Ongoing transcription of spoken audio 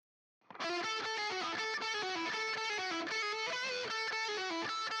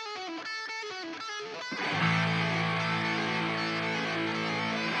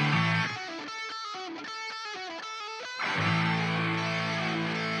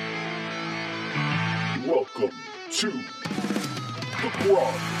Welcome to the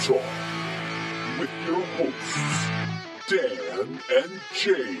Grogtalk with your hosts, Dan and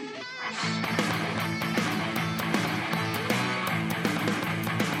James.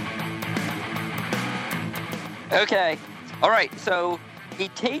 Okay. All right. So he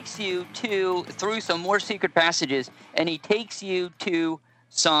takes you through some more secret passages, and he takes you to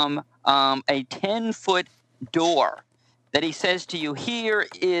some a 10-foot door that he says to you, here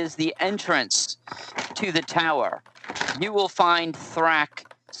is the entrance to the tower. You will find Thrak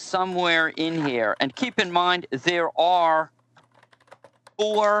somewhere in here. And keep in mind, there are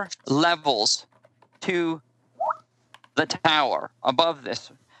 4 levels to the tower above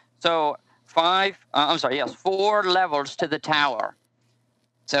this. So 4 levels to the tower.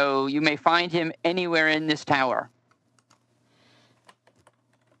 So you may find him anywhere in this tower.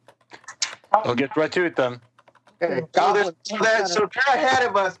 I'll get right to it then. Okay. So they're ahead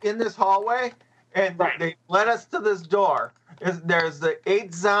of us in this hallway, and they led us to this door. There's the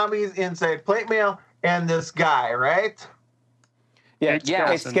 8 zombies inside plate mail and this guy, right? Yeah,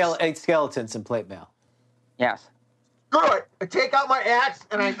 8 skeletons in plate mail. Yes. Good. I take out my axe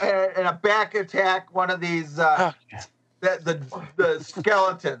and I back attack one of these the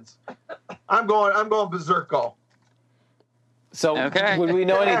skeletons. I'm going berserko. So okay. Would we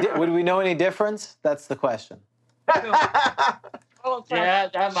know any difference? That's the question. Yeah,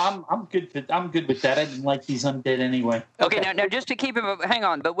 I'm good with that. I didn't like these undead anyway. Okay, now just to keep him, hang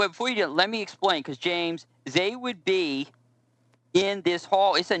on, but before you do, let me explain, because James, they would be in this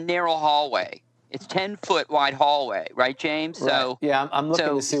hall. It's a narrow hallway. It's 10-foot wide hallway, right, James? Right. So yeah, I'm looking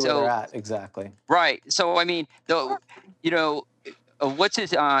to see where they're at exactly. Right. So I mean,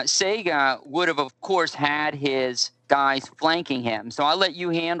 Sega would have, of course, had his guys flanking him. So I'll let you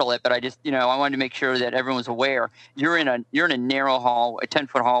handle it, but I just, I wanted to make sure that everyone's aware. You're in a narrow hallway, a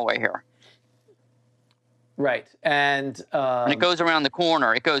 10-foot hallway here. Right. And it goes around the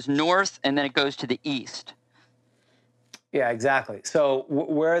corner. It goes north, and then it goes to the east. Yeah, exactly. So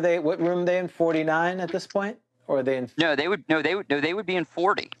where are they? What room are they in? 49 at this point, or are they in? No, they would be in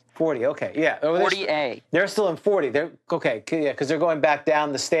 40. 40. Okay, yeah. 40A. They're still in 40. They're okay. Yeah, because they're going back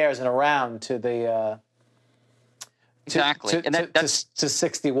down the stairs and around to the. Exactly, that's to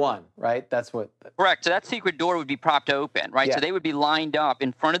 61, right? That's what. Correct. So that secret door would be propped open, right? Yeah. So they would be lined up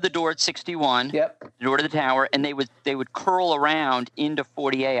in front of the door at 61. Yep. The door to the tower, and they would curl around into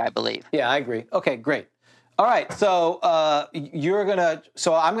 40A, I believe. Yeah, I agree. Okay, great. All right, so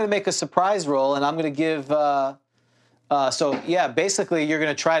I'm gonna make a surprise roll, and I'm gonna give. Basically, you're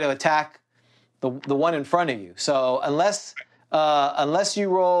gonna try to attack the one in front of you. So unless you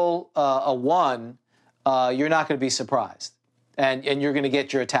roll a 1, you're not gonna be surprised, and you're gonna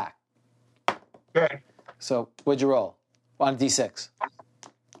get your attack. Okay. So what'd you roll on D6?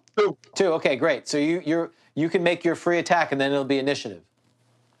 2. 2. Okay, great. So you can make your free attack, and then it'll be initiative.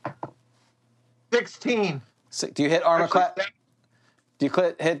 16. So do you hit armor class? Do you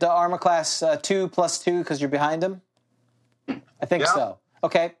hit the armor class 2 plus 2 because you're behind him? I think so.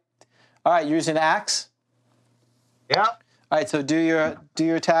 Okay. All right. You're using an axe. Yeah. All right. So do your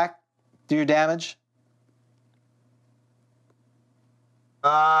attack. Do your damage.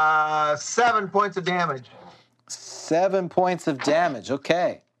 7 points of damage. 7 points of damage.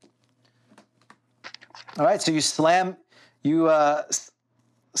 Okay. All right. So you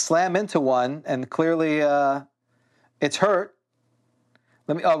slam into one, and clearly it's hurt.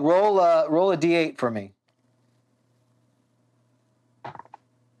 Let me roll a d8 for me.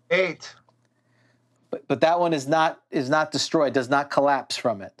 8. But that one is not destroyed. Does not collapse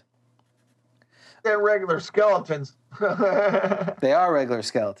from it. They're regular skeletons. They are regular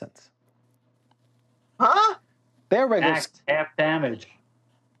skeletons. Huh? They're regular. Half damage.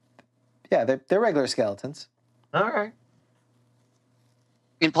 Yeah, they're regular skeletons. All right.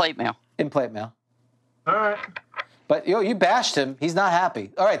 In plate mail. All right. But you bashed him. He's not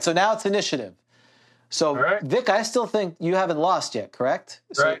happy. All right, so now it's initiative. So, right. Vic, I still think you haven't lost yet, correct?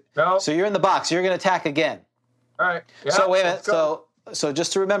 Right. No. So you're in the box. You're going to attack again. All right. Yeah, so wait a minute. So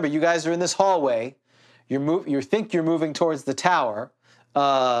just to remember, you guys are in this hallway. You think you're moving towards the tower.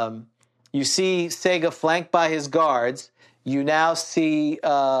 You see Sega flanked by his guards. You now see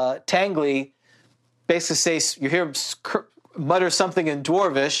Tangly basically say, you hear him mutter something in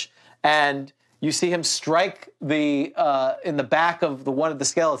Dwarvish, and you see him strike in the back of one of the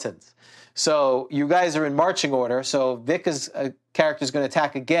skeletons. So you guys are in marching order. So Vic's character is going to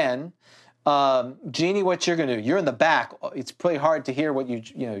attack again. Jeannie, what you're going to do? You're in the back. It's pretty hard to hear what you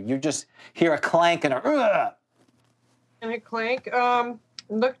just hear a clank and a. Ugh! And a clank.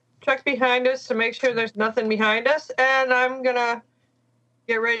 Check behind us to make sure there's nothing behind us, and I'm gonna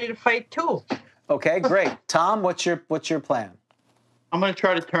get ready to fight too. Okay, great. Tom, what's your plan? I'm going to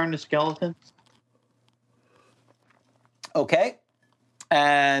try to turn the skeleton. Okay.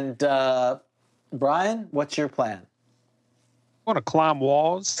 And Brian, what's your plan? I want to climb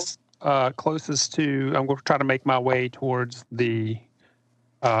walls closest to. I'm going to try to make my way towards the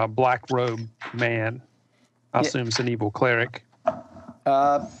black robe man. I assume it's an evil cleric.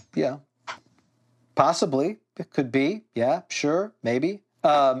 Yeah. Possibly. It could be. Yeah, sure, maybe.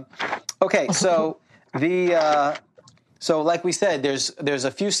 Okay, so so like we said, there's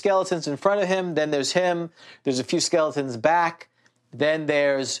a few skeletons in front of him, then there's him, there's a few skeletons back, then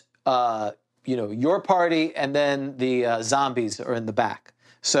there's your party, and then the zombies are in the back.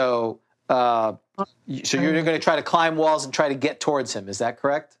 So you're going to try to climb walls and try to get towards him. Is that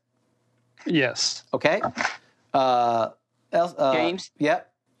correct? Yes. Okay. James? Yep.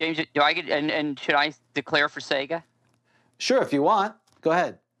 James, do I get and should I declare for Sega? Sure, if you want. Go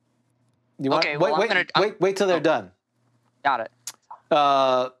ahead. You want, okay. Well, wait till they're done. Got it.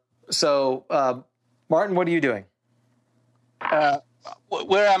 So, Martin, what are you doing?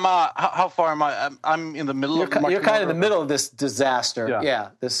 Where am I? How far am I? I'm in the middle. You're kind of in the middle of this disaster. Yeah.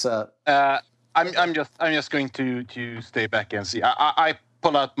 This. I'm just going to stay back and see. I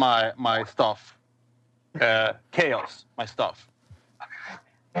pull out my stuff. Chaos, my stuff.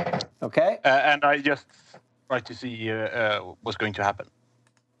 Okay. And I just try to see what's going to happen.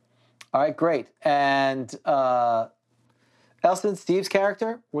 All right, great. And Elson, Steve's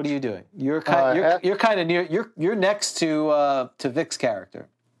character, what are you doing? You're kind of near. You're next to Vic's character.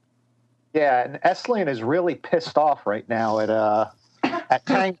 Yeah, and Esslin is really pissed off right now at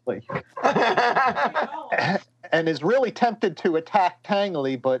Tangley, and is really tempted to attack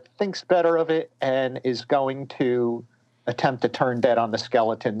Tangley, but thinks better of it and is going to attempt to turn dead on the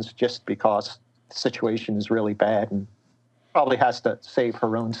skeletons just because the situation is really bad and probably has to save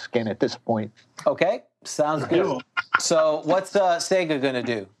her own skin at this point. Okay, sounds good. So what's Sega going to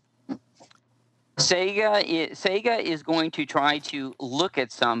do? Sega is going to try to look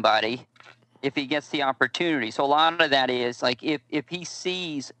at somebody if he gets the opportunity. So a lot of that is like if he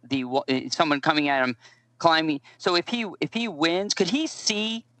sees someone coming at him climbing. So if he wins, could he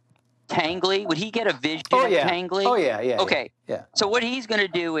see Tangley? Would he get a vision of Tangley? Oh yeah. Okay. Yeah. So what he's going to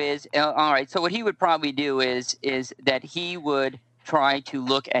do is all right. So what he would probably do is that he would try to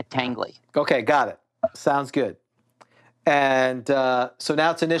look at Tangley. Okay, got it. Sounds good. And so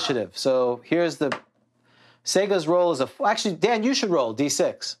now it's initiative. So here's Sega's roll is actually, Dan, you should roll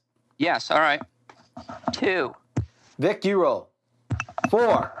D6. Yes. All right. 2. Vic, you roll.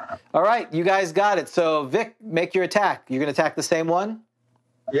 4. All right, you guys got it. So Vic, make your attack. You're going to attack the same one?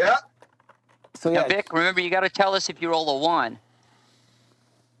 Yeah. So yeah, now, Vic, remember you got to tell us if you roll a 1.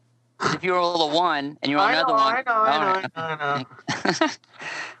 If you roll a 1 and you roll another one. I know.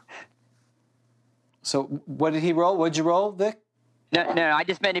 So what did he roll? What did you roll, Vic? No. I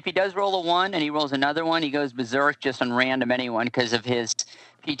just meant if he does roll a 1 and he rolls another one, he goes berserk just on random anyone because of his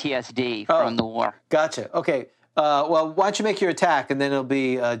PTSD from the war. Gotcha. Okay. Well, why don't you make your attack, and then it'll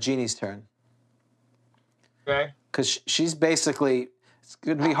be Jeannie's turn. Okay. Because she's basically, it's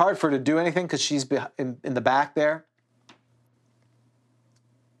going to be hard for her to do anything because she's in the back there.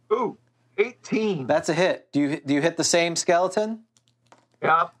 Ooh, 18. That's a hit. Do you hit the same skeleton?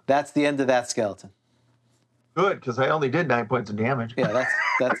 Yeah. That's the end of that skeleton. Good, because I only did 9 points of damage. Yeah,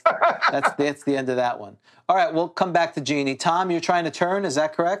 that's the end of that one. All right, we'll come back to Jeannie. Tom, you're trying to turn, is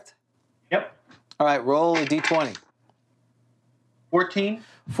that correct? Yep. All right, roll a d20. 14.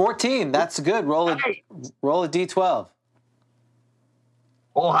 14, that's good. Roll a d12.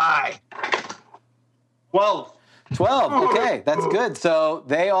 Oh, hi. 12. 12, okay, that's good. So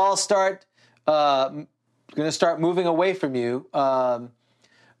they all going to start moving away from you. Brian,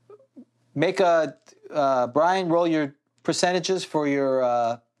 roll your percentages for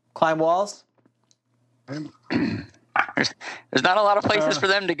your climb walls. There's not a lot of places for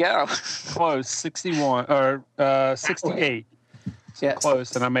them to go. Close, 61 or 68. So yeah,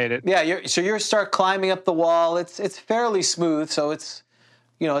 close, and I made it. Yeah, you start climbing up the wall. It's fairly smooth, so it's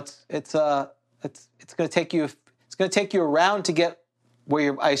going to take you. It's going to take you around to get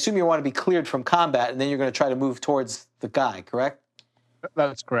where I assume you want to be cleared from combat, and then you're going to try to move towards the guy. Correct?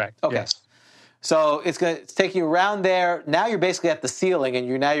 That's correct. Okay. Yes. So it's taking you around there. Now you're basically at the ceiling, and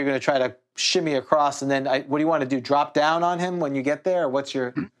you're going to try to shimmy across. And then what do you want to do? Drop down on him when you get there, or what's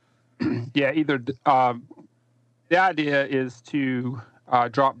your? Yeah, either the idea is to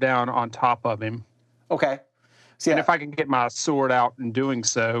drop down on top of him. Okay. So, and if I can get my sword out in doing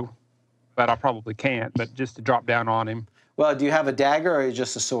so, but I probably can't. But just to drop down on him. Well, do you have a dagger or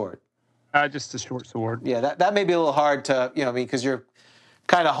just a sword? Just a short sword. Yeah, that may be a little hard to, because you're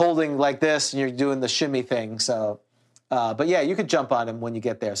kind of holding like this, and you're doing the shimmy thing. So, but yeah, you could jump on him when you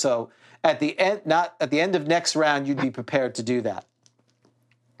get there. So at the end, not at the end of next round, you'd be prepared to do that.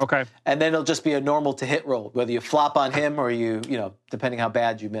 Okay. And then it'll just be a normal to hit roll, whether you flop on him or you know, depending how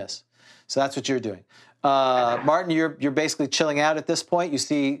bad you miss. So that's what you're doing. Martin, you're basically chilling out at this point. You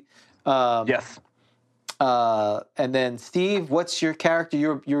see. Yes. And then Steve, what's your character?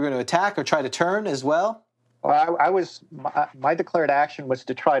 You're going to attack or try to turn as well? Well, my declared action was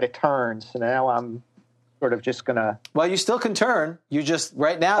to try to turn, so now I'm sort of just going to... Well, you still can turn. You just,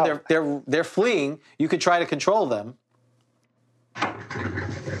 right now, they're fleeing. You could try to control them.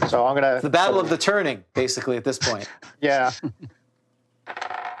 So I'm going to... It's the battle of the turning, basically, at this point. Yeah. So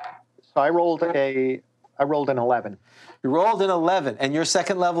I rolled an 11. You rolled an 11, and your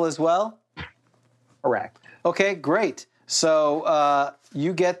second level as well? Correct. Okay, great. So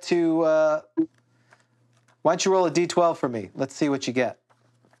you get to... why don't you roll a d12 for me? Let's see what you get.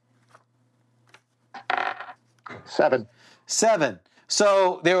 7. 7.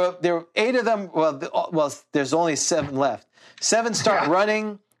 So there were 8 of them. Well, there's only 7 left. 7 start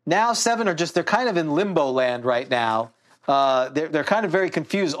running. Now 7 are they're kind of in limbo land right now. They're kind of very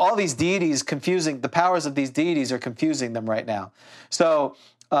confused. All these deities the powers of these deities are confusing them right now. So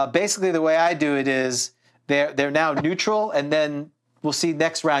basically the way I do it is they're now neutral, and then we'll see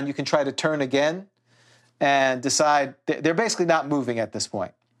next round you can try to turn again and decide. They're basically not moving at this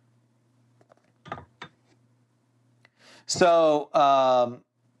point. So,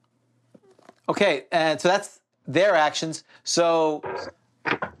 okay, and so that's their actions. So,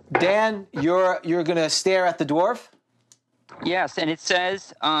 Dan, you're going to stare at the dwarf? Yes, and it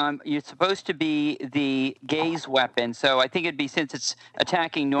says you're supposed to be the gaze weapon. So I think it'd be, since it's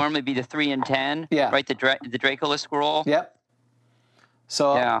attacking, normally be the 3 and 10. Yeah. Right, the Dracolisk roll. Yep.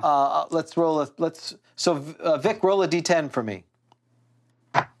 So Yeah. let's roll So Vic, roll a d10 for me.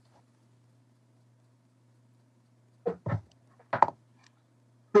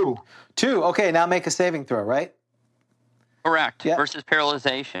 2. 2. Okay, now make a saving throw, right? Correct. Yep. Versus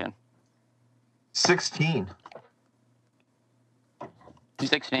paralyzation. 16.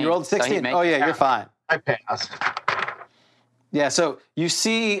 16. You rolled So 16. he'd Oh, make- yeah, you're fine. I passed. Yeah, so you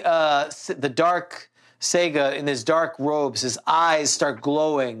see the dark Sega in his dark robes, his eyes start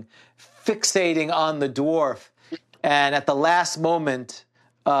glowing, fixating on the dwarf. And at the last moment,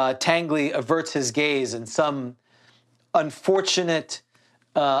 Tangley averts his gaze, and some unfortunate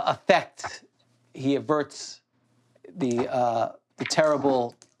effect, he averts the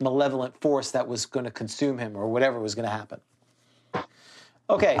terrible, malevolent force that was going to consume him, or whatever was going to happen.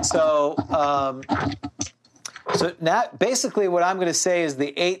 Okay, so now basically what I'm going to say is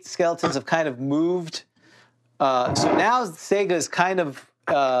the 8 skeletons have kind of moved. So now Sega is kind of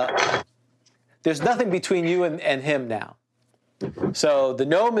there's nothing between you and him now. So the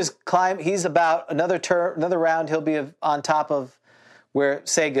gnome is he's about another round. He'll be on top of where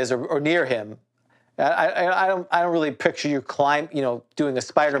Sega is, or near him. I don't really picture you doing a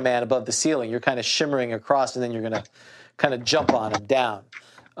Spider-Man above the ceiling. You're kind of shimmering across, and then you're going to kind of jump on him down.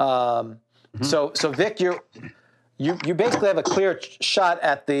 So Vic, you basically have a clear shot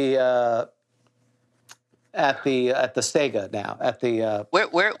at the Sega now.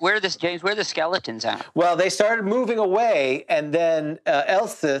 Where are the James? Where are the skeletons at? Well, they started moving away, and then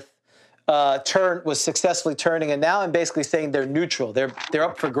Elsith was successfully turning, and now I'm basically saying they're neutral. They're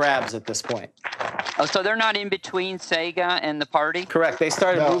up for grabs at this point. Oh, so they're not in between Sega and the party? Correct. They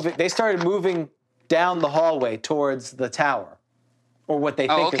started moving down the hallway towards the tower, or what they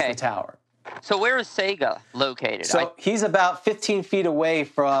think is the tower. So where is Sega located? So he's about 15 feet away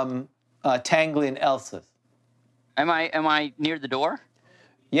from Tangley and Elsith. Am I near the door?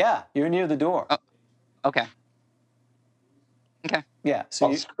 Yeah, you're near the door. Oh, okay. Okay. Yeah.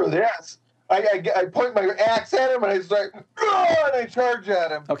 So Screw this. I point my axe at him and I start, and I charge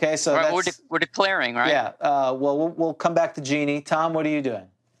at him. Okay, so Right, that's... we're declaring, right? Yeah. Well, we'll come back to Jeannie. Tom, what are you doing?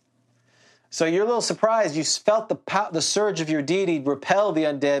 So you're a little surprised. You felt the surge of your deity repel the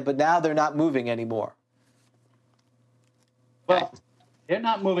undead, but now they're not moving anymore. Well, they're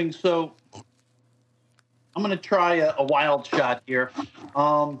not moving, so I'm going to try a wild shot here.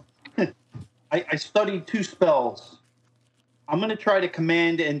 I studied 2 spells. I'm going to try to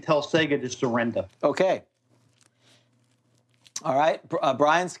command and tell Sega to surrender. Okay. All right.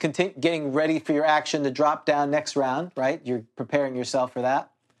 Brian's getting ready for your action to drop down next round, right? You're preparing yourself for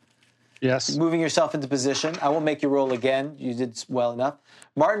that. Yes. Moving yourself into position. I won't make you roll again. You did well enough.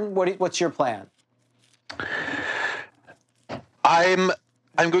 Martin, what's your plan? I'm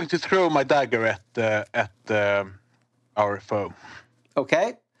going to throw my dagger at our foe.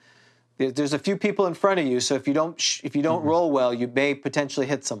 Okay. There's a few people in front of you, so if you don't roll well, you may potentially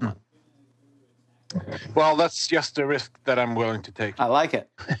hit someone. Well, that's just the risk that I'm willing to take. I like it.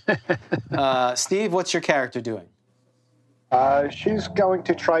 Steve, what's your character doing? She's going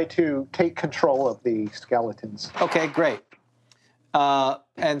to try to take control of the skeletons. Okay, great.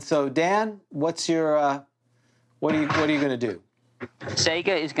 And so, Dan, what's your what are you going to do?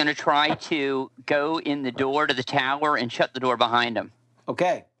 Sega is going to try to go in the door to the tower and shut the door behind him.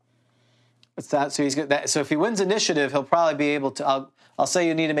 Okay. So if he wins initiative, he'll probably be able to. I'll say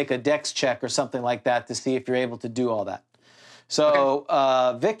you need to make a dex check or something like that to see if you're able to do all that. So,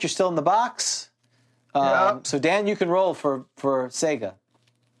 Vic, you're still in the box. Yep. So, Dan, you can roll for Sega.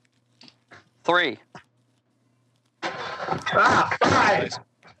 3. 5.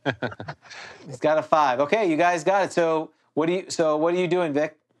 He's got a 5. Okay, you guys got it. So what are you doing,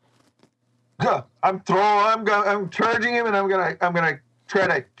 Vic? I'm charging him, and I'm gonna try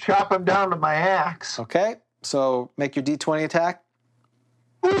to chop him down with my axe. Okay, so make your D20 attack.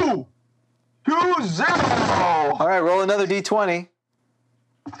 Ooh, 2-0. All right, roll another D20.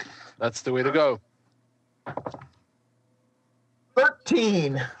 That's the way to go.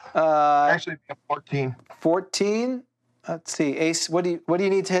 13. Actually, 14. 14. Let's see, Ace. What do you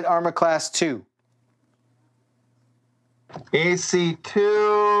need to hit armor class 2? AC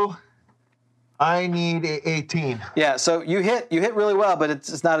 2. I need 18. Yeah, so you hit really well, but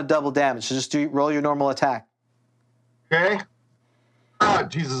it's not a double damage. So just roll your normal attack. Okay. Oh,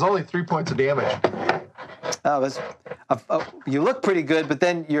 Jesus, only 3 points of damage. You look pretty good, but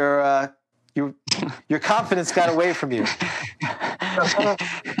then your confidence got away from you.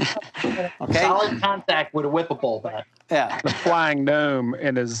 Okay. Solid contact with a whippable bat. Yeah. The flying gnome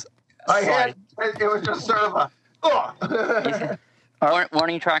in his It was just sort of a.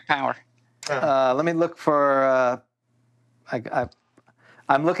 Warning track power. Let me look for.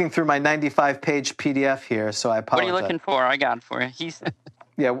 I'm looking through my 95-page PDF here, so I apologize. What are you looking for? I got it for you.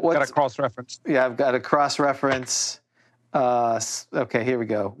 got a cross-reference. Yeah, I've got a cross-reference. Okay, here we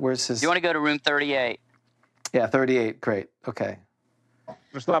go. Where's his? You want to go to room 38? Yeah, 38. Great. Okay.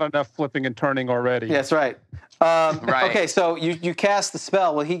 There's not enough flipping and turning already. Yeah, that's right. Right. Okay, so you cast the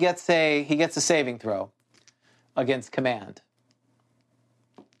spell. Well, he gets a saving throw against command.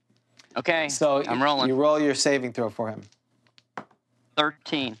 Okay, So I'm rolling. You roll your saving throw for him.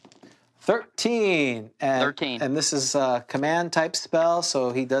 13. 13. 13. And this is a command type spell,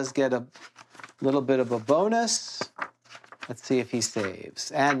 so he does get a little bit of a bonus. Let's see if he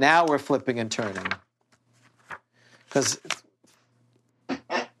saves. And now we're flipping and turning. Because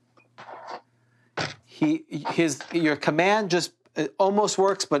your command just almost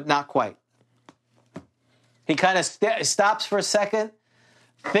works, but not quite. He kind of stops for a second,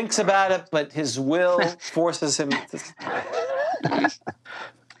 thinks about it, but his will forces him to...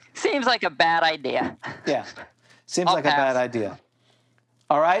 Seems like a bad idea. Yeah, seems like a bad idea.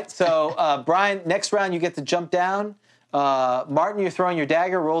 All right, so Brian, next round you get to jump down. Martin, you're throwing your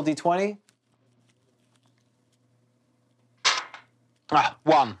dagger. Roll D20.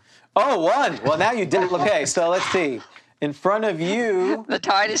 1. Oh, 1. Well, now you did. Okay, so let's see. In front of you The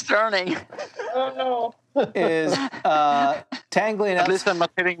tide is turning. Oh is Tangly and At least I'm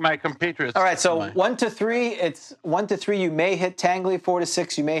not hitting my compatriots. All right, so 1 to 3, it's 1 to 3. You may hit Tangly. 4 to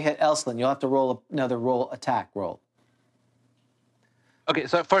 6, you may hit Elslin. You'll have to roll another attack roll. Okay,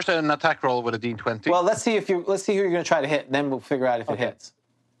 so first an attack roll with a D20. Well, let's see who you're going to try to hit, and then we'll figure out if it hits.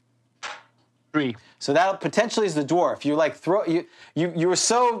 3. So that potentially is the dwarf. You like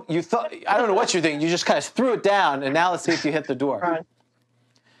you thought I don't know what you're thinking. You just kind of threw it down, and now let's see if you hit the dwarf. Right.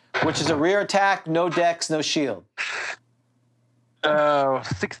 Which is a rear attack, no dex, no shield.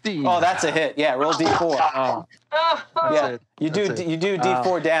 16. Oh, that's a hit. Yeah, roll D4. no. Yeah, you do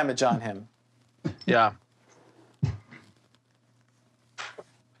D4 damage on him. Yeah.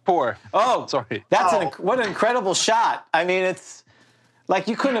 4. Oh, sorry. That's what an incredible shot. I mean, it's like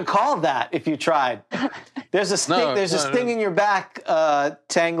you couldn't have called that if you tried. There's a sting. There's a sting in your back,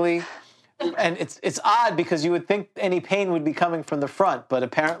 Tangly, and it's odd because you would think any pain would be coming from the front, but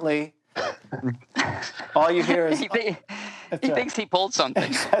apparently, all you hear is. He thinks he pulled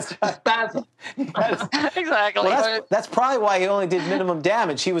something. That's right. Spasm. Exactly. Well, that's probably why he only did minimum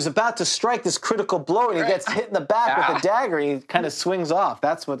damage. He was about to strike this critical blow, and he gets hit in the back with a dagger, and he kind of swings off.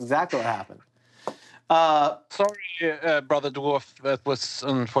 That's exactly what happened. Sorry, Brother Dwarf. That was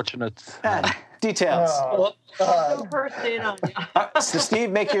unfortunate. Details. First aid on you. So,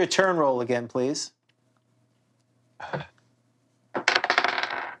 Steve, make your turn roll again, please.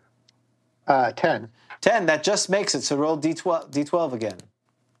 10. 10, that just makes it, so roll D12 again.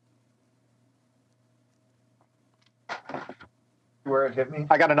 where it hit me.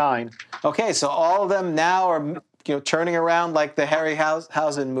 I got a 9. Okay, so all of them now are turning around like the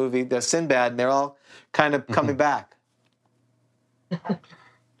Harryhausen movie, the Sinbad, and they're all kind of coming back.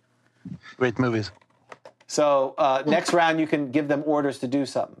 Great movies. So next round, you can give them orders to do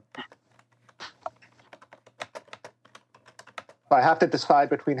something. I have to decide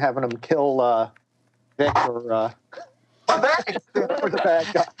between having them kill Vic or the bad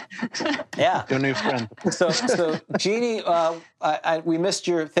guy. Yeah. Your new friend. So Jeannie, we missed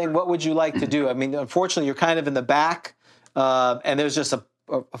your thing. What would you like to do? I mean, unfortunately, you're kind of in the back, and there's just a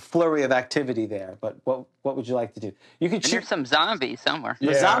flurry of activity there. But what would you like to do? You could shoot There's some zombies somewhere.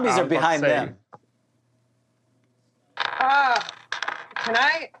 The zombies are behind them. Can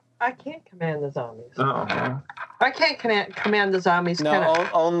I? I can't command the zombies. Oh. I can't command the zombies. No, can I?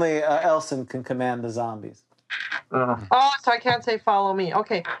 only Elson can command the zombies. Oh, so I can't say follow me.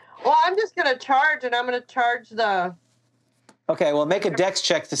 Okay. Well, I'm just going to charge, and I'm going to charge the... Okay, well, make a dex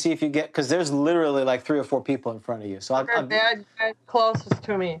check to see if you get... Because there's literally like 3 or 4 people in front of you. So I'll bad guy closest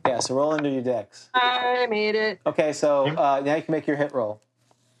to me. Yeah, so roll into your dex. I made it. Okay, so now you can make your hit roll.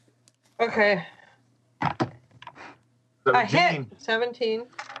 Okay. 17. I hit 17.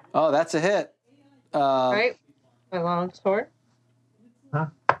 Oh, that's a hit. Right? My long sword. Huh?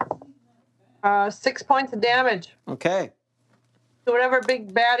 6 points of damage. Okay. So whatever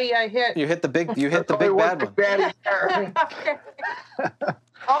big baddie I hit. You hit the big bad one. Okay.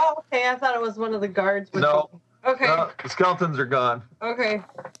 Oh, okay. I thought it was one of the guards. No. Okay. No, the skeletons are gone. Okay.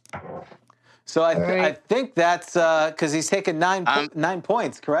 So I think that's because he's taken 9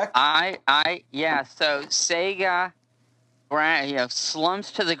 points, correct? Yeah. So Sega,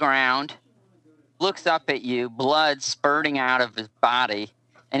 slumps to the ground, looks up at you, blood spurting out of his body,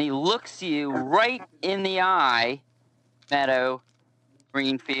 and he looks you right in the eye, Meadow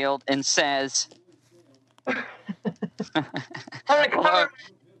Greenfield, and says, with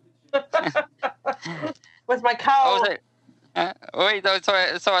my cowl.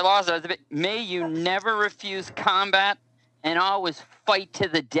 So I lost it. May you never refuse combat and always fight to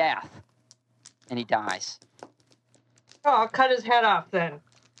the death. And he dies. Oh, I'll cut his head off then.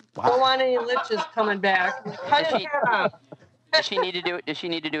 Wow. Don't want any liches coming back. Cut his head off. Does she need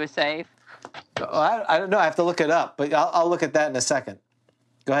to do a save? I don't know. I have to look it up, but I'll look at that in a second.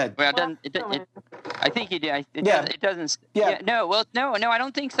 Go ahead. Well, I think you do. It doesn't. Yeah. No. I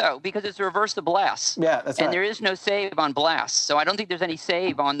don't think so because it's a reverse to bless. Yeah, that's right. And there is no save on bless, so I don't think there's any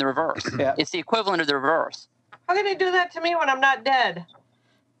save on the reverse. Yeah. It's the equivalent of the reverse. How can he do that to me when I'm not dead?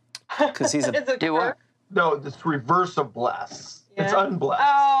 Because he's a... Do what? No, it's reverse of bless. Yeah. It's unblessed.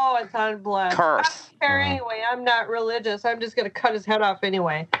 Oh, it's unblessed. Curse. I don't care anyway. I'm not religious. I'm just going to cut his head off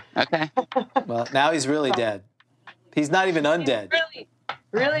anyway. Okay. Well, now he's really dead. He's not even undead. He's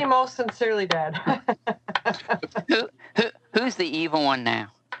really most sincerely dead. Who's the evil one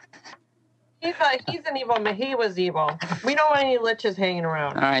now? He's an evil man. He was evil. We don't want any liches hanging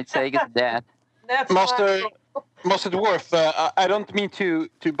around. All right, Sega's dead. That's Master Dwarf, I don't mean to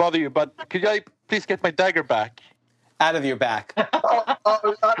bother you, but could I please get my dagger back? Out of your back. out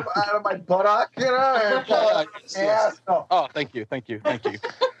of my buttock, Yes. Oh, thank you.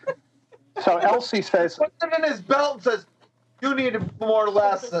 So Elsie says... Puts it in his belt and says, you need more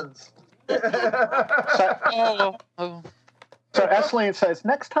lessons. So Eslian says,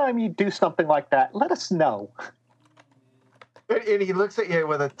 next time you do something like that, let us know. And he looks at you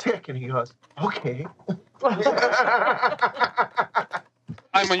with a tick and he goes, okay.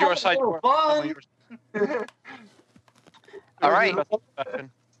 I'm on your side. All right.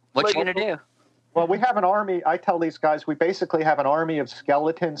 What you gonna do? Well, we have an army. I tell these guys we basically have an army of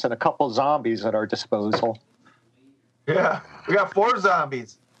skeletons and a couple zombies at our disposal. Yeah, we got 4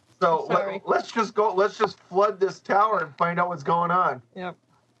 zombies. So let's just go. Let's just flood this tower and find out what's going on. Yep.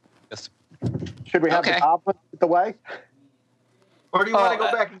 Yes. Should we have the goblins lead the way? Or do you want to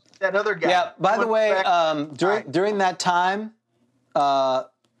go back and get that other guy? Yeah. By the way, during that time,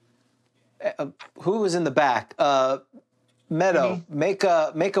 who was in the back? Meadow, make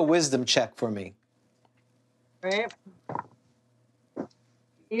a wisdom check for me. Right.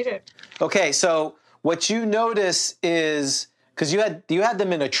 Eat it. Okay, so what you notice is because you had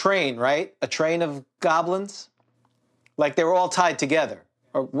them in a train, right? A train of goblins, like they were all tied together,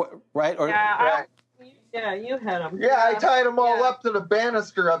 right? Or yeah, you had them. Yeah, I tied them all up to the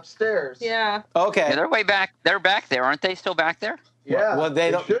banister upstairs. Yeah. Okay. Yeah, they're way back. They're back there, aren't they? Still back there? Yeah. Well,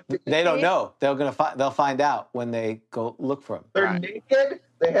 they don't know. They'll find out when they go look for them. They're naked.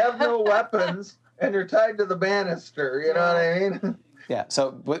 They have no weapons, and they're tied to the banister. You know what I mean? Yeah.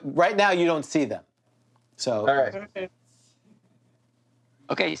 So right now you don't see them. So. All right.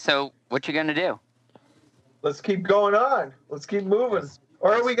 Okay. So what you gonna do? let's keep going on. Let's keep moving.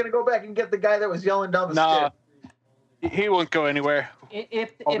 Or are we going to go back and get the guy that was yelling down the stairs? No, he won't go anywhere.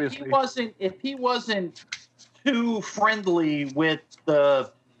 If he wasn't too friendly with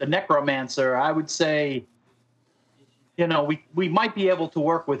the necromancer, I would say, we might be able to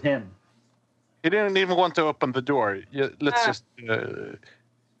work with him. He didn't even want to open the door. Yeah, let's just.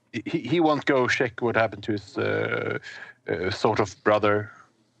 He won't go check what happened to his sort of brother.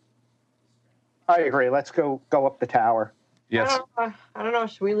 I agree. Let's go up the tower. Yes. I don't know.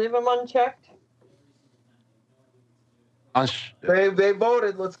 Should we leave him unchecked? They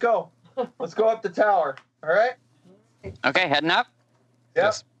voted. Let's go. Let's go up the tower. All right. Okay, heading up.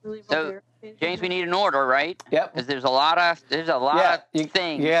 Yes. So, James, we need an order, right? Yep. Because there's a lot of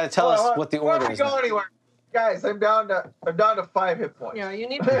things. You got to tell us what the order Before is. we go anywhere, guys, I'm down to 5 hit points. Yeah, you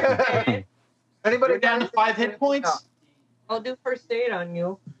need first aid. Anybody You're down to 5 hit points? I'll do first aid on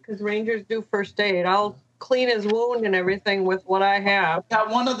you because Rangers do first aid. I'll clean his wound and everything with what I have. I've got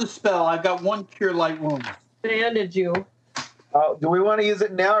one other spell. I've got one cure light wound. Bandage you. Do we want to use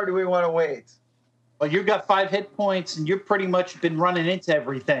it now or do we want to wait? Well, you've got 5 hit points, and you've pretty much been running into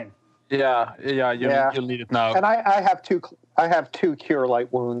everything. Yeah. You'll need it now. And I have two. I have 2 cure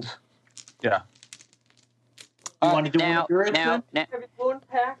light wounds. Yeah. You want to do one of yours then? now. Have your wound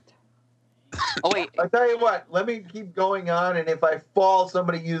packed? Oh wait, I'll tell you what, let me keep going on, and if I fall,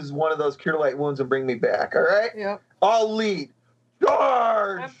 somebody use one of those cure light wounds and bring me back, all right? Yep. I'll lead.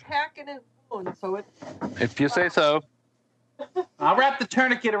 Charge! I'm packing his wound, so it's... If you say so. I'll wrap the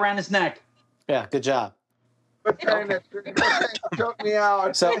tourniquet around his neck. Yeah, good job. Quit trying to choke me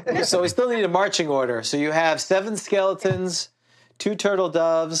out. So we still need a marching order. So you have 7 skeletons, 2 turtle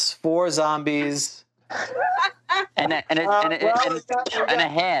doves, 4 zombies, and a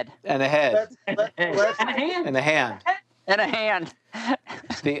head. and a head. And a hand.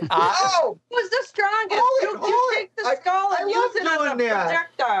 Who's the strongest? You take the skull and use it as a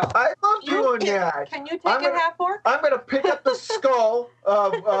projectile. I love doing that. Can you take it half orc? I'm going to pick up the skull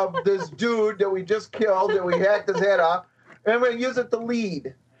of this dude that we just killed, that we hacked his head off, and I'm going to use it to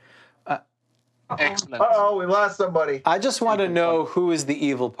lead. Excellent. Uh-oh, we lost somebody. I just want to know who is the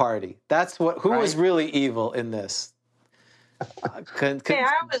evil party. Who is really evil in this? Okay,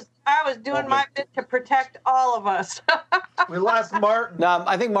 I was doing my bit to protect all of us. We lost Martin. No,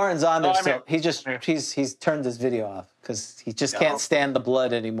 I think Martin's on there still. He's turned his video off because he just can't stand the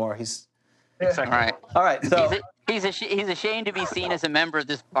blood anymore. All right. So he's ashamed to be seen as a member of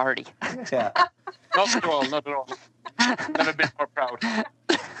this party. Yeah. Not at all. Never been more proud.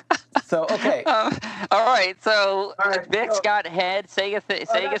 So okay. All right. So Vic's got head. Sega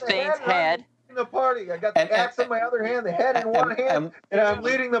Thane's head. The party. I got the axe in my other hand, the head in one hand, and I'm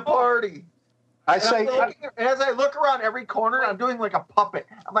leading the party. As I look around every corner, I'm doing like a puppet.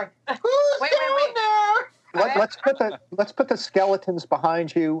 I'm like, who's down there? Let's put the skeletons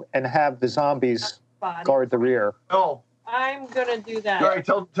behind you and have the zombies guard the rear. No. I'm gonna do that. All right,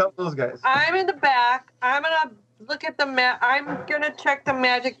 tell those guys. I'm in the back. I'm gonna look at I'm gonna check the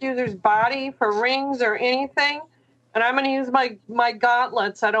magic user's body for rings or anything. And I'm going to use my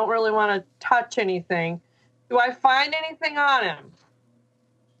gauntlets. I don't really want to touch anything. Do I find anything on him?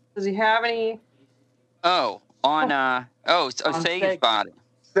 Does he have any? Sega's body.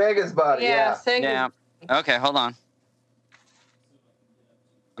 Sega's body, yeah. Sega's. Yeah. Okay, hold on.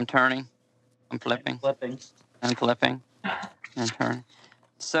 I'm turning. I'm flipping. I'm flipping. And turning.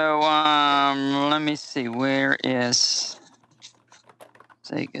 So, let me see. Where is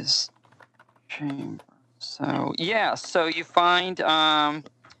Sega's chamber? So you find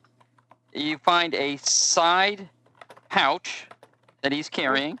a side pouch that he's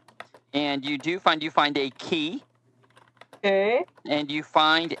carrying, and you find a key. Okay. And you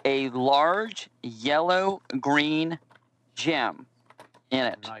find a large yellow-green gem in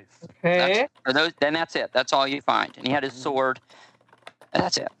it. Nice. Okay. Then that's it. That's all you find. And he had his sword. And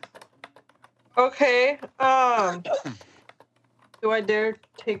that's it. Okay. Do I dare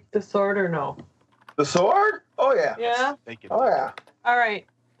take the sword or no? The sword? Oh, yeah. Yeah? Oh, yeah. All right.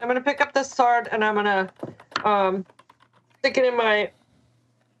 I'm going to pick up the sword, and I'm going to stick it in my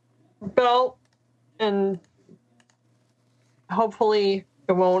belt, and hopefully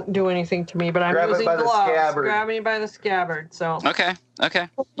it won't do anything to me, but I'm using gloves. Grab me by the scabbard. So. Okay.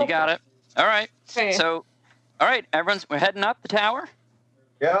 You got it. All right. Okay. So, all right, we're heading up the tower?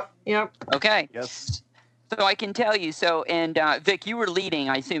 Yep. Okay. Yes. So I can tell you. So, and Vic, you were leading,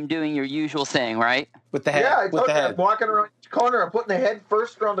 I assume, doing your usual thing, right? With the head. Yeah, I told you, I'm walking around each corner. I'm putting the head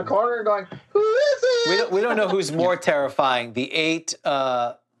first around the corner and going, who is it? We don't know who's more terrifying: the 8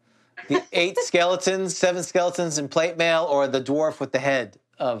 skeletons, 7 skeletons in plate mail, or the dwarf with the head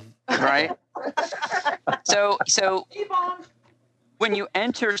of. Right. So T-bomb. when you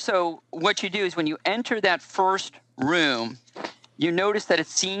enter, so what you do is when you enter that first room, you notice that it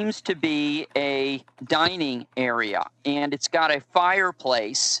seems to be a dining area, and it's got a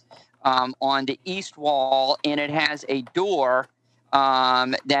fireplace on the east wall, and it has a door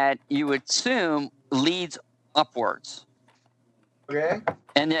that you would assume leads upwards. Okay.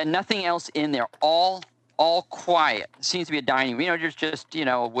 And then nothing else in there. All quiet. It seems to be a dining room. There's just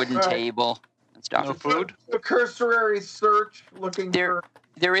a wooden All right. table and stuff. No food? A cursory search looking for.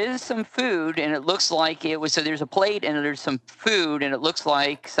 There is some food, and it looks like it was. So there's a plate, and there's some food, and it looks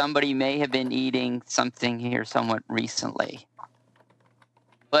like somebody may have been eating something here somewhat recently.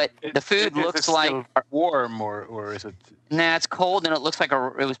 But the food Is looks it like still warm, or is it? nah, it's cold, and it looks like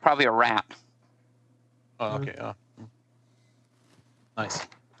it was probably a rat. Oh, okay. Nice.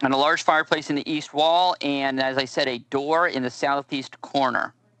 And a large fireplace in the east wall, and as I said, a door in the southeast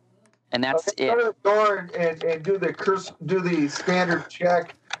corner. And that's Okay, it. go to the door and do the standard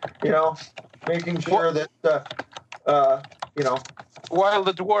check, making sure that While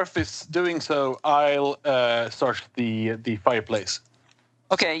the dwarf is doing so, I'll search the fireplace.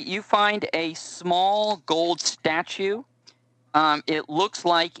 Okay, you find a small gold statue. It looks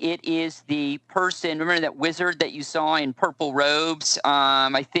like it is the person. Remember that wizard that you saw in purple robes?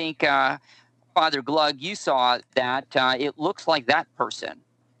 I think Father Glug, you saw that. It looks like that person.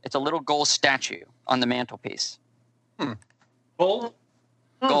 It's a little gold statue on the mantelpiece. Gold?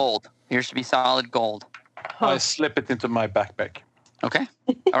 Gold. Appears to be solid gold. I slip it into my backpack. Okay.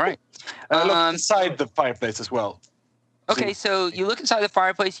 All right. I look inside the fireplace as well. Okay, so you look inside the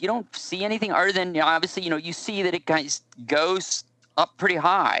fireplace. You don't see anything other than obviously, you see that it goes up pretty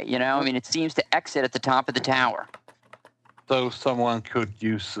high. I mean, it seems to exit at the top of the tower. So someone could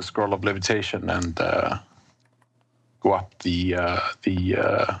use the scroll of levitation and go up the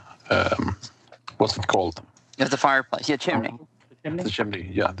what's it called? There's the fireplace. Yeah, chimney. The chimney.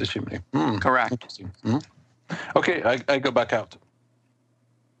 Yeah, the chimney. Correct. Interesting. Okay, I go back out.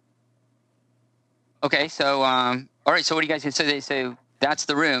 Okay, so all right. So what do you guys do? So they say that's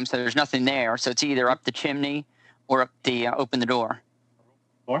the room. So there's nothing there. So it's either up the chimney or up the open the door.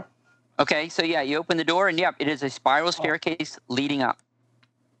 Door? Okay, so yeah, you open the door, and it is a spiral staircase leading up.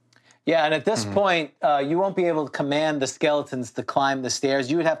 Yeah, and at this point, you won't be able to command the skeletons to climb the stairs.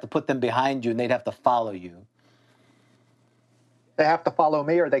 You would have to put them behind you, and they'd have to follow you. They have to follow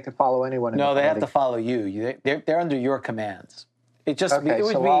me, or they could follow anyone. No, they have to follow you. They're under your commands. It just Okay, it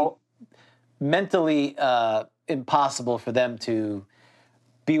would so be mentally impossible for them to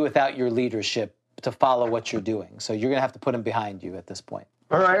be without your leadership to follow what you're doing. So you're going to have to put them behind you at this point.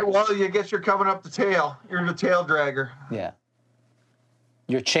 All right. Well, I guess you're coming up the tail. You're the tail dragger. Yeah.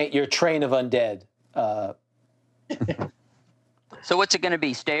 Your train of undead. So what's it going to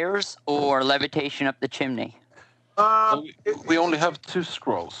be? Stairs or levitation up the chimney? We only have 2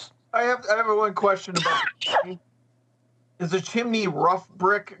 scrolls. I have one question about the chimney. Is the chimney rough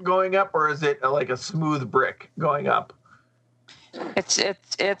brick going up, or is it like a smooth brick going up?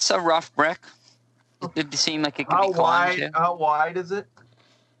 It's a rough brick. It seemed like it could be climbed to. How wide is it?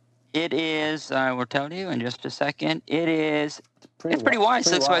 It is. I will tell you in just a second. It is. It's pretty wide.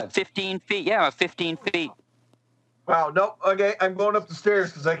 So it's wide. about 15 feet. Yeah, about 15 feet. Wow. Nope. Okay, I'm going up the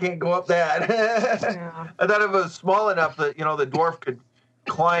stairs because I can't go up that. Yeah. I thought it was small enough that the dwarf could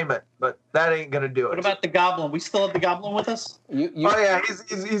climb it, but that ain't gonna do it. What about the goblin? We still have the goblin with us? Oh yeah,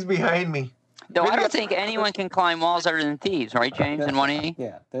 he's behind me. No, I don't think anyone can climb walls other than thieves, right, James and 1E?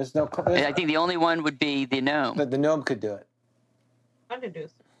 Yeah, there's no. I think the only one would be the gnome. The gnome could do it. I'm gonna do.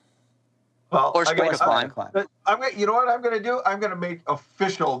 Well, Or straight climb. You know what I'm going to do? I'm going to make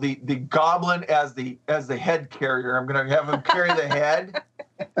official the goblin as the head carrier. I'm going to have him carry the head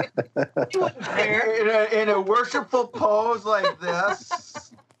in a worshipful pose like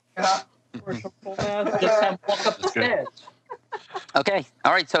this. Yeah. Worshipful Just have walk up the stairs. Okay.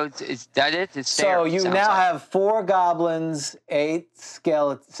 All right. So is that it? It's So stairs, you sounds now like. have 4 goblins,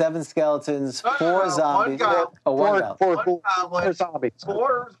 7 skeletons, 4 zombies. One One goblin. Four goblin, zombies.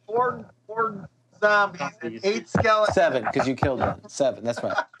 four zombies, and 8 skeletons. 7, because you killed one. 7, that's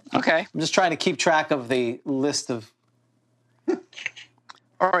right. Okay. I'm just trying to keep track of the list of...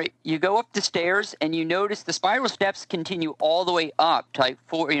 All right. You go up the stairs, and you notice the spiral steps continue all the way up to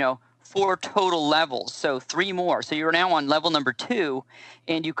 4 total levels, so 3 more. So you're now on level number 2,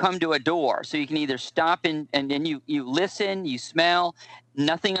 and you come to a door. So you can either stop and then you listen, you smell,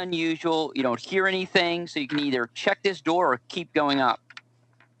 nothing unusual, you don't hear anything. So you can either check this door or keep going up.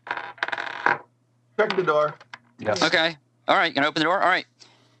 Check the door. Yes. Okay. All right. You can open the door. All right.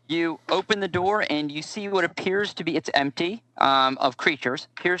 You open the door and you see what appears to be, it's empty of creatures,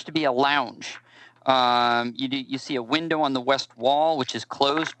 appears to be a lounge. You see a window on the west wall, which is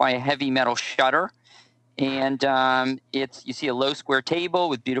closed by a heavy metal shutter. And you see a low square table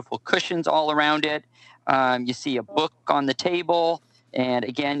with beautiful cushions all around it. You see a book on the table. And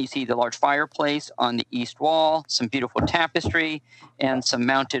again, you see the large fireplace on the east wall, some beautiful tapestry, and some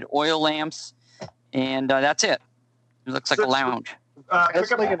mounted oil lamps. And that's it. It looks like a lounge. I'm just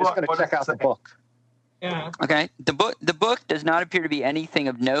going to check out the book. Yeah. Okay. The book does not appear to be anything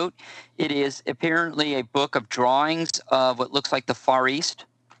of note. It is apparently a book of drawings of what looks like the Far East.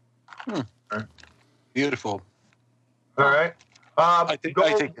 Beautiful. All right. I think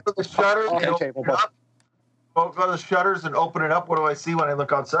to the shutters. Go to the shutters and open it up. What do I see when I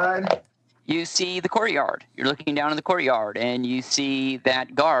look outside? You see the courtyard. You're looking down in the courtyard, and you see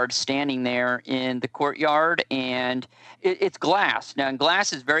that guard standing there in the courtyard, and it's glass. Now,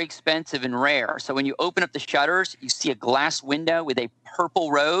 glass is very expensive and rare. So when you open up the shutters, you see a glass window with a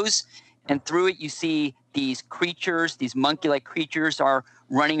purple rose, and through it you see these creatures, these monkey-like creatures are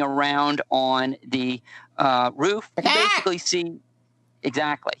running around on the roof. You basically see,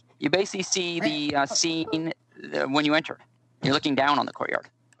 you basically see the scene when you enter. You're looking down on the courtyard.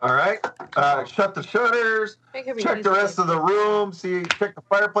 All right. Shut the shutters. Check the rest of the room. Check the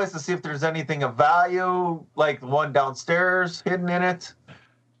fireplace to see if there's anything of value, like the one downstairs hidden in it.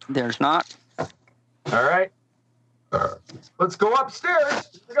 There's not. All right. Let's go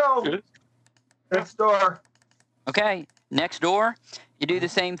upstairs. Here we go. Next door. Okay. Next door. You do the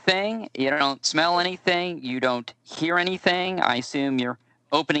same thing. You don't smell anything. You don't hear anything. I assume you're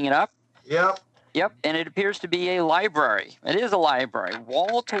opening it up. Yep, and it appears to be a library. It is a library.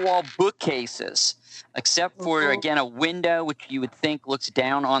 Wall-to-wall bookcases, except for, again, a window, which you would think looks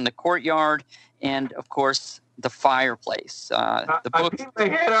down on the courtyard, and, of course, the fireplace. I peek my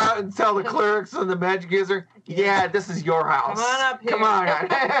head out and tell the clerics and the magic user, yeah, this is your house. Come on up here. Come on.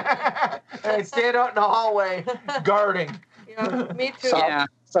 And I stand out in the hallway guarding. Yeah, me too.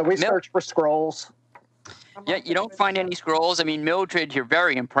 So we search for scrolls. Yeah, you don't find any scrolls. I mean, Mildred, you're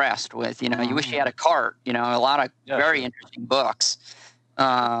very impressed with. You wish you had a cart. A lot of very interesting books.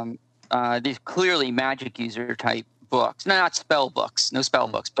 These clearly magic user type books. No, not spell books. No spell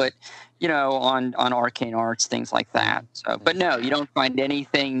books, but on arcane arts, things like that. So, but no, you don't find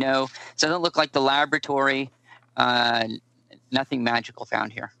anything. No, so it doesn't look like the laboratory. Nothing magical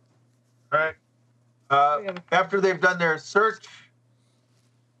found here. All right. After they've done their search,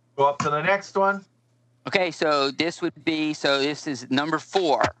 go up to the next one. Okay, so this is number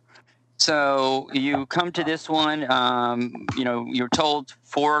 4. So you come to this one, you're told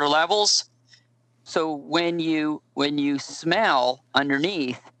 4 levels. So when you smell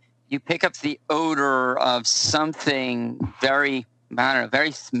underneath, you pick up the odor of something very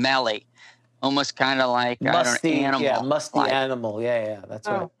smelly, almost kind of like musty, animal. Yeah, musty animal. Yeah, that's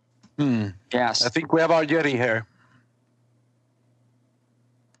right. Yes. I think we have our Yeti here.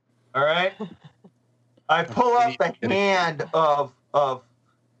 All right. I pull out the hand of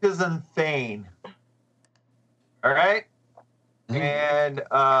Tizun Thane. All right? And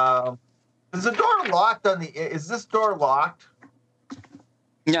is the door locked is this door locked?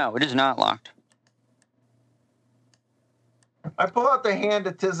 No, it is not locked. I pull out the hand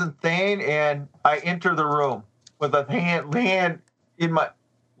of Tizun Thane and I enter the room with a hand in my.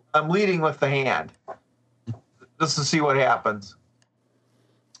 I'm leading with the hand just to see what happens.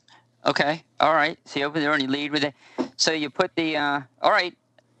 Okay. All right. So you open the door and you lead with it. So you put the all right.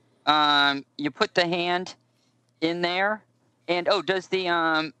 You put the hand in there, and does the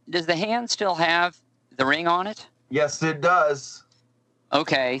hand still have the ring on it? Yes, it does.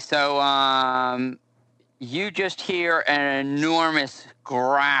 Okay. So you just hear an enormous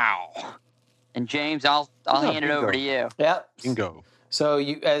growl, and James, I'll hand it over to you. Yeah. Bingo. So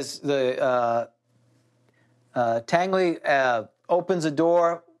you, as the Tangley opens a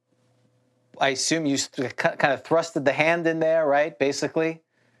door. I assume you kind of thrusted the hand in there, right? Basically.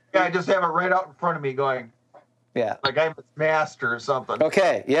 Yeah, I just have it right out in front of me going. Yeah. Like I'm its master or something.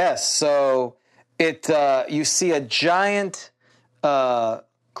 Okay, yes. So you see a giant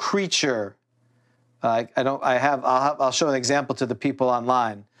creature. I'll show an example to the people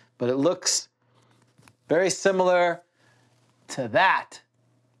online, but it looks very similar to that.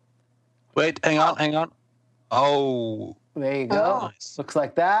 Wait, hang on. Oh. There you go. Nice. Looks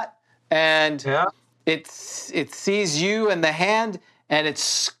like that. And it sees you and the hand, and it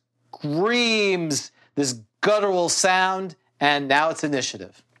screams this guttural sound, and now it's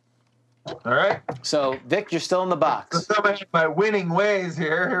initiative. All right. So, Vic, you're still in the box. My winning ways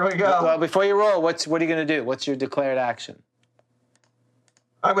here. Here we go. Well, before you roll, what are you going to do? What's your declared action?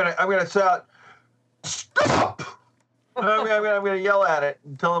 I'm gonna shout, stop! I'm gonna yell at it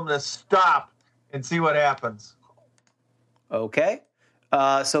and tell him to stop. and see what happens. Okay.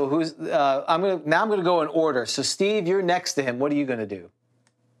 So who's? I'm gonna go in order. So Steve, you're next to him. What are you gonna do?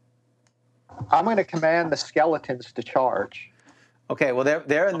 I'm going to command the skeletons to charge. Okay. Well,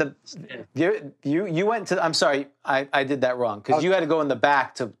 they're in the. You went to. I'm sorry, I did that wrong because you had to go in the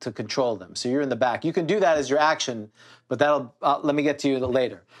back to control them. So you're in the back. You can do that as your action, but that'll let me get to you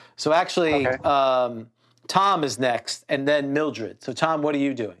later. So actually, Okay. Tom is next, and then Mildred. So Tom, what are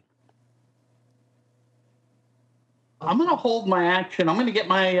you doing? I'm going to hold my action. I'm going to get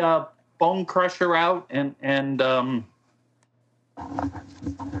my bone crusher out and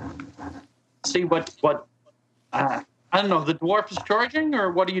see what I don't know. The dwarf is charging,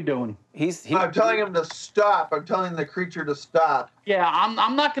 or what are you doing? I'm telling him to stop. I'm telling the creature to stop. Yeah,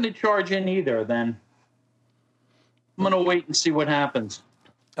 I'm not going to charge in either. Then I'm going to wait and see what happens.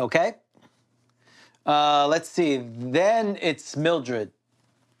 Okay. Let's see. Then it's Mildred.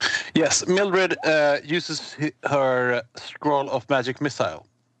 Yes, Mildred uses her scroll of magic missile.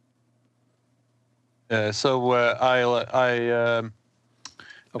 I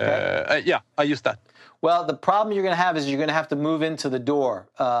use that. Well, the problem you're going to have is you're going to have to move into the door.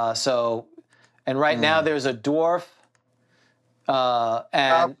 And right now there's a dwarf,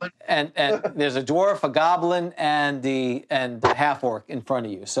 and there's a dwarf, a goblin, and the half orc in front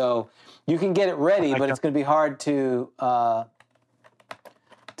of you. So you can get it ready, but it's going to be hard to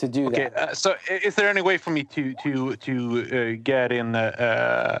do that. Okay. So, is there any way for me to get in?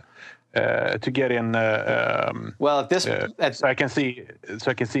 Well, if this, so I can see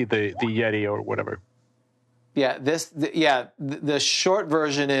the Yeti or whatever. Yeah, the short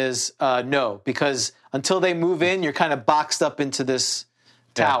version is no, because until they move in, you're kind of boxed up into this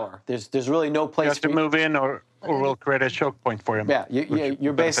tower. There's really no place you have to move in, or we'll create a choke point for him. Yeah,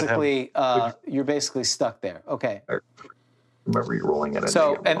 you're basically stuck there. Okay. Remember, you're rolling it.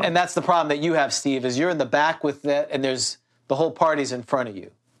 So, and that's the problem that you have, Steve, is you're in the back with that, and there's the whole party's in front of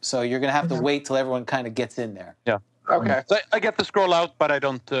you. So you're going to have to wait till everyone kind of gets in there. Yeah. Okay. So I get the scroll out, but I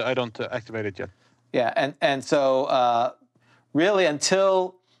don't activate it yet. Yeah, and so really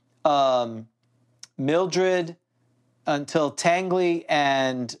until Mildred, until Tangley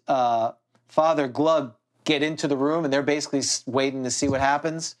and Father Glug get into the room, and they're basically waiting to see what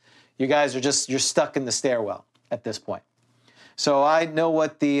happens. You guys are you're stuck in the stairwell at this point. So I know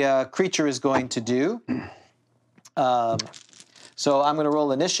what the creature is going to do. So I'm going to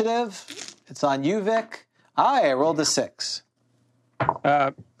roll initiative. It's on you, Vic. I rolled a 6.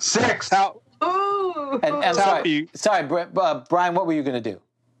 6. And sorry, Brian, what were you going to do?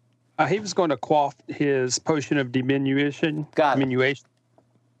 He was going to quaff his potion of diminution,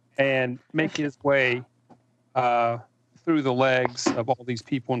 and make his way through the legs of all these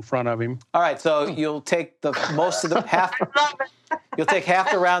people in front of him. All right, so you'll take half. You'll take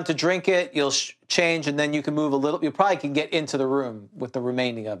half the round to drink it. You'll change, and then you can move a little. You probably can get into the room with the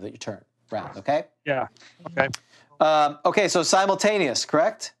remaining of your turn round. Okay. Yeah. Okay. Okay. So simultaneous,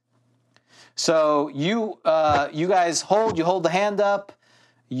 correct? So you guys hold the hand up.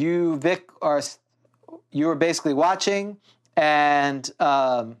 You, Vic, are basically watching, and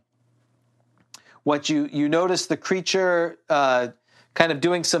what you notice the creature kind of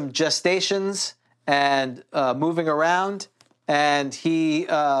doing some gestations and moving around, and he.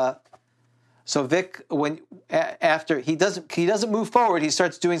 So Vic, after he doesn't move forward, he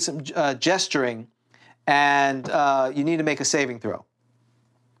starts doing some gesturing, and you need to make a saving throw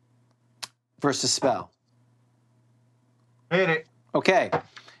versus spell. Hit it. Okay.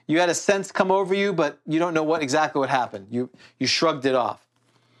 You had a sense come over you, but you don't know exactly what happened. You shrugged it off.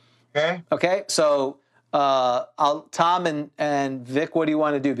 Okay. Okay. So Tom and Vic, what do you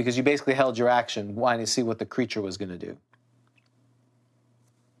want to do? Because you basically held your action, wanting to see what the creature was going to do.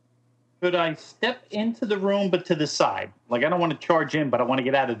 Could I step into the room but to the side? Like, I don't want to charge in, but I want to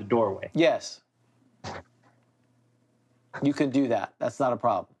get out of the doorway. Yes. You can do that. That's not a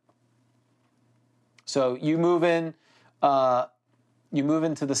problem. So you move in. You move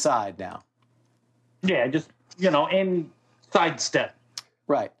into the side now. Yeah, just in sidestep.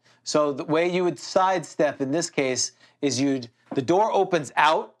 Right. So the way you would sidestep in this case is the door opens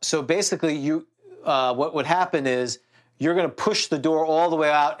out. So basically, what would happen is you're going to push the door all the way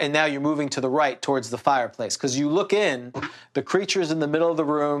out, and now you're moving to the right towards the fireplace. Because you look in, the creature's in the middle of the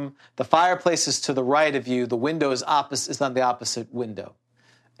room, the fireplace is to the right of you, the window is on the opposite window.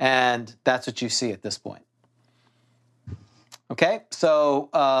 And that's what you see at this point. Okay, so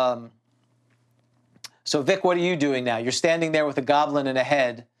Vic, what are you doing now? You're standing there with a goblin in a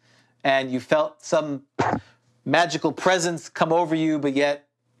head, and you felt some magical presence come over you, but yet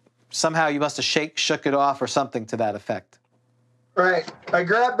somehow you must have shook it off or something to that effect. Right. I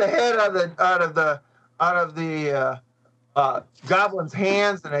grabbed the head out of the goblin's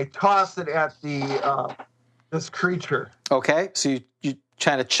hands, and I tossed it at the this creature. Okay, so you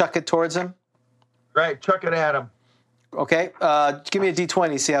trying to chuck it towards him? Right. Chuck it at him. Okay, give me a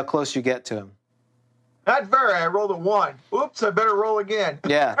D20, see how close you get to him. Not very. I rolled a 1. Oops, I better roll again.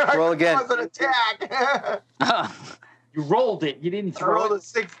 Yeah, roll again. It was an attack. You rolled it. You didn't I throw rolled it. a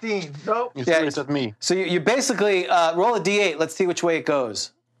 16. Nope. You threw it at me. So you basically roll a D8. Let's see which way it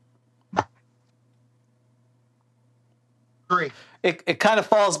goes. 3. It kind of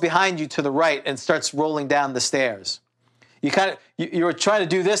falls behind you to the right and starts rolling down the stairs. You were trying to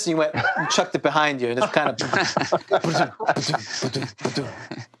do this and you chucked it behind you, and it's kind of.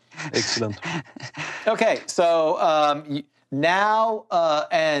 Excellent. Okay, so now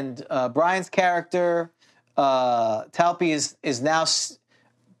and Brian's character Talpi is now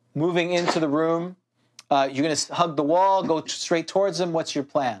moving into the room. You're going to hug the wall, go straight towards him. What's your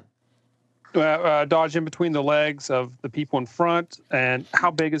plan? Dodge in between the legs of the people in front. And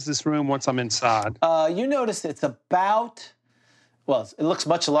how big is this room once I'm inside? You notice it's about, well, it looks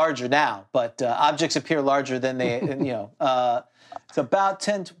much larger now, but objects appear larger than they, it's about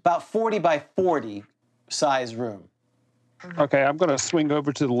 40 by 40 size room. Okay, I'm going to swing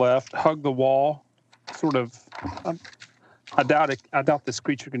over to the left, hug the wall, sort of. I doubt this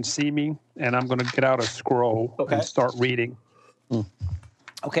creature can see me, and I'm going to get out a scroll and start reading.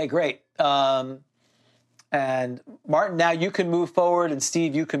 Okay, great. And Martin, now you can move forward, and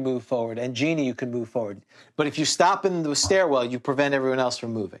Steve, you can move forward, and Jeannie, you can move forward. But if you stop in the stairwell, you prevent everyone else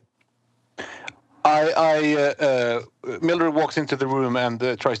from moving. Mildred walks into the room and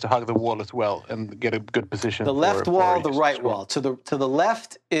tries to hug the wall as well and get a good position. The left wall, the right wall. To the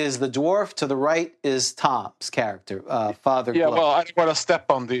left is the dwarf. To the right is Tom's character, Father. Yeah, Glow. well, I don't want to step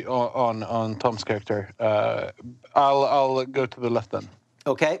on Tom's character. I'll go to the left then.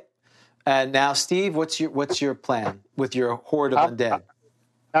 Okay. And now, Steve, what's your plan with your horde of undead?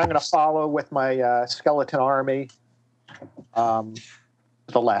 I'm going to follow with my skeleton army to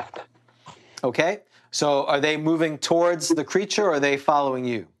the left. Okay. So are they moving towards the creature, or are they following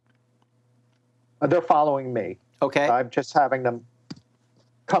you? They're following me. Okay. I'm just having them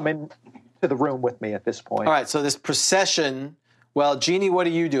come in to the room with me at this point. All right. So this procession. Well, Jeannie, what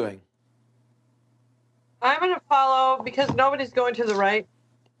are you doing? I'm going to follow because nobody's going to the right.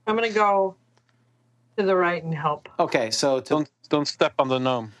 I'm going to go to the right and help. Okay. So Don't step on the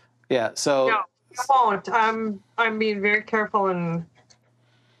gnome. Yeah. So No, I won't. I'm being very careful and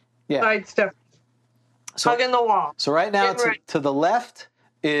sidestep. Hugging the wall. So right now, Getting ready. to the left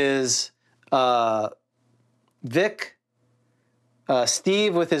is Vic,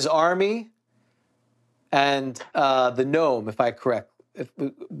 Steve with his army, and the gnome, if I correct,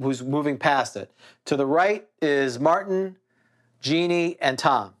 who's moving past it. To the right is Martin, Jeannie, and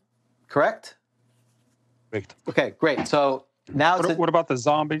Tom. Correct? Correct. Okay, great. So now What about the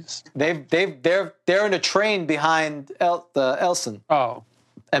zombies? they're in a train behind Elson. Oh.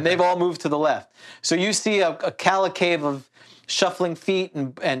 And they've all moved to the left. So you see a cavalcade of shuffling feet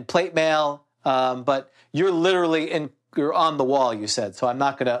and plate mail, but you're literally you're on the wall. You said so. I'm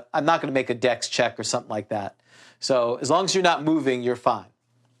not gonna make a dex check or something like that. So as long as you're not moving, you're fine.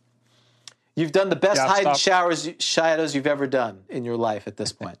 You've done the best hide and shadows you've ever done in your life at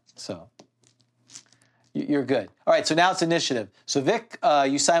this point. So you're good. All right. So now it's initiative. So Vic,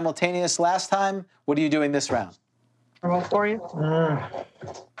 you simultaneous last time. What are you doing this round? Roll for you.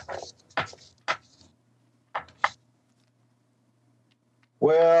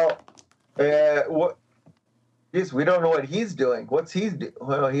 Well, what? Yes, we don't know what he's doing. What's he doing?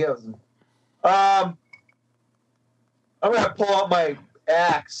 Well, he hasn't. I'm gonna pull out my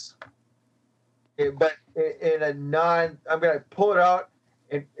axe, but in a non. I'm gonna pull it out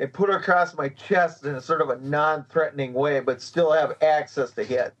and put it across my chest in a sort of a non-threatening way, but still have access to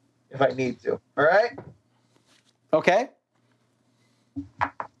hit if I need to. All right. Okay.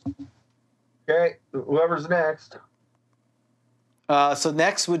 Okay. Whoever's next. So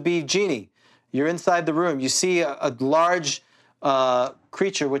next would be Jeannie. You're inside the room. You see a large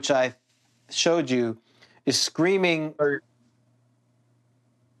creature, which I showed you, is screaming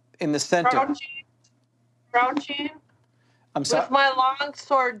in the center. Crouching. I'm sorry. With my long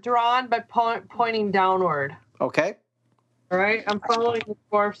sword drawn but pointing downward. Okay. All right. I'm following the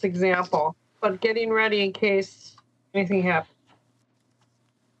dwarf's example, but getting ready in case anything happens.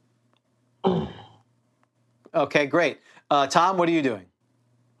 Okay, great. Tom, what are you doing?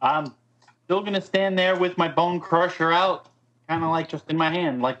 I'm still going to stand there with my bone crusher out, kind of like just in my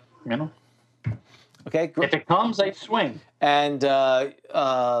hand, like, Okay, great. If it comes, I swing. And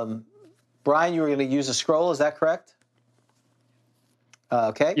Brian, you were going to use a scroll, is that correct?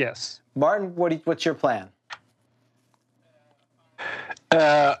 Okay. Yes. Martin, what's your plan?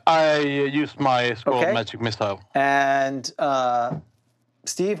 I used my scroll Okay. magic missile. And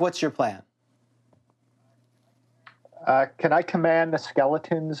Steve, what's your plan? Can I command the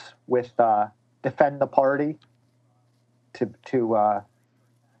skeletons with defend the party to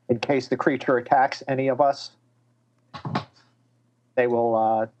in case the creature attacks any of us?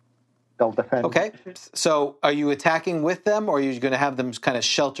 They'll defend. Okay. So are you attacking with them, or are you going to have them kind of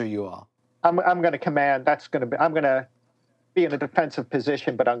shelter you all? I'm going to command. I'm going to be in a defensive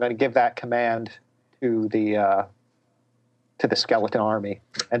position, but I'm going to give that command to the skeleton army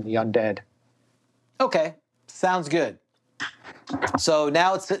and the undead. Okay. Sounds good. So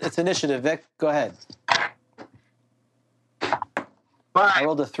now it's initiative, Vic. Go ahead. I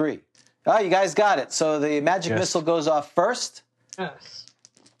rolled a 3. Oh, you guys got it. So the magic missile goes off first. Yes.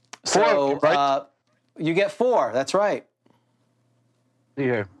 So 4, right? you get 4. That's right.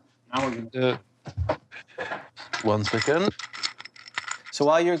 Here. Now we're gonna 1 second. So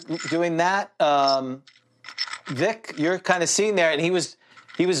while you're doing that, Vic, you're kind of sitting there, and he was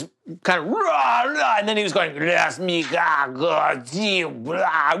kind of, and then he was going,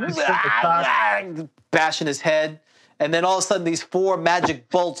 bashing his head, and then all of a sudden these 4 magic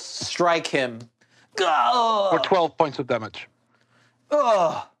bolts strike him. For 12 points of damage.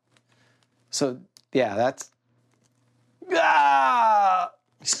 Oh. So, yeah, that's...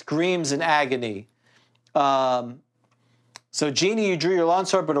 Screams in agony. So, Jeannie, you drew your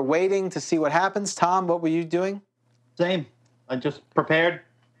longsword but are waiting to see what happens. Tom, what were you doing? Same. I just prepared.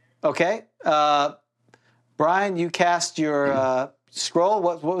 Okay. Brian, you cast your scroll.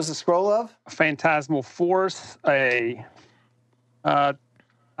 What was the scroll of? A phantasmal force, I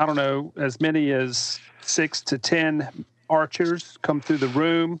don't know, as many as 6 to 10 archers come through the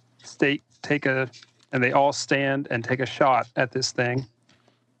room, and they all stand and take a shot at this thing.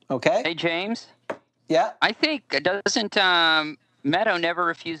 Okay. Hey, James. Yeah. I think doesn't Meadow never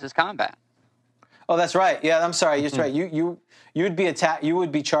refuses combat? Oh, that's right. Yeah, I'm sorry. You're right. You would be You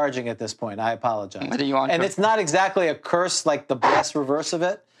would be charging at this point. I apologize. Whether you want and to. It's not exactly a curse like the bless reverse of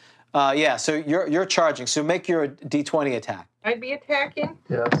it. Yeah. So you're charging. So make your D20 attack. I'd be attacking.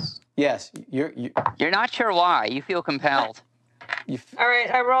 Yes. Yes. You're not sure why. You feel compelled. All right.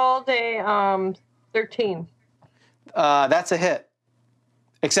 I rolled a 13. That's a hit.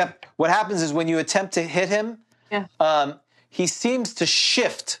 Except what happens is when you attempt to hit him, he seems to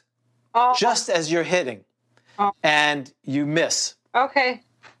shift just as you're hitting, and you miss. Okay.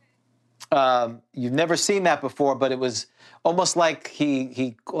 You've never seen that before, but it was almost like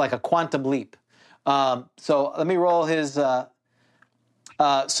he like a quantum leap. So let me roll his.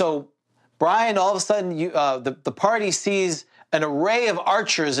 So Brian, all of a sudden, the party sees an array of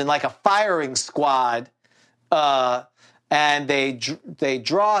archers in like a firing squad. And they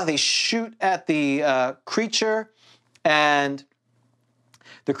shoot at the creature, and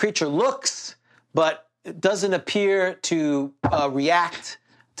the creature looks, but it doesn't appear to react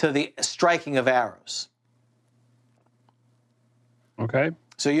to the striking of arrows. Okay.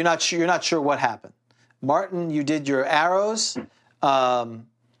 So you're not sure what happened. Martin, you did your arrows.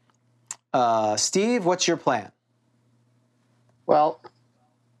 Steve, what's your plan? Well,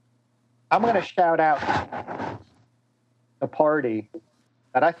 I'm going to shout out the party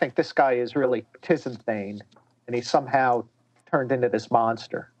that I think this guy is really Tizun Thane, and he somehow turned into this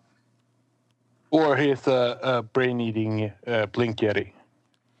monster. Or he's a brain-eating blink yeti.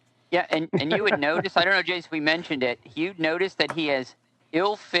 Yeah, and you would notice, I don't know, Jace, if we mentioned it, you'd notice that he has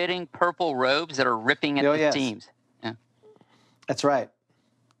ill-fitting purple robes that are ripping at the seams. Yeah. That's right.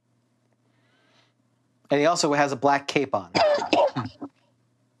 And he also has a black cape on.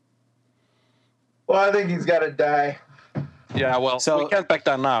 Well, I think he's got to die. Yeah, well, we can't back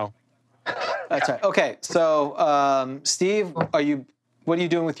down now. That's right. Okay, so Steve, what are you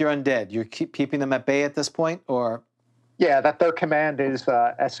doing with your undead? You're keeping them at bay at this point, or? Yeah, that their command is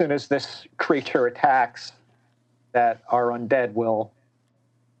as soon as this creature attacks, that our undead will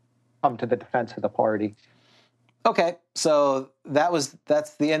come to the defense of the party. Okay, so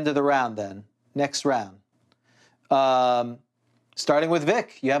that's the end of the round then. Next round. Starting with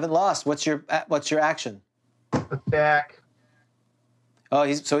Vic, you haven't lost. What's your action? Attack. Oh,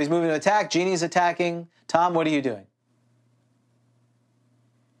 he's moving to attack. Jeannie's attacking. Tom, what are you doing?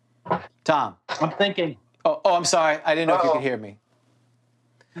 Tom. I'm thinking. Oh, I'm sorry. I didn't know if you could hear me.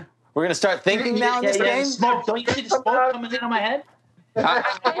 We're gonna start thinking now in this game. Smoke. Don't you see the smoke coming in on my head?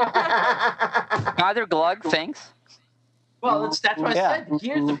 Neither Glug thinks. Well, that's what I said. The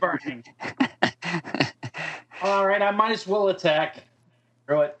gears are burning. All right, I might as well attack.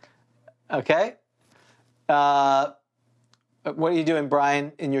 Throw it. Okay. What are you doing,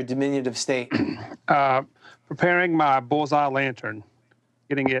 Brian, in your diminutive state? Preparing my bullseye lantern,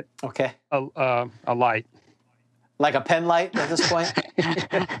 getting it Okay. a light. Like a pen light at this point?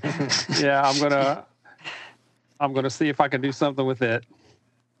 Yeah, I'm gonna see if I can do something with it.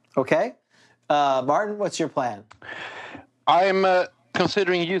 Okay. Martin, what's your plan? I'm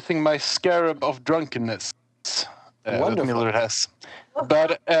considering using my Scarab of Drunkenness that Wonderful. Miller has,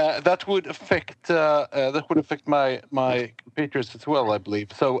 but that would affect my compatriots as well, I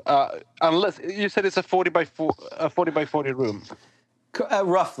believe. So unless you said it's a 40 by 40 room,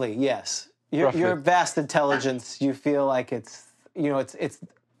 Roughly, yes. Your vast intelligence, you feel like it's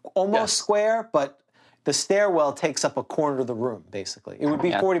almost square, but the stairwell takes up a corner of the room, basically. It would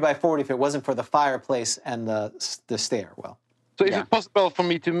be 40 by 40 if it wasn't for the fireplace and the stairwell. So is it possible for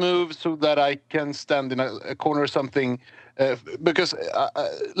me to move so that I can stand in a corner or something? Because,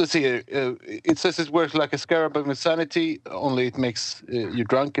 let's see, it says it works like a Scarab of Insanity, only it makes you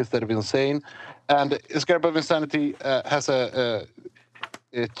drunk instead of insane. And a Scarab of Insanity has a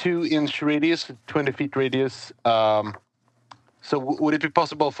 2-inch radius, 20 feet radius. So would it be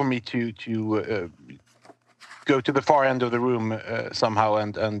possible for me to go to the far end of the room somehow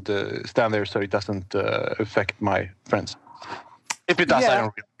and stand there so it doesn't affect my friends? If it does, I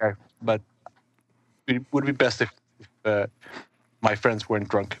don't really care. But it would be best if my friends weren't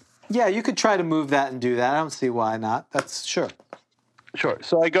drunk. Yeah, you could try to move that and do that. I don't see why not. That's sure. Sure.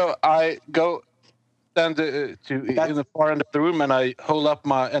 So I go stand in the far end of the room and I hold up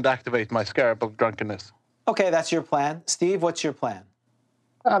and activate my Scarab of Drunkenness. Okay, that's your plan. Steve, what's your plan?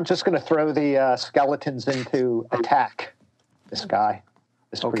 I'm just going to throw the skeletons into attack this guy,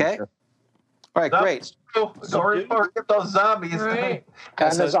 this creature. All right, great. Don't forget those zombies. Right.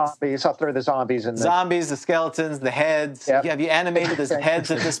 And the zombies. I'll throw the zombies in there. Zombies, the skeletons, the heads. Yep. Have you animated the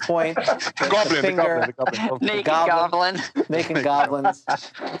heads at this point? The goblin. Naked goblin. Making goblins.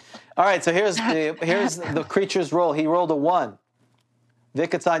 All right, so here's the creature's roll. He rolled a 1.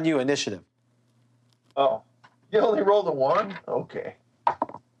 Vic, it's on you. Initiative. Oh, you only rolled a 1? Okay.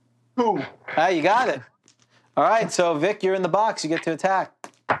 2. You got it. All right, so Vic, you're in the box. You get to attack.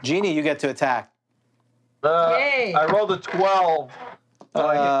 Jeannie, you get to attack. Yay. I rolled a 12. So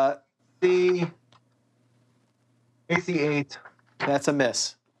I get AC 8. That's a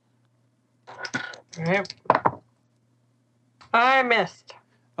miss. Yep. I missed.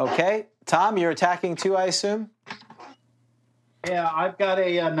 Okay. Tom, you're attacking too, I assume? Yeah, I've got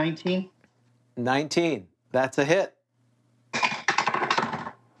a 19. 19. That's a hit.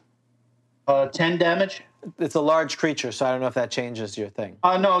 10 damage. It's a large creature, so I don't know if that changes your thing.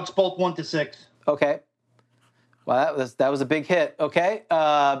 No, it's both 1 to 6. Okay. Well, that was a big hit. Okay.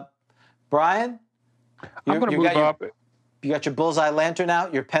 Brian? I'm going to move up. You got your bullseye lantern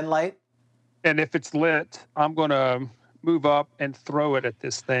out, your pen light? And if it's lit, I'm going to move up and throw it at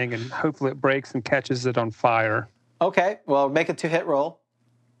this thing, and hopefully it breaks and catches it on fire. Okay. Well, make a 2-hit roll.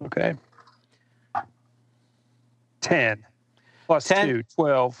 Okay. 10 plus 10. 2,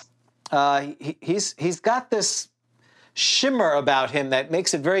 12. He's got this shimmer about him that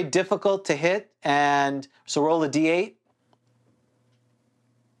makes it very difficult to hit, and so roll a d8.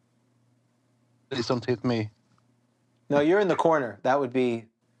 Please don't hit me. No, you're in the corner. That would be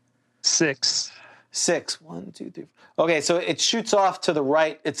 6. 6. 1, 2, 3. Okay, so it shoots off to the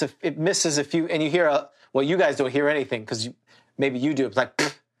right. It misses a few, and you hear well, you guys don't hear anything because maybe you do. It's like,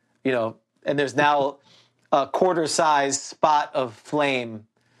 and there's now a quarter-sized spot of flame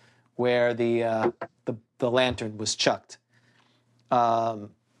where the lantern was chucked. Martin,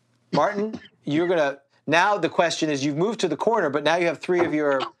 you're gonna. Now the question is, you've moved to the corner, but now you have 3 of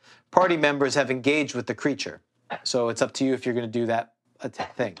your party members have engaged with the creature. So it's up to you if you're going to do that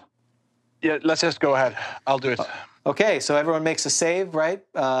thing. Yeah, let's just go ahead. I'll do it. Okay, so everyone makes a save, right?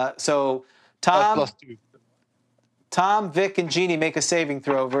 So Tom, +2. Tom, Vic, and Jeannie make a saving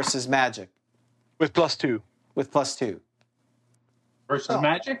throw versus magic. With +2. With +2. Versus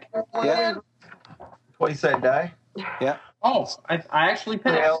magic? Yeah. 20-sided die. Yeah. Oh, I actually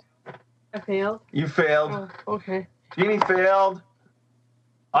passed. Failed. I failed. You failed. Oh, okay. Jeannie failed.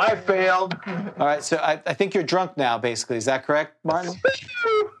 I failed. All right, so I think you're drunk now, basically. Is that correct, Martin?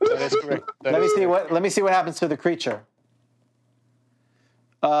 That is correct. Let me see what happens to the creature.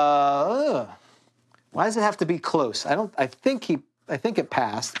 Why does it have to be close? I think it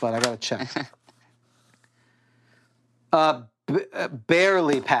passed, but I got to check.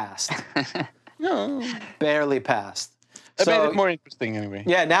 Barely passed. No. Barely passed. It made it more interesting anyway.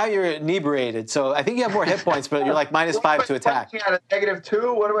 Yeah, now you're inebriated, so I think you have more hit points, but you're like -5 to attack. At a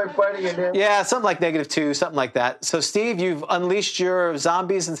 -2? What am I fighting against? Yeah, something like -2, something like that. So, Steve, you've unleashed your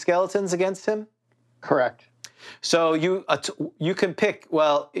zombies and skeletons against him? Correct. So you can pick.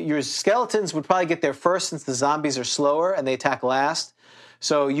 Well, your skeletons would probably get there first since the zombies are slower and they attack last.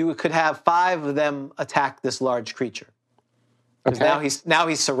 So you could have 5 of them attack this large creature. Because now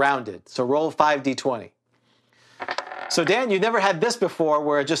he's surrounded. So roll 5d20. So Dan, you've never had this before,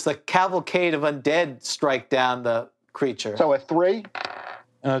 where just a cavalcade of undead strike down the creature. So a 3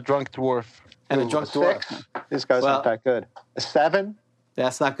 And a drunk dwarf. And a drunk dwarf. 6. This guy's not that good. A 7.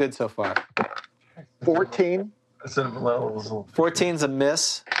 That's not good so far. 14. 14's a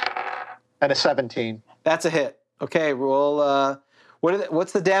miss. And a 17. That's a hit. Okay, roll.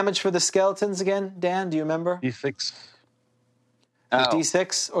 What's the damage for the skeletons again, Dan? Do you remember? D6.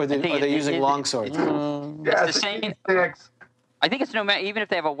 D6, or are they using longswords? Yeah, It's the same. D6. I think it's no matter, even if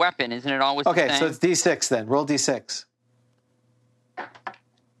they have a weapon, isn't it always the Okay, same? so it's D6 then. Roll D6.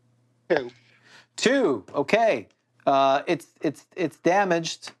 2. 2. Okay. It's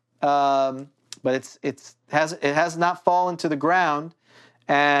damaged, but it has not fallen to the ground,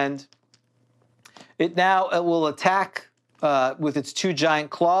 and it will attack with its 2 giant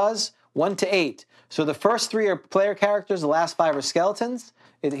claws, 1 to 8. So the first 3 are player characters, the last 5 are skeletons.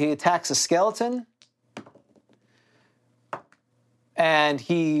 He attacks a skeleton, and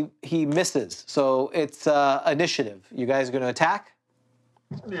he misses. So it's initiative. You guys are going to attack?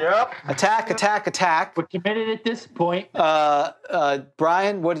 Yep. Attack. We're committed at this point.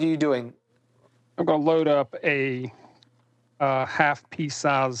 Brian, what are you doing? I'm going to load up a half piece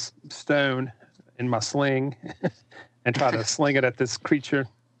size stone in my sling and try to sling it at this creature.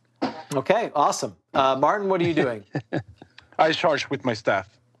 Okay, awesome. Martin, what are you doing? I charge with my staff.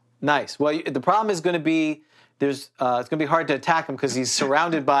 Nice. Well, the problem is going to be it's going to be hard to attack him because he's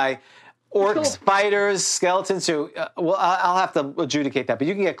surrounded by orcs, fighters, skeletons. So, I'll have to adjudicate that, but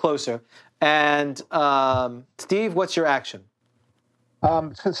you can get closer. And Steve, what's your action?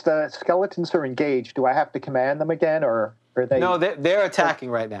 Since the skeletons are engaged, do I have to command them again, or are they? No, they're attacking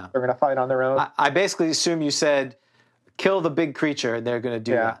right now. They're going to fight on their own. I basically assume you said kill the big creature, and they're going to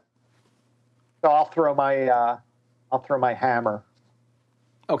do that. So I'll throw my hammer.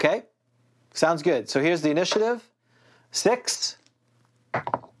 Okay, sounds good. So here's the initiative. 6.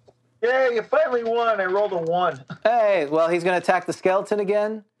 Yeah, you finally won. I rolled a 1. Hey, well, he's going to attack the skeleton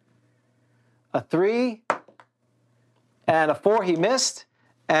again. A 3 and a 4. He missed.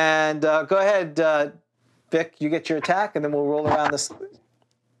 And go ahead, Vic. You get your attack, and then we'll roll around this.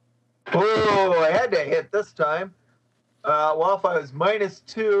 Oh, I had to hit this time. Well, if I was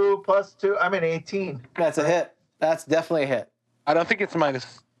 -2 plus 2, I'm at 18. That's a hit. That's definitely a hit. I don't think it's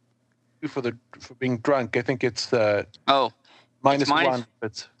 -2 for being drunk. I think it's -1.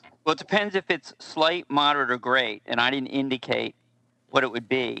 Well, it depends if it's slight, moderate, or great, and I didn't indicate what it would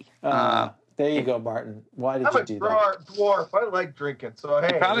be. There you go, Martin. Why did I'm you a do that? dwarf. I like drinking, so hey.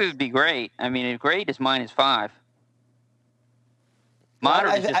 It probably would be great. I mean, great is -5.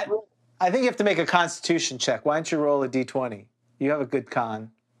 Moderate is just... I think you have to make a constitution check. Why don't you roll a d20? You have a good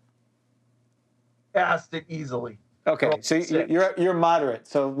con. Passed it easily. Okay, so you're moderate.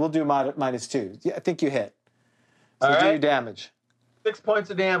 So we'll do -2. Yeah, I think you hit. So All do right. your damage. 6 points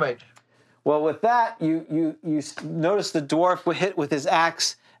of damage. Well, with that, you notice the dwarf hit with his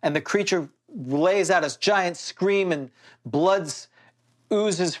axe, and the creature lays out a giant scream, and blood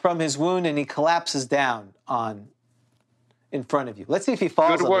oozes from his wound, and he collapses down in front of you. Let's see if he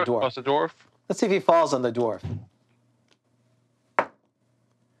falls on the dwarf. The dwarf. Let's see if he falls on the dwarf.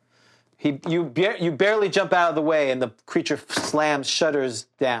 You barely jump out of the way, and the creature shudders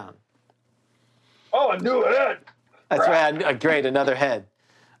down. Oh, a new head. That's right. Great, another head.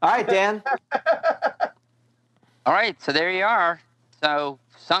 All right, Dan. All right, so there you are. So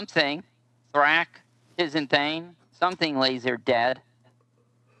something, Thrak, Tizun Thane, something lays there dead.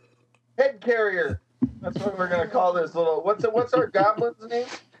 Head carrier. That's what we're gonna call this little. What's our goblin's name?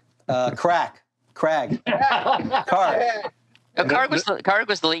 Crag. Karg. Karg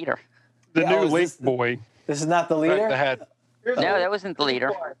was the leader. The new Link boy. This is not the leader? The head. No, that wasn't the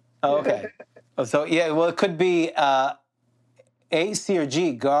leader. Oh, okay. So, yeah, well, it could be A, C, or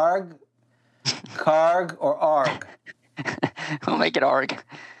G. Garg, Karg, or Arg. We'll make it Arg.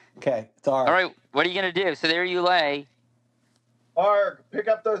 Okay, it's Arg. All right, what are you going to do? So there you lay. Arg, pick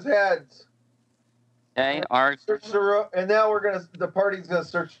up those heads. Okay, Arg. Search the room, and now the party's gonna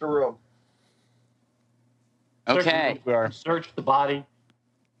search the room. Okay. Search the body.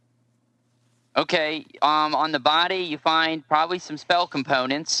 Okay, on the body, you find probably some spell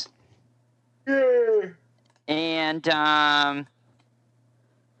components. Yay! And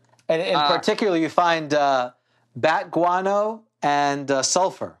in particular, you find bat guano and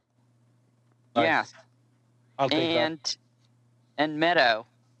sulfur. yes, I'll take that. and meadow.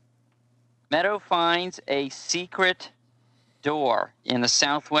 Meadow finds a secret door in the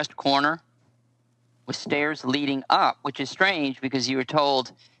southwest corner with stairs leading up, which is strange because you were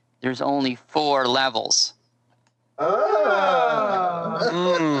told there's only 4 levels. Secret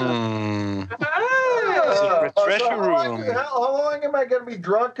treasure room. How long am I going to be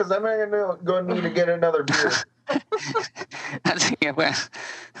drunk? Because I'm going to need to get another beer. Well,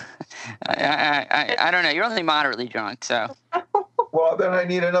 I don't know. You're only moderately drunk, so. Well, then I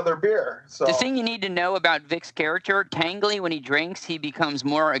need another beer. So The thing you need to know about Vic's character, Tangley, when he drinks, he becomes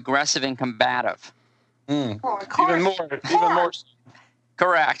more aggressive and combative. Oh, of course. Even more.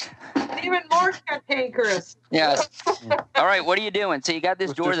 Correct. Even more cantankerous. Yes. All right, what are you doing? So you got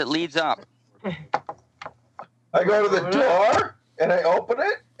this door that leads up. I go to the door and I open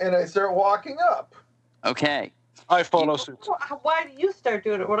it and I start walking up. Okay. I follow suit. Why do you start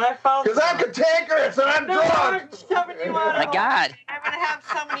doing it when I found? Because I'm cantankerous and I'm No, I'm drunk. shoving you out. My God. I'm gonna have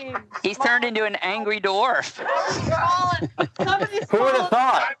somebody. He's turned into an angry dwarf. Somebody's Who would have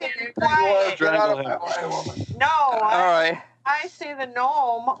thought? Quiet. Get out of my way, woman. No, All right. I say the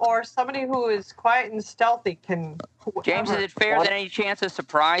gnome or somebody who is quiet and stealthy can. James, is it fair that any chance of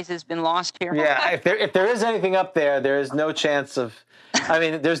surprise has been lost here? Yeah, if there is anything up there, there is no chance of. I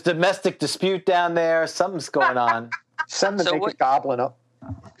mean, there's domestic dispute down there. Something's going on. Send the So naked what- goblin up.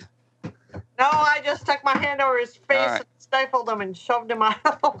 No, I just stuck my hand over his face right. and stifled him and shoved him out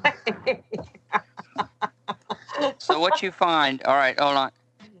of the way. So what you find? All right, hold on.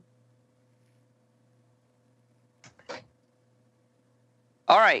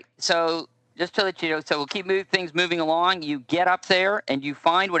 All right, so just to let you know, so we'll keep things moving along. You get up there and you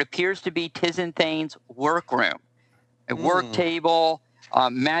find what appears to be Tizun Thane's workroom. A work table,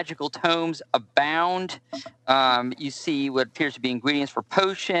 magical tomes abound. You see what appears to be ingredients for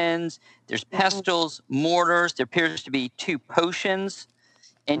potions. There's pestles, mortars. There appears to be 2 potions.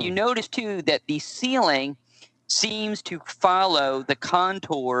 And you notice, too, that the ceiling seems to follow the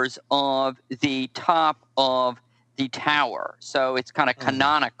contours of the top of the tower. So it's kind of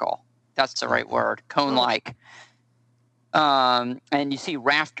canonical. That's the right word, cone-like. And you see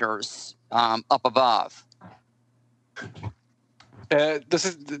rafters up above. Does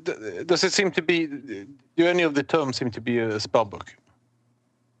it seem to be? Do any of the tomes seem to be a spell book?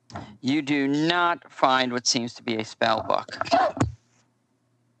 You do not find what seems to be a spell book.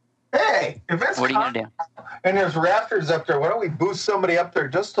 Hey, if it's What are you going to do? and there's rafters up there, why don't we boost somebody up there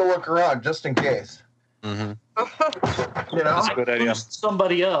just to look around, just in case? Mm-hmm. You know? That's a good idea. Boost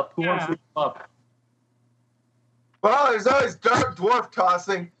somebody up. Who wants to go up? Well, there's always dark dwarf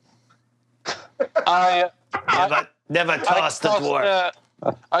tossing. Never toss the dwarf.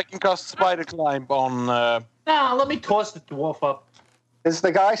 I can cast spider climb on. Nah, let me toss the dwarf up. Is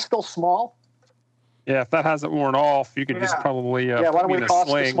the guy still small? Yeah, if that hasn't worn off, you could just probably Yeah, why put don't me we in a toss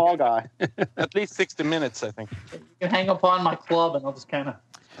the sling. small guy? At least 60 minutes, I think. You can hang up on my club, and I'll just kind of.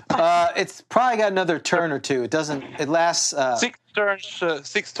 It's probably got another turn or 2. It doesn't. It lasts 6 turns.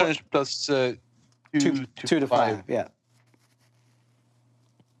 6 turns plus 2 2 to 5. Yeah.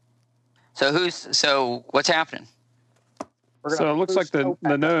 So what's happening? So it looks like the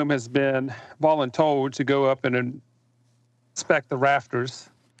gnome has been voluntold to go up and inspect the rafters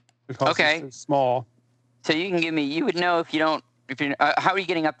because Okay. it's so small. So you can give me. You would know if you don't. If you, how are you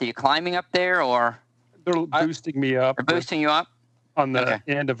getting up there? You climbing up there, or They're boosting me up or boosting you up? on the Okay.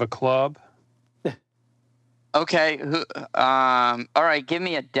 end of a club. Okay. All right. Give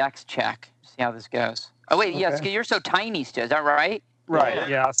me a dex check. See how this goes. Oh wait, yes. Okay. You're so tiny still. Is that right? Right.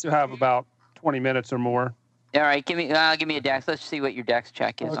 Yeah, I still have about 20 minutes or more. All right. Give me a dex. Let's see what your dex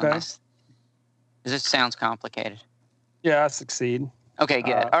check is on Okay. this. 'Cause this sounds complicated. Yeah, I succeed. Okay.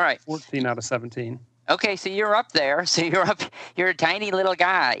 Good. All right. 14 out of 17. Okay. So you're up there. So you're up. You're a tiny little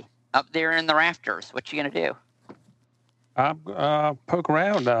guy up there in the rafters. What you gonna do? Poke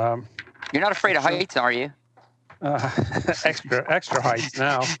around. You're not afraid of heights, are you? Extra heights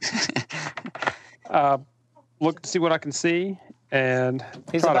now. Look to see what I can see, and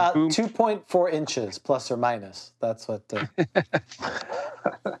He's try about to boom. 2.4 inches, plus or minus. That's what.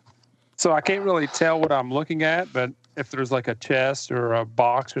 So I can't really tell what I'm looking at, but if there's like a chest or a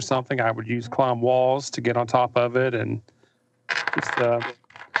box or something, I would use climb walls to get on top of it and just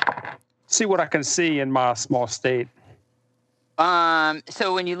see what I can see in my small state.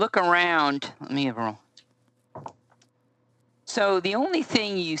 So when you look around, let me have a roll. So the only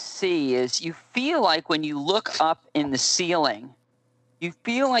thing you see is you feel like when you look up in the ceiling, you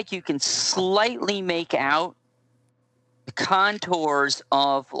feel like you can slightly make out the contours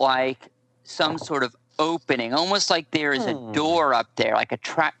of like some sort of opening, almost like there is a door up there, like a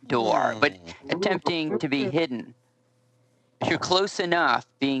trap door, but attempting to be hidden. you're close enough,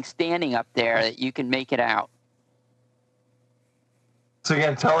 being standing up there, that you can make it out. So you're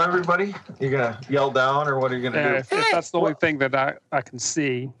gonna tell everybody? You're gonna yell down, or what are you gonna do? If that's the only thing that I can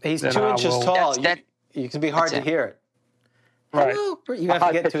see, He's then 2 I inches will- tall. That's- You can be hard to it. hear it. Right. Hello. You have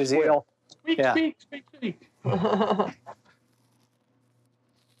to get into his ear. Squeal. Speak, Yeah. speak.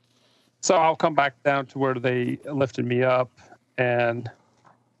 So I'll come back down to where they lifted me up and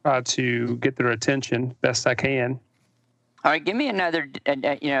try to get their attention best I can. All right, give me another.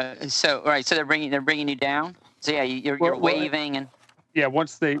 So they're bringing you down. So yeah, you're Well, waving and. Yeah,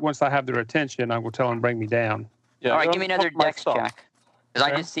 once I have their attention, I will tell them bring me down. Yeah, All right, give me another my dex stuff. check. Because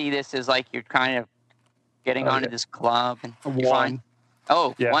I Okay. just see this as like you're kind of getting Okay. onto this club and A you're fine. one.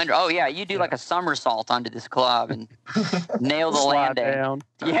 Oh, Yeah. one. Oh yeah, you do like a somersault onto this club and nail the Slide landing. down.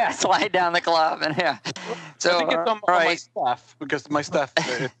 Yeah, slide down the club and yeah. So I think it's on all my right, staff because my staff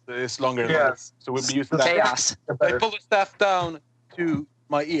is longer than Yeah. this, so we'll be using that. chaos. I pull the staff down to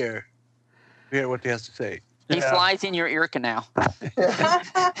my ear to hear what he has to say. He Yeah. slides in your ear canal.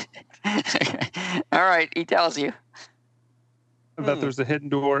 All right, he tells you. That there's a hidden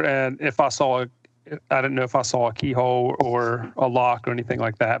door, and I didn't know if I saw a keyhole or a lock or anything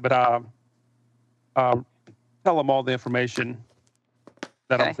like that, but tell them all the information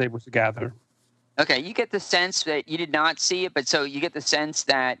that I was able to gather. Okay, you get the sense that you did not see it, but so you get the sense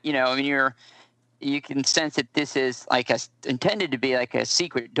that you can sense that this is intended to be like a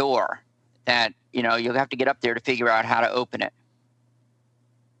secret door that you'll have to get up there to figure out how to open it.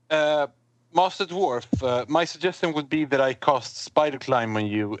 Master Dwarf, my suggestion would be that I cast Spider Climb on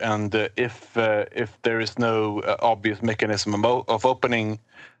you, and if there is no obvious mechanism of opening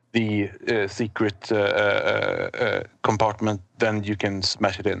the secret compartment, then you can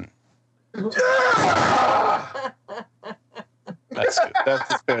smash it in. That's good. That's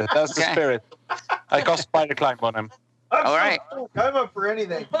the spirit. That's the Okay. spirit. I cast Spider Climb on him. All right. I'm up for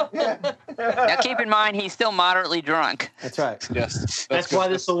anything. Yeah. Now keep in mind he's still moderately drunk. That's right. Yes. That's good. why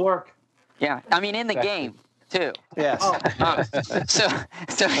this will work. Yeah, I mean in the game too. Yes.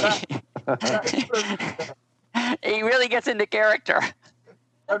 So he really gets into character.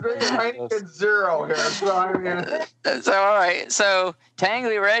 I'm drinking Heineken Zero here. So I mean, So all right, so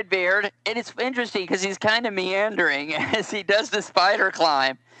Tangly Redbeard, and it's interesting because he's kind of meandering as he does the spider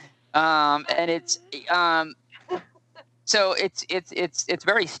climb, and it's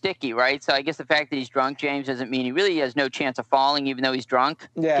very sticky, right? So I guess the fact that he's drunk, James, doesn't mean he really has no chance of falling, even though he's drunk.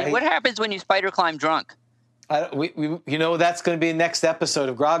 Yeah. What happens when you spider climb drunk? That's going to be next episode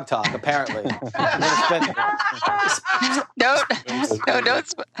of Grogtalk. Apparently,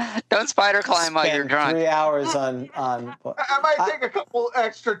 Don't spider climb while you're spend drunk. 3 hours on. I might take a couple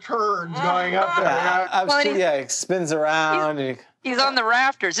extra turns going up there. It spins around. And He's on the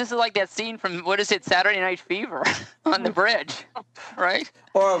rafters. This is like that scene from Saturday Night Fever on the bridge, right?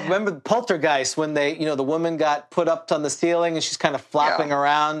 Or remember Poltergeist when the woman got put up on the ceiling and she's kind of flopping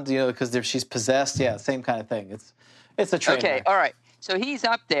around, because she's possessed. Yeah, same kind of thing. It's a train. Okay, all right. So he's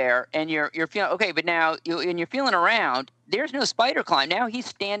up there, and you're feeling okay, but now you're feeling around. There's no spider climb. Now he's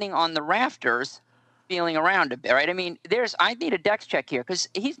standing on the rafters, feeling around a bit, right? I mean, I need a dex check here because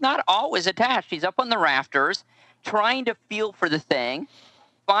he's not always attached. He's up on the rafters, trying to feel for the thing,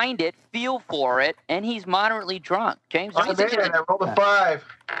 find it, feel for it, and he's moderately drunk. James, I made it. I rolled a 5.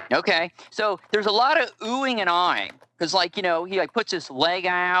 Okay, so there's a lot of oohing and eyeing because, he puts his leg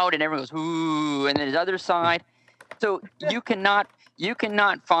out and everyone goes ooh, and then his other side. So you cannot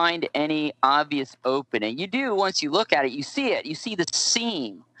find any obvious opening. You do once you look at it. You see it. You see the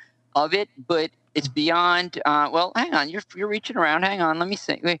seam of it, but it's beyond. Well, hang on. You're reaching around. Hang on. Let me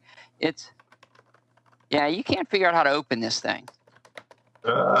see. You can't figure out how to open this thing.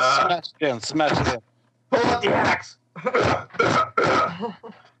 Smash it in. Pull out the axe.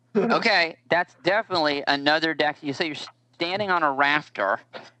 Okay, that's definitely another dex. So you're standing on a rafter,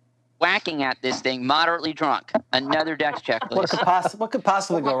 whacking at this thing, moderately drunk. Another dex check, please. What could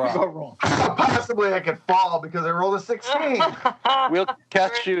possibly go wrong? Possibly I could fall because I rolled a 16. We'll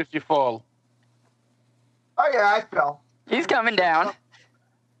catch you if you fall. Oh yeah, I fell. He's coming down.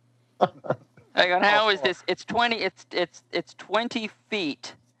 Hang on, how is this? It's 20. It's 20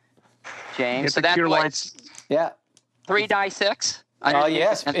 feet, James. Get So the that's cure what, lights. 3d6. Oh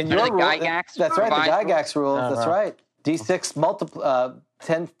yes, in your rule. Gygax That's right. The revised rule? Gygax rules. That's right. D6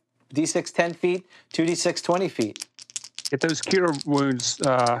 10. D6 10 feet. 2d6 20 feet. Get those cure wounds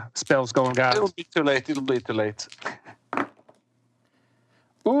spells going, guys. It'll be too late.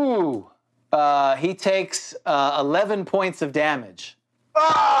 Ooh. He takes 11 points of damage.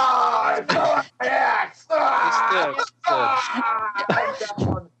 I fell off my axe. He's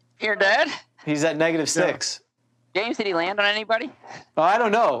dead. You're dead. He's at -6. James, did he land on anybody? Oh, I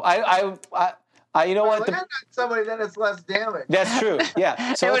don't know. You know what? Land on somebody, then it's less damage. That's true.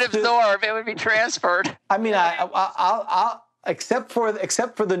 Yeah. So it would let's do- absorb. It would be transferred. I mean, I'll except for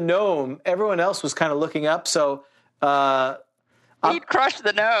the gnome, everyone else was kind of looking up. So, He'd crush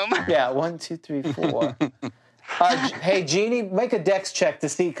the gnome. yeah, 1, 2, 3, 4. Hey, Jeannie, make a dex check to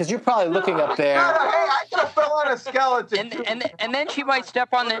see, because you're probably looking up there. Hey, I could have fell on a skeleton. And then she might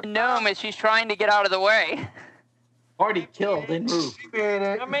step on the gnome as she's trying to get out of the way. Already killed, didn't move.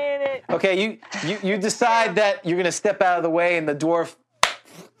 I made it. Okay, you decide that you're going to step out of the way, and the dwarf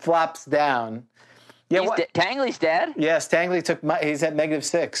flops down. Yeah, Tangley's dead. Yes, Tangley he's at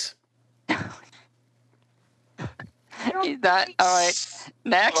 -6. He's not. All right.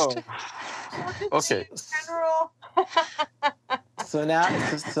 Next. Oh. Okay. General. So now,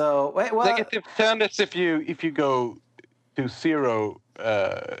 wait, well, -10 is if you go to 0,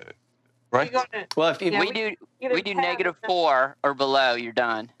 right? well, if we do -4 or below, you're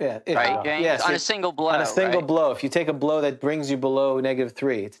done. yeah, Right, James? yes, On a single blow. on a single right? blow. If you take a blow that brings you below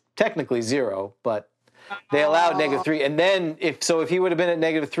 -3, it's technically 0, but they allowed -3. And then if he would have been at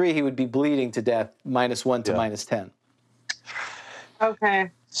 -3, he would be bleeding to death, -1 to -10. Okay.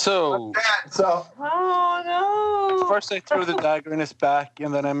 So Oh no. first I threw the dagger in his back,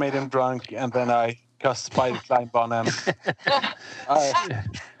 and then I made him drunk, and then I cast spider climb on him.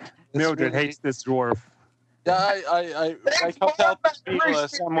 Mildred hates this dwarf. Yeah, I can't help but feel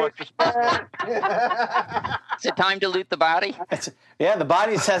somewhat responsible. Is it time to loot the body? Yeah, the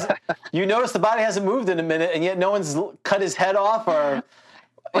body hasn't. You notice the body hasn't moved in a minute, and yet no one's cut his head off or.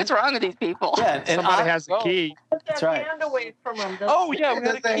 What's wrong with these people? Yeah, and Somebody has a key. Put That's that right. hand away from him. Oh yeah, we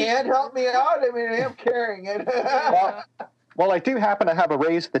Does got the a key. hand help me out? I mean, I'm carrying it. Well, I do happen to have a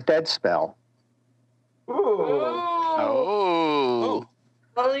raise the dead spell. Ooh. Oh.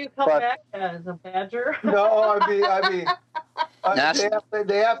 Will you come But- back as a badger? No, That's-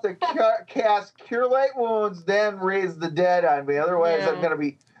 they have to cast Cure Light Wounds, then raise the dead on me. Otherwise, Yeah. I'm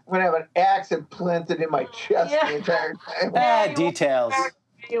gonna have an axe implanted in my chest the entire time. Details.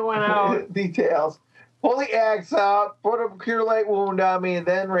 You went out. Details. Pull the axe out, put a Cure Light Wound on me, and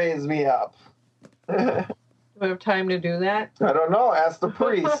then raise me up. Do we have time to do that? I don't know. Ask the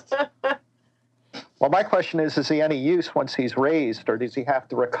priest. Well, my question is he any use once he's raised, or does he have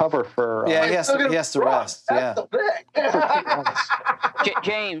to recover for... Yeah, he has to rest. Yeah. That's the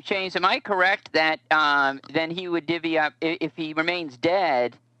thing. James, am I correct that then he would divvy up, if he remains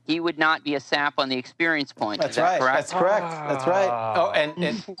dead, he would not be a sap on the experience points? That's Is that right. correct? That's correct. That's right. Oh, and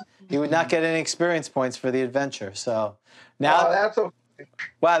he would not get any experience points for the adventure. So now, That's okay.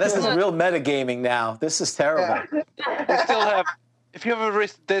 wow, this is real metagaming now. This is terrible. We still have, if you have a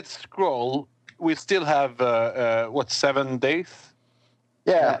wrist dead scroll, we still have 7 days?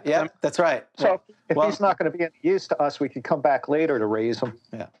 Yeah. Yeah, that's right. So if Well- he's not going to be any use to us, we could come back later to raise him.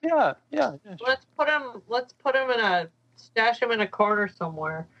 Yeah. Let's put him stash him in a corner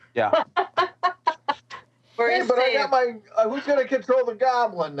somewhere. Yeah. Where Hey, he's but I safe. got my. Who's gonna control the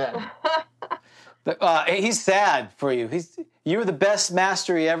goblin then? He's sad for you. You were the best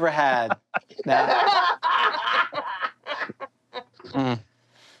master he ever had. Now,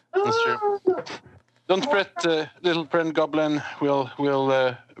 That's true. Don't fret, little friend goblin. We'll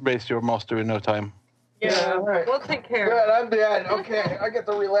raise your master in no time. Yeah, all right. we'll take Good, care. I'm dead. Okay, I get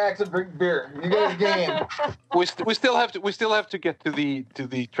to relax and drink beer. You guys game. We still have to get to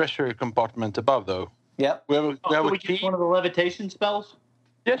the treasure compartment above, though. yep. We have So a we key. get one of the levitation spells?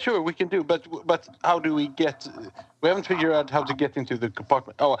 Yeah, sure, we can do. But how do we get? We haven't figured out how to get into the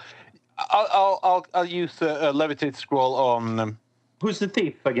compartment. Oh, I'll use a levitate scroll on. Who's the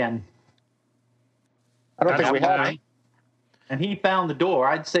thief again? I don't think we have Mine. him. And he found the door.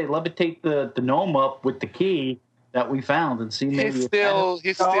 I'd say levitate the gnome up with the key that we found and see maybe. He's still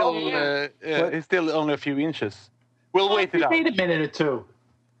only a few inches. We'll wait it out. Wait a minute or two.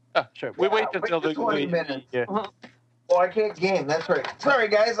 Yeah, sure. We wait wait until for the 20 minutes. Yeah. Oh, I can't game. That's right. Sorry,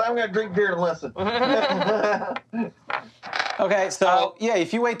 guys. I'm gonna drink beer and listen. Okay, so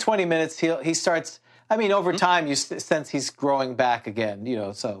if you wait 20 minutes, he starts. I mean, over time, you sense he's growing back again.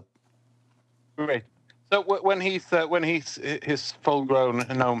 So. Great. So when he's his full-grown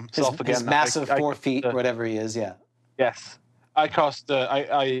gnome self again, His massive 4 feet, cast, whatever he is, yeah. Yes, I cast.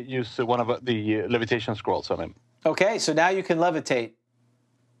 I use one of the levitation scrolls on him. Okay, so now you can levitate.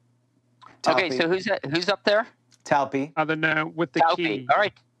 Okay, Talpi. so who's up there? Talpi. Other no, with the Taupe. key. All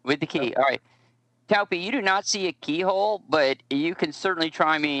right, with the key. All right. Taupe, you do not see a keyhole, but you can certainly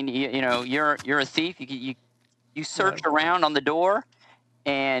try. I mean, you're a thief. You search around on the door,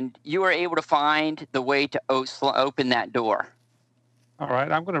 and you are able to find the way to open that door. All right,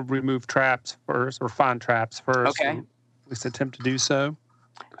 I'm going to remove traps first, or find traps first. Okay. Or at least attempt to do so.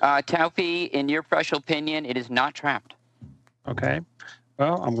 Taupi, in your professional opinion, it is not trapped. Okay.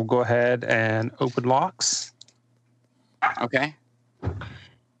 Well, I'm going to go ahead and open locks. Okay.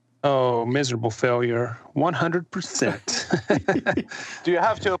 Oh, miserable failure. 100%. Do you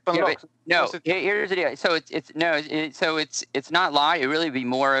have to open locks? No, here's the deal. So it's not lie. It really be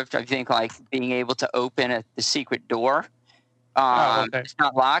more of, I think, like being able to open the secret door. Okay. It's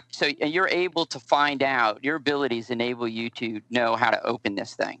not locked, so you're able to find out. Your abilities enable you to know how to open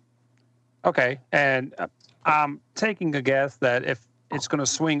this thing. Okay, and I'm taking a guess that if it's going to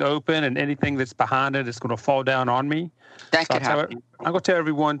swing open and anything that's behind it is going to fall down on me. That could happen. I'm going to tell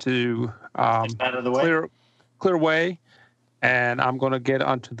everyone to out of the way. clear way, and I'm going to get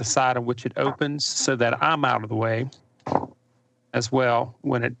onto the side on which it opens so that I'm out of the way as well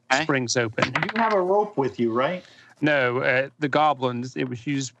when it springs open. You have a rope with you, right? No, the goblins. It was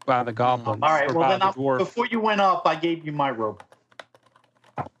used by the goblins. All right. or Well, by then the dwarf. before you went up, I gave you my rope.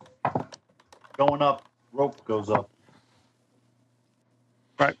 Going up, rope goes up.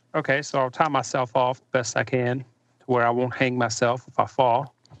 Right. Okay. So I'll tie myself off best I can to where I won't hang myself if I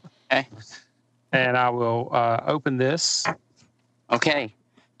fall. Okay. And I will open this. Okay.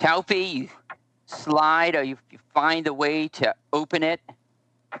 Taupi, you slide or you find a way to open it.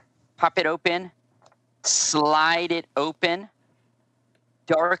 Pop it open. Slide it open.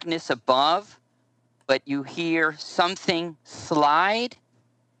 Darkness above, but you hear something slide,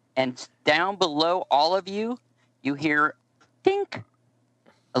 and down below all of you, you hear dink.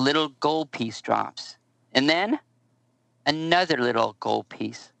 A little gold piece drops, and then another little gold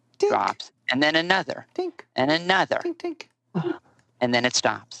piece Dink. drops, and then another, Tink. and another, Tink, tink. and then it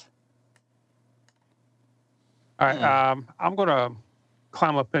stops. All right. I'm going to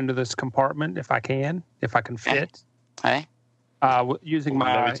climb up into this compartment if I can fit. Okay. Using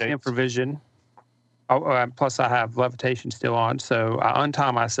my infravision. Plus, I have levitation still on, so I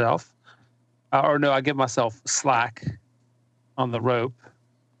untie myself. I give myself slack on the rope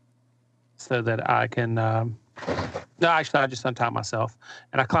so that I can. No, actually, I just untie myself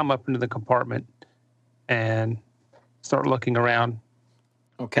and I climb up into the compartment and start looking around.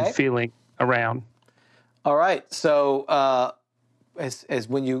 Okay. And feeling around. All right. So, as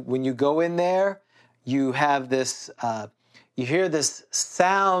when you go in there, you have this. You hear this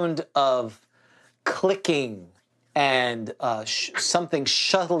sound of clicking and something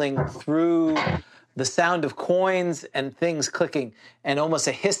shuttling through, the sound of coins and things clicking, and almost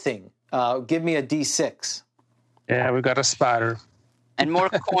a hissing. Give me a D6. Yeah, we've got a spider. And more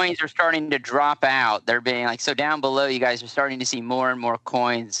coins are starting to drop out. They're being so down below, you guys are starting to see more and more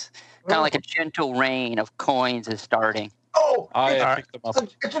coins. Kind of like a gentle rain of coins is starting. Oh, I picked them up. it's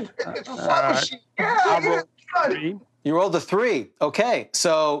a slot machine. Yeah, it's good. You rolled a 3. Okay,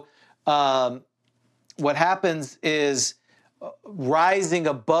 so what happens is rising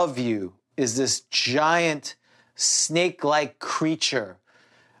above you is this giant snake-like creature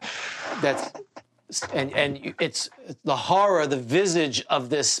and it's the horror, the visage of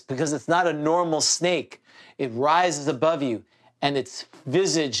this, because it's not a normal snake. It rises above you, and its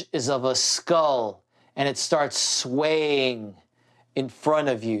visage is of a skull, and it starts swaying in front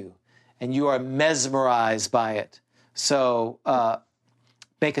of you, and you are mesmerized by it. So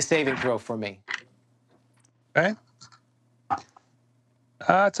make a saving throw for me. Okay.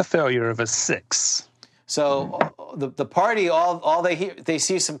 It's a failure of a 6. So the party, all they hear, they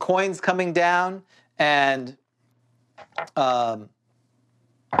see some coins coming down, and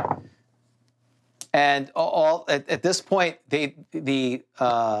all at this point, the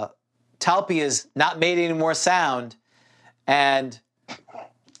Talpi has not made any more sound, and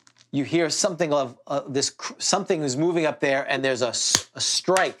you hear something of something is moving up there, and there's a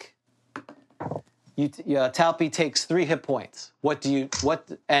strike. Talpi takes 3 hit points. What does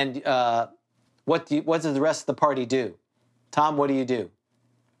the rest of the party do? Tom, what do you do?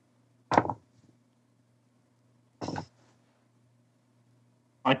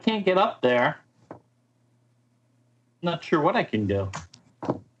 I can't get up there. Not sure what I can do.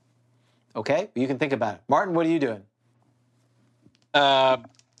 Okay, you can think about it. Martin, what are you doing? I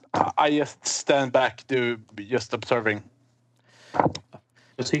just stand back, just observing.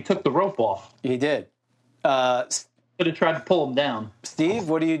 Because he took the rope off. He did. Could have tried to pull him down. Steve,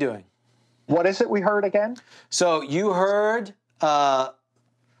 what are you doing? What is it we heard again? So you heard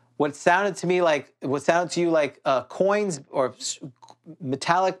what sounded to you like coins or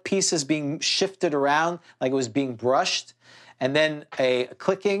metallic pieces being shifted around, like it was being brushed, and then a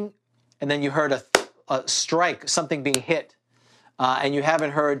clicking, and then you heard a strike, something being hit, and you haven't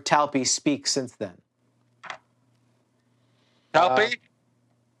heard Talpi speak since then. Talpi?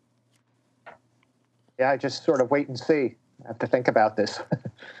 Yeah, I just sort of wait and see. I have to think about this.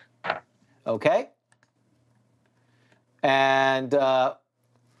 Okay. And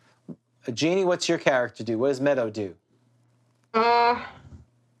Jeannie, what's your character do? What does Meadow do? Well,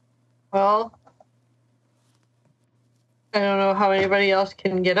 I don't know how anybody else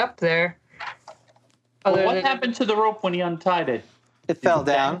can get up there. Well, what happened to the rope when he untied it? It fell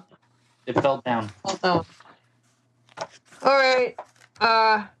down. It fell down. Oh. All right.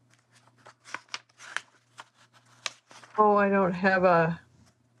 I don't have a.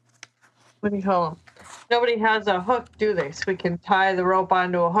 What do you call them? Nobody has a hook, do they? So we can tie the rope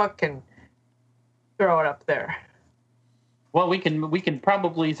onto a hook and throw it up there. Well, we can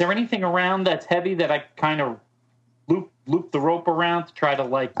probably. Is there anything around that's heavy that I kind of loop the rope around to try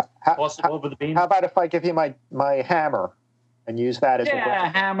to toss it over the beam? How about if I give you my hammer and use that as a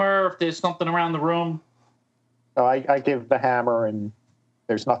weapon? Hammer. If there's something around the room. So I give the hammer, and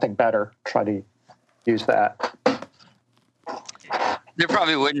there's nothing better. Try to use that. There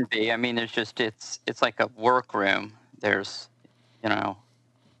probably wouldn't be. I mean, there's just it's like a workroom. There's,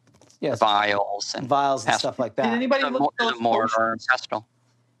 vials and stuff like that. Did anybody look at those mortar and pestle?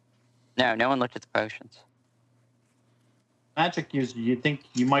 No one looked at the potions. Magic user, you think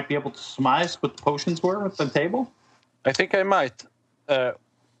you might be able to surmise what the potions were at the table? I think I might.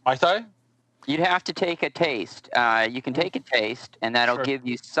 Might I? You'd have to take a taste. You can take a taste, and that'll give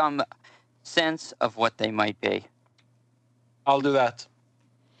you some sense of what they might be. I'll do that.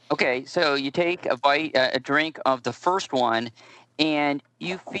 Okay, so you take a drink of the first one, and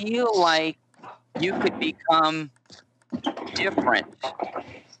you feel like you could become different.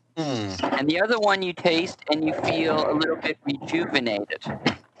 And the other one you taste, and you feel a little bit rejuvenated.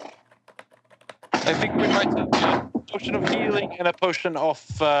 I think we might have a potion of healing and a potion of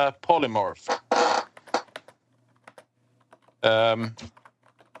polymorph.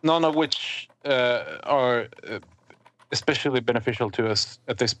 None of which are especially beneficial to us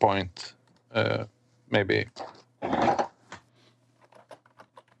at this point. Maybe.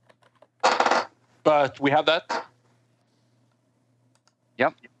 But we have that.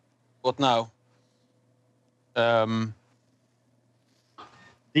 Yep. What now? If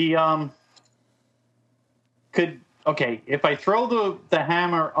I throw the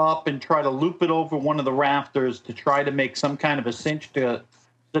hammer up and try to loop it over one of the rafters to try to make some kind of a cinch so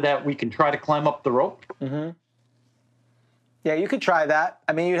that we can try to climb up the rope? Mm-hmm. Yeah, you could try that.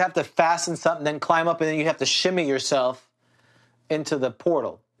 I mean, you'd have to fasten something, then climb up, and then you'd have to shimmy yourself into the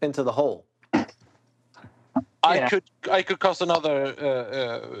portal, into the hole. I could cast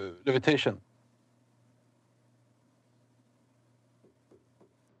another levitation.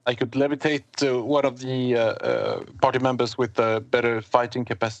 I could levitate one of the party members with better fighting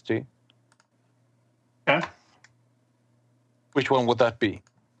capacity. Okay. Which one would that be?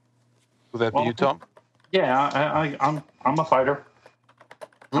 Would that be you, Tom? Yeah, I'm a fighter.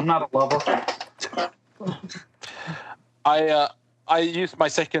 I'm not a lover. I used my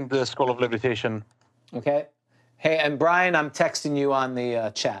second scroll of levitation. Okay. Hey, and Brian, I'm texting you on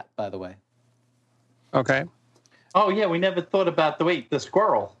the chat, by the way. Okay. Oh yeah, we never thought about the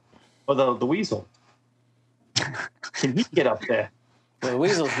squirrel or the weasel. Can he get up there? Well,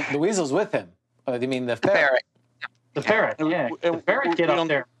 the weasel's with him. Oh, you mean the ferret? The ferret, yeah. The ferret get up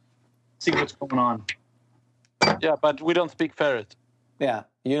there. See what's going on. Yeah, but we don't speak ferret. Yeah,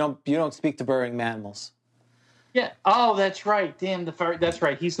 you don't speak to burrowing mammals. Yeah. Oh, that's right. Damn, the ferret. That's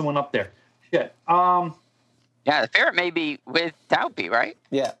right. He's the one up there. Shit. Yeah, the ferret may be with Taupy, right?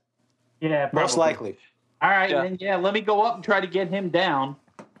 Yeah. Yeah, probably. Most likely. All right, then, let me go up and try to get him down.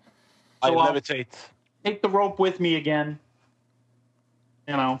 I So levitate. Take the rope with me again.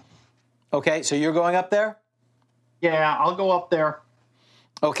 Okay, so you're going up there? Yeah, I'll go up there.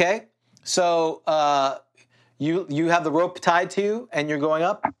 Okay, so you have the rope tied to you, and you're going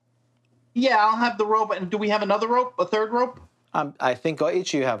up? Yeah, I'll have the rope. And do we have another rope? A third rope? I think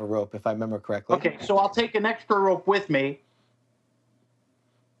each of you have a rope, if I remember correctly. Okay, so I'll take an extra rope with me.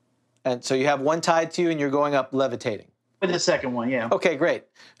 And so you have one tied to you, and you're going up levitating. With the second one, yeah. Okay, great.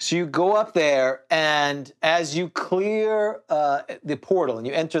 So you go up there, and as you clear the portal and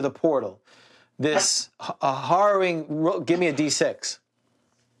you enter the portal, this harrowing... Give me a D6.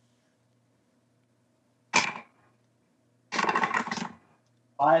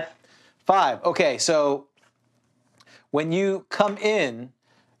 5. Okay, so when you come in,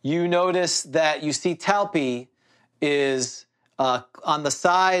 you notice that you see Taupy is on the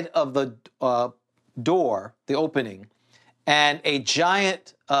side of the door, the opening, and a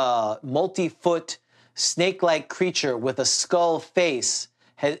giant multi-foot snake-like creature with a skull face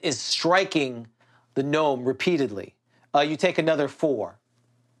is striking the gnome repeatedly. You take another 4,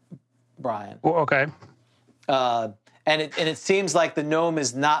 Brian. Well, okay. And it seems like the gnome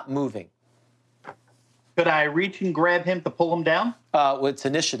is not moving. Could I reach and grab him to pull him down? Well, it's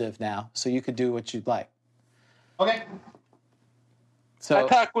initiative now, so you could do what you'd like. Okay. So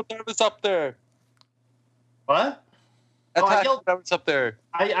Attack whatever's up there. What? Attack whatever's up there.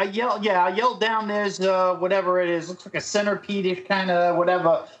 I yelled down. There's whatever it is. Looks like a centipede-ish kind of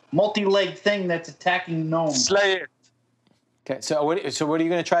whatever multi-leg thing that's attacking gnome. Slay it. Okay. So what are you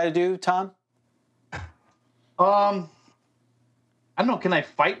going to try to do, Tom? I don't know. Can I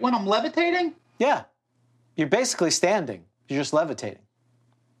fight when I'm levitating? Yeah. You're basically standing. You're just levitating.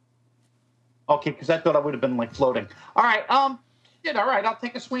 Okay, because I thought I would have been like floating. All right. All right. I'll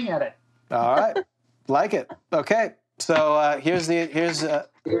take a swing at it. All right. Like it. Okay. So here's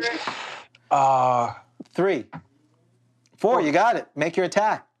 3. 4. You got it. Make your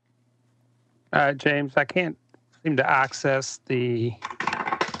attack. James, I can't seem to access the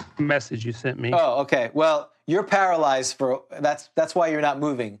message you sent me. Oh, okay. Well, you're paralyzed for that's why you're not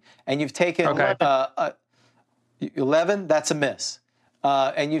moving, and you've taken 11. That's a miss,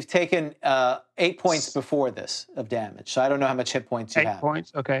 and you've taken 8 points before this of damage. So I don't know how much hit points you have. 8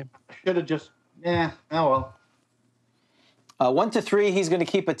 points. Okay. Should have just. Oh well. 1 to 3, he's going to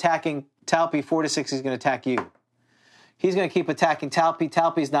keep attacking Talpi. 4 to 6, he's going to attack you. He's going to keep attacking Talpi.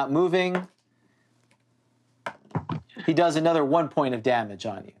 Talpi's not moving. He does another 1 point of damage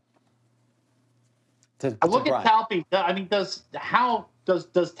on you. I look at Talpi. I mean, does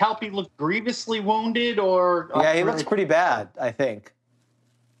Talpi look grievously wounded or? Yeah, he looks pretty bad, I think.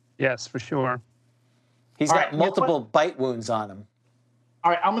 Yes, for sure. He's got multiple bite wounds on him. All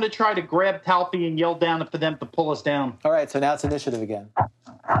right, I'm going to try to grab Talpi and yell down for them to pull us down. All right, so now it's initiative again.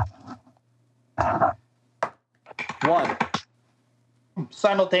 1.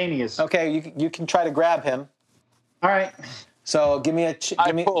 Simultaneous. Okay, you can try to grab him. All right. So give me a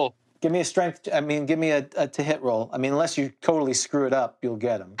pull. Give me a strength. I mean, give me a to hit roll. I mean, unless you totally screw it up, you'll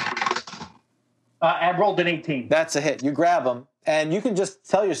get him. I rolled an 18. That's a hit. You grab him, and you can just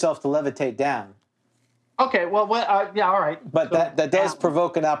tell yourself to levitate down. Okay. Well, yeah. All right. But so, that does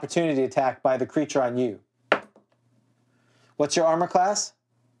provoke an opportunity attack by the creature on you. What's your armor class?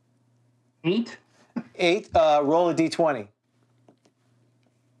 8. 8. Roll a d20.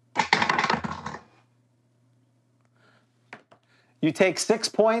 You take 6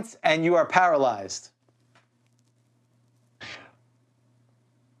 points, and you are paralyzed.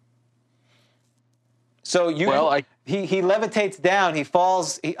 So he levitates down. He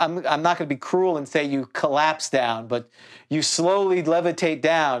falls. I'm not going to be cruel and say you collapse down, but you slowly levitate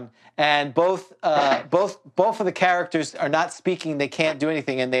down, and both of the characters are not speaking. They can't do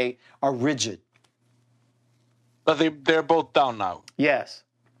anything, and they are rigid. But they're both down now. Yes.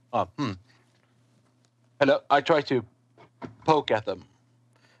 Hello. I try to poke at them.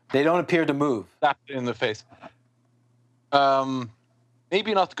 They don't appear to move. Slap it in the face.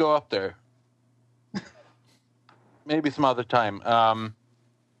 Maybe not go up there. Maybe some other time.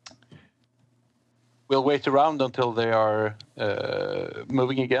 We'll wait around until they are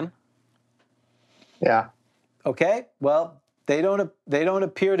moving again. Yeah. Okay. Well, they don't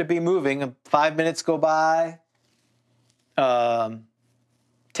appear to be moving. 5 minutes go by. 10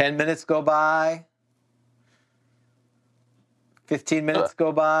 minutes go by. 15 minutes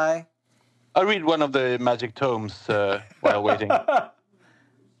go by. I'll read one of the magic tomes while waiting.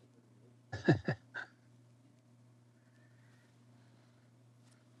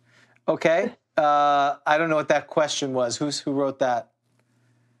 Okay. I don't know what that question was. Who wrote that?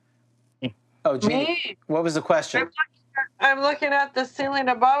 Oh, Jeannie. Me. What was the question? I'm looking at the ceiling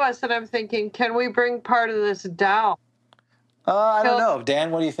above us, and I'm thinking, can we bring part of this down? I don't know.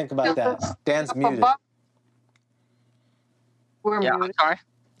 Dan, what do you think about that? Dan's muted. We're muted. I'm sorry.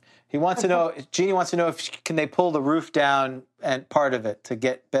 He wants to know. Jeannie wants to know if can they pull the roof down and part of it to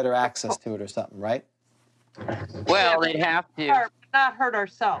get better access to it or something, right? Well, they'd have to. Not hurt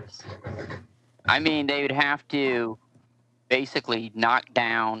ourselves. I mean, they would have to basically knock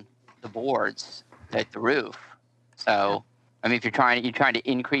down the boards at the roof. So, I mean, if you're trying to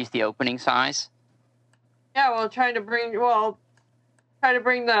increase the opening size. Yeah, well, trying to bring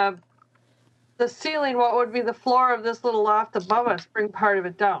the ceiling, what would be the floor of this little loft above us, bring part of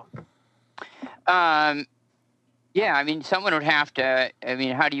it down. Yeah, I mean, someone would have to. I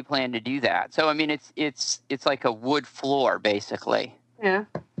mean, how do you plan to do that? So, I mean, it's like a wood floor, basically. Yeah.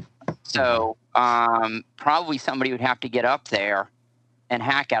 So, probably somebody would have to get up there and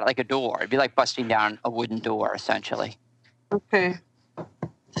hack at it like a door. It'd be like busting down a wooden door, essentially. Okay.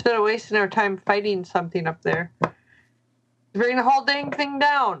 Instead of wasting our time fighting something up there, bring the whole dang thing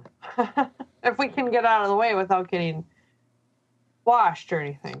down. If we can get out of the way without getting washed or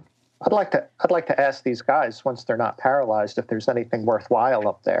anything. I'd like to ask these guys, once they're not paralyzed, if there's anything worthwhile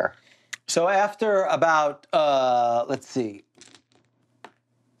up there. So after about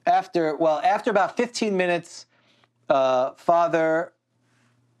after about 15 minutes, Father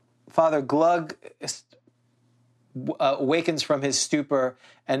Glug awakens from his stupor.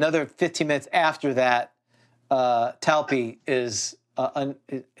 Another 15 minutes after that, Talpi is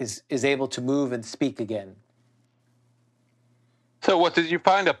able to move and speak again. So what did you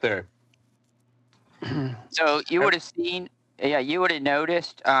find up there? So you would have seen, you would have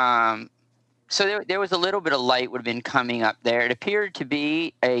noticed. So there was a little bit of light would have been coming up there. It appeared to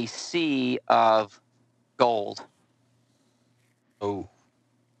be a sea of gold. Oh.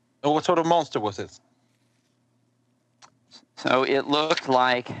 And what sort of monster was it? So it looked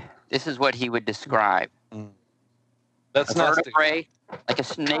like, this is what he would describe. That's a nasty. vertebrae, like a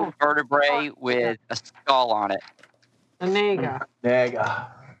snake vertebrae with a skull on it. A naga.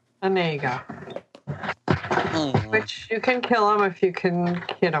 A naga. Which you can kill him if you can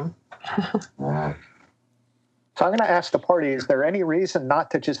hit him. So I'm going to ask the party, is there any reason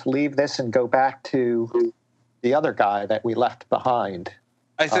not to just leave this and go back to the other guy that we left behind?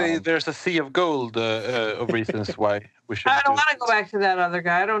 I say there's a sea of gold of reasons why we should. I don't want to go back to that other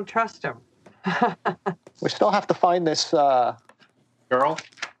guy. I don't trust him. We still have to find this Girl?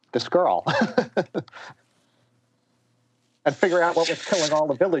 This girl. And figure out what was killing all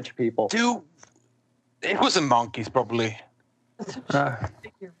the village people. Dude, it was the monkeys, probably.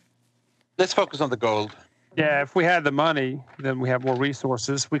 Let's focus on the gold. Yeah, if we had the money, then we have more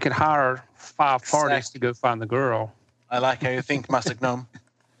resources. We could hire 5 parties to go find the girl. I like how you think, Master Gnome.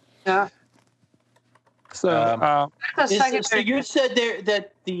 Yeah. So, So you said there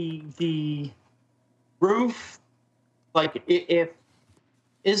that the roof, like, if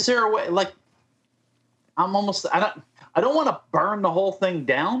is there a way? Like, I don't want to burn the whole thing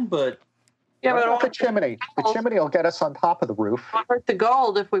down, but yeah, but the chimney. The chimney will get us on top of the roof. It'll hurt the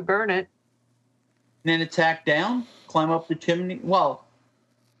gold if we burn it. And then attack down, climb up the chimney. Well,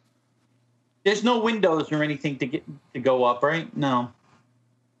 there's no windows or anything to go up, right? No.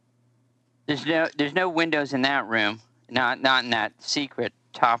 There's no windows in that room. Not in that secret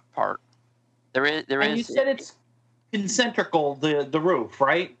top part. There is. And you said it's concentrical, the roof,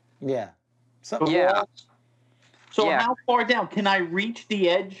 right? Yeah. Yeah. So how far down? Can I reach the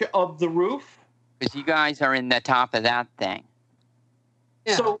edge of the roof? Because you guys are in the top of that thing.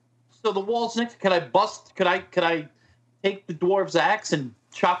 Yeah. So the walls next. Could I bust? Could I take the dwarf's axe and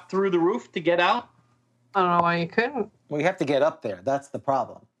chop through the roof to get out? I don't know why you couldn't. Well, you have to get up there. That's the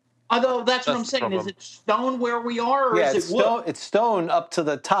problem. Although that's what I'm saying. Is it stone where we are, or is it wood? It's stone up to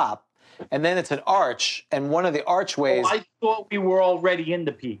the top, and then it's an arch, and one of the archways. Oh, I thought we were already in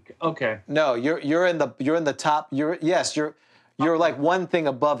the peak. Okay. No, you're in the top. You're like one thing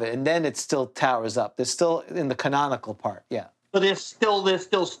above it, and then it still towers up. They're still in the canonical part. Yeah. But there's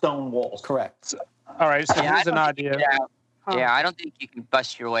still stone walls. Correct. All right. So here's an idea. Yeah, I don't think you can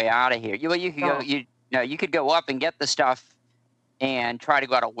bust your way out of here. You could go. You could go up and get the stuff, and try to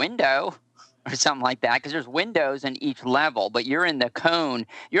go out a window or something like that. Because there's windows in each level, but you're in the cone.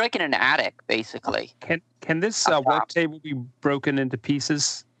 You're like in an attic, basically. Can this work table be broken into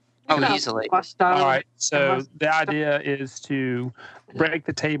pieces? Oh, easily. All right. So the idea is to break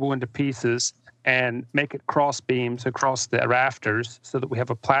the table into pieces and make it cross beams across the rafters so that we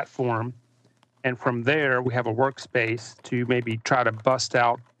have a platform. And from there, we have a workspace to maybe try to bust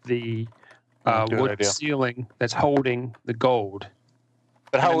out the wood ceiling that's holding the gold.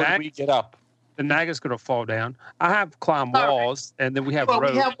 But how would we get up? The naga's going to fall down. I have climbed walls, and then we have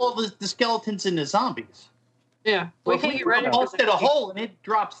ropes. We have all the skeletons and the zombies. Yeah. We can get ready. Busted a hole and it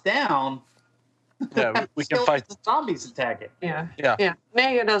drops down. Yeah, we can fight. The zombies attack it. Yeah. Yeah. Yeah.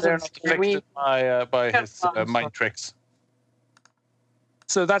 Naga They're doesn't. not affected by his mind tricks.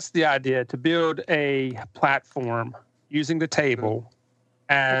 So that's the idea, to build a platform using the table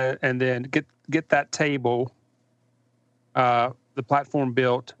and then get that table, the platform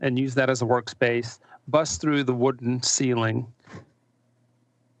built, and use that as a workspace, bust through the wooden ceiling,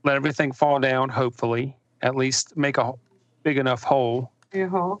 let everything fall down, hopefully, at least make a big enough hole.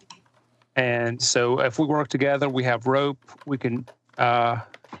 Uh-huh. And so if we work together, we have rope, we can...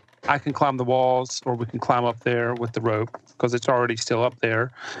 I can climb the walls, or we can climb up there with the rope because it's already still up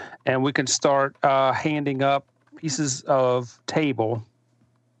there. And we can start handing up pieces of table.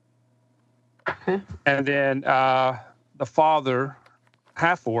 Okay. And then the father,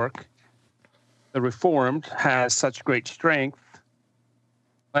 half-orc, the reformed, has such great strength.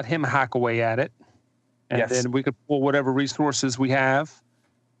 Let him hack away at it. And then we could pull whatever resources we have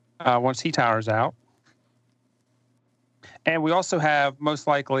once he towers out. And we also have, most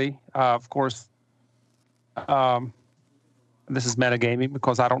likely, of course, this is metagaming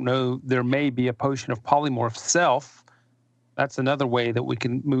because I don't know, there may be a potion of polymorph self. That's another way that we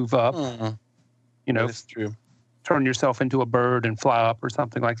can move up. You know, that's true. Turn yourself into a bird and fly up or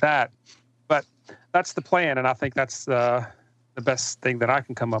something like that. But that's the plan, and I think that's the best thing that I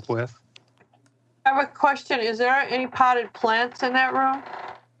can come up with. I have a question. Is there any potted plants in that room?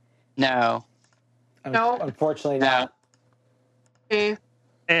 No. No? Unfortunately not. Okay.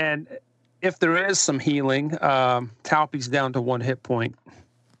 And if there is some healing, Talpy's down to 1 hit point.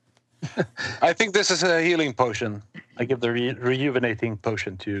 I think this is a healing potion. I give the rejuvenating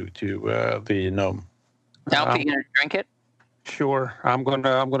potion to the gnome. Talpy, you gonna drink it? Sure. I'm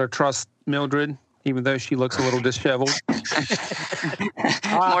gonna trust Mildred, even though she looks a little disheveled.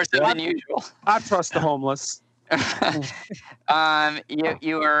 More so than usual. I trust the homeless.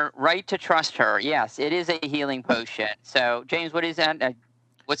 You are right to trust her. Yes, it is a healing potion. So, James, what is that?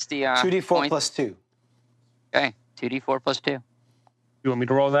 What's the 2d4 point? plus 2. Okay, 2d4 plus 2. You want me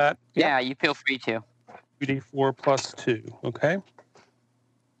to roll that? Yeah, you feel free to. 2d4 plus 2. Okay.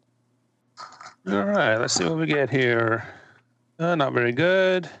 All right. Let's see what we get here. Not very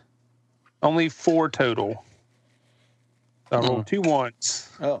good. Only 4 total. So I rolled 2 ones.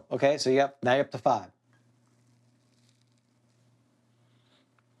 Oh, okay. So now you're up to 5.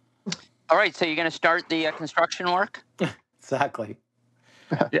 All right, so you're going to start the construction work? Exactly.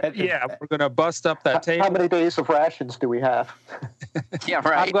 Yeah, we're going to bust up that table. How many days of rations do we have? Yeah,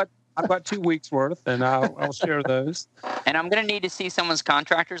 right. I've got 2 weeks worth, and I'll share those. And I'm going to need to see someone's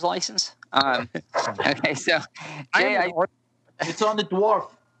contractor's license. Okay, so Jay, It's on the dwarf.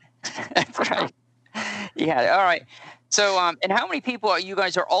 that's right. Yeah, all right. So, and how many people you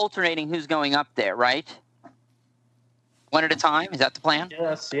guys are alternating who's going up there, right? One at a time? Is that the plan?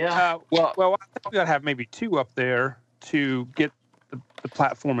 Yes, yeah. Well, I think we got to have maybe 2 up there to get the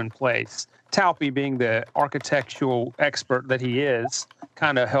platform in place. Talpy, being the architectural expert that he is,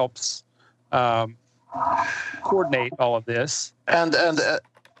 kind of helps coordinate all of this. And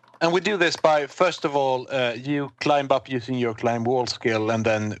we do this by, first of all, you climb up using your climb wall skill, and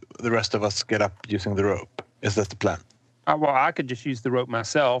then the rest of us get up using the rope. Is that the plan? Well, I could just use the rope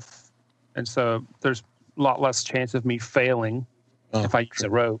myself, and so there's a lot less chance of me failing if I use the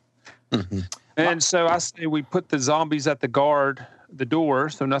rope. Mm-hmm. And so I say we put the zombies at the door,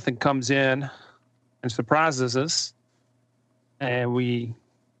 so nothing comes in and surprises us, and we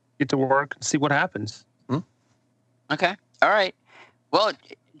get to work and see what happens. Okay. All right. Well,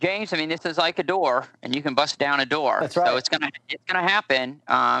 James, I mean, this is like a door, and you can bust down a door. That's right. So it's gonna happen,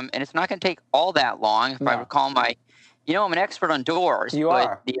 and it's not gonna take all that long. If I recall I'm an expert on doors. You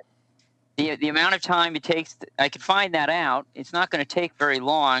are. The amount of time it takes, I could find that out. It's not going to take very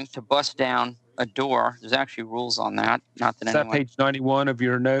long to bust down a door. There's actually rules on that. Not that Is that page 91 of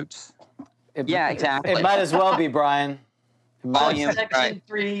your notes? Yeah, exactly. It might as well be, Brian. Volume, Section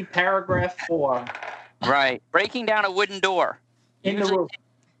 3, paragraph 4. Right. Breaking down a wooden door. In the roof.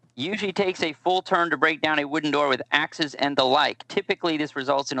 Usually takes a full turn to break down a wooden door with axes and the like. Typically, this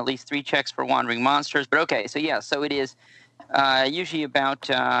results in at least 3 checks for wandering monsters. But okay, so yeah, so it is usually about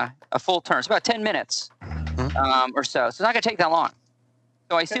a full turn. It's about 10 minutes or so. So it's not going to take that long.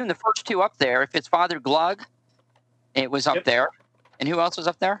 So I assume the first 2 up there, if it's Father Glug, it was up there. And who else was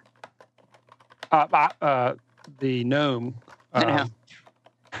up there? The gnome. Just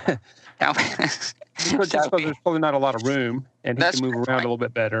because there's probably not a lot of room, and he can move around a little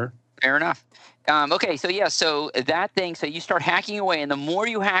bit better. Fair enough. Okay, so yeah, so that thing, so you start hacking away, and the more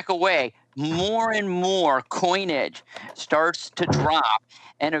you hack away, more and more coinage starts to drop,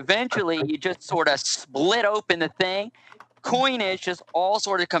 and eventually you just sort of split open the thing. Coinage just all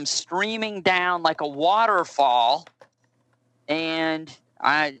sort of comes streaming down like a waterfall, and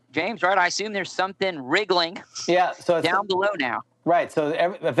James, right? I assume there's something wriggling so it's down below now. Right, so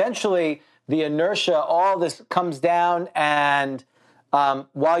eventually the inertia, all this comes down, and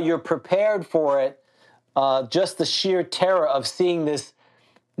while you're prepared for it, just the sheer terror of seeing this,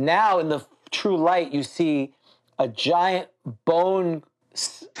 now in the true light, you see a giant bone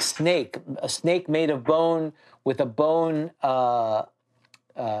snake, a snake made of bone with a bone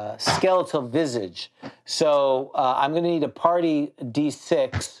skeletal visage. So I'm going to need a party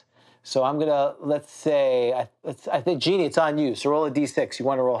D6. So I'm going to, let's say, I think, Jeannie, it's on you. So roll a D6. You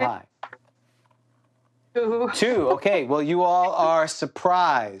want to roll high. 2. 2. Okay. Well, you all are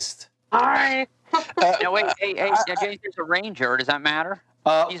surprised. All right. No, wait. Hey, James, there's a ranger. Does that matter?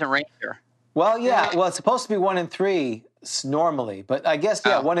 He's a ranger. Well, yeah. Well, it's supposed to be 1 and 3 normally, but I guess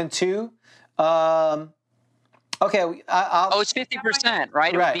 1 and 2. Okay. It's 50%,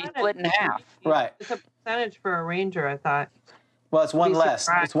 right? It would be split in half. Right. percentage for a ranger, I thought. Well, it's one Be less.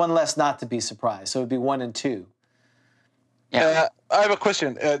 surprised. It's one less not to be surprised. So it'd be 1 and 2. Yeah. I have a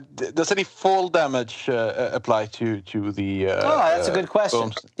question. Does any fall damage apply to the? That's a good question.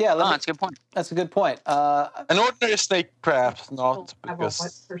 bones? Yeah, That's a good point. That's a good point. An ordinary snake, perhaps not, Have a what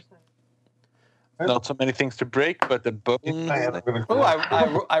because percent? not so many things to break, but the bones.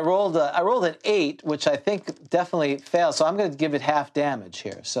 Oh, I rolled an 8, which I think definitely fails. So I'm going to give it half damage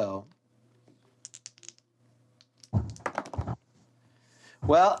here. So,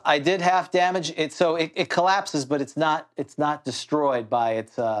 well, I did half damage. It collapses, but it's not destroyed by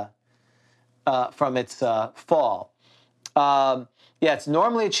its from its fall. It's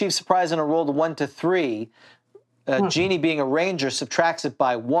normally achieved surprise on a roll to 1 to 3. Jeannie, being a ranger, subtracts it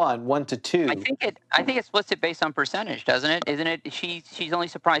by 1 to 2. I think it splits it based on percentage, doesn't it? Isn't it? She's only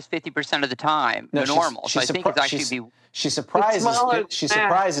surprised 50% of the time. No, The normal. So I think it's actually she surprises. smaller She than that.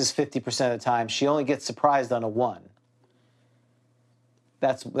 surprises 50% of the time. She only gets surprised on a 1.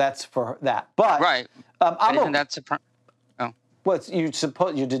 That's for her, that. But right. I'm Isn't that surprise? well,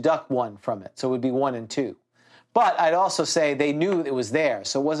 you deduct 1 from it, so it would be 1 and 2. But I'd also say they knew it was there,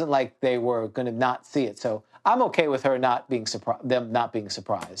 so it wasn't like they were going to not see it. So I'm okay with her not being surprised. Them not being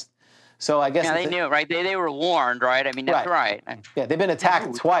surprised. So I guess Yeah, they knew it, right? They were warned, right? I mean, that's right. Yeah, they've been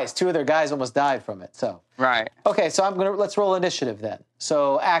attacked twice. 2 of their guys almost died from it. So Right. okay, so let's roll initiative then.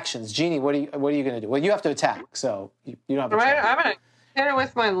 So actions, Jeannie, what are you going to do? Well, you have to attack, so you don't have a Right, choice. I'm gonna hit her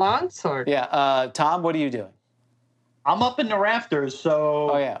with my longsword. Yeah, Tom, what are you doing? I'm up in the rafters,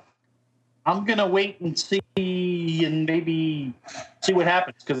 so Oh yeah. I'm gonna wait and see, and maybe see what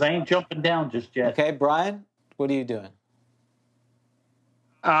happens because I ain't jumping down just yet. Okay, Brian, what are you doing?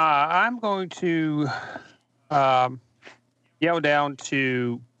 I'm going to yell down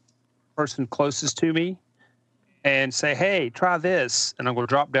to the person closest to me and say, "Hey, try this," and I'm going to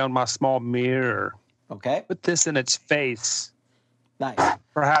drop down my small mirror. Okay. Put this in its face. Nice.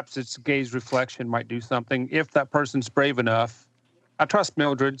 Perhaps its gaze reflection might do something if that person's brave enough. I trust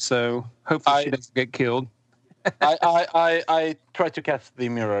Mildred, so hopefully she doesn't get killed. I try to cast the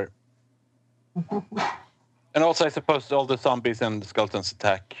mirror. And also, I suppose all the zombies and the skeletons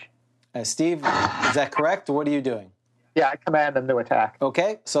attack. Steve, is that correct, or what are you doing? Yeah, I command them to attack.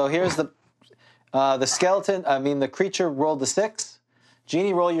 Okay, so here's the skeleton. I mean, the creature rolled the 6.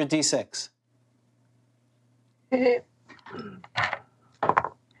 Jeannie, roll your d6.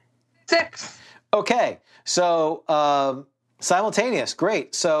 6. Okay, so simultaneous.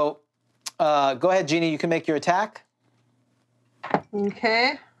 Great. So go ahead, Jeannie. You can make your attack.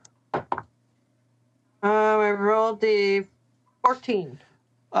 Okay. I rolled the 14.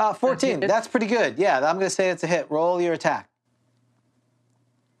 14. That's pretty good. Yeah, I'm going to say it's a hit. Roll your attack.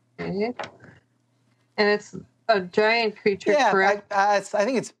 Okay. And it's a giant creature, Yeah, correct? I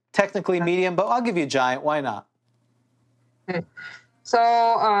think it's technically medium, but I'll give you a giant. Why not? Okay.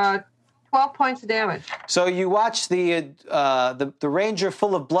 So 12 points of damage. So you watch the ranger,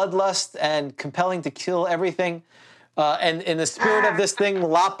 full of bloodlust and compelling to kill everything, and in the spirit of this thing,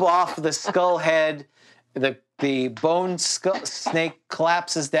 lop off the skull head. The bone snake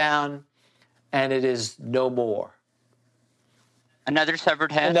collapses down, and it is no more. Another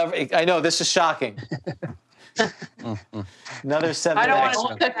severed head. I know, this is shocking. Another severed I don't head. I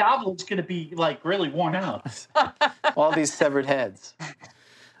hope that goblin's going to be like really worn out. All these severed heads.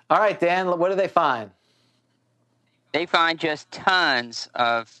 All right, Dan, what do they find? They find just tons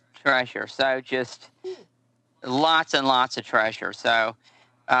of treasure. So just lots and lots of treasure. So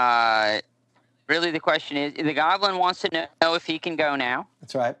really the question is, the goblin wants to know if he can go now.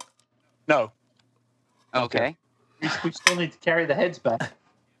 That's right. No. Okay. We still need to carry the heads back.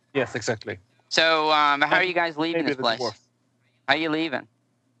 Yes, exactly. So how are you guys leaving Maybe this place? How are you leaving?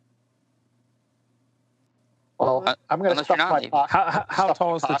 Well, I'm going to unless you're stuff not my leaving. pocket. How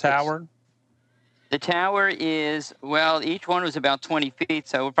tall is the tower? The tower is, well, each one was about 20 feet,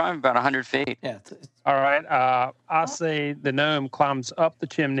 so we're probably about 100 feet. Yeah. All right. I say the gnome climbs up the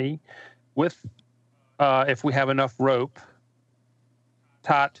chimney with, if we have enough rope,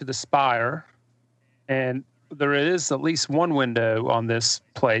 tied to the spire. And there is at least one window on this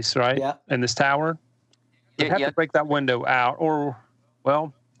place, right? Yeah. In this tower. We have to break that window out, or,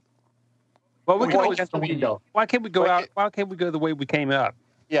 well, we can always. the window. Why can't we go out? Why can't we go the way we came up?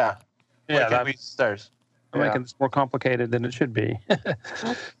 Yeah. Yeah, That's stairs. I'm making this more complicated than it should be.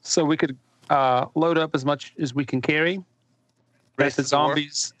 So we could load up as much as we can carry. Race the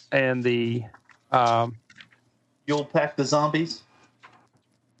zombies and the. You'll pack the zombies.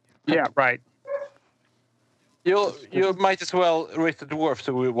 Yeah, right. You might as well raise the dwarf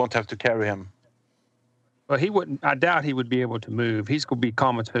so we won't have to carry him. Well, he wouldn't. I doubt he would be able to move. He's going to be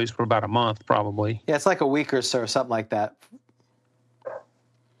comatose for about a month, probably. Yeah, it's like a week or so, or something like that.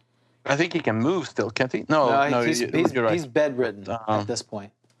 I think he can move still, can't he? No, he's you're right. He's bedridden at this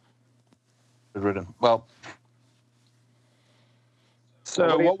point. Bedridden. Well,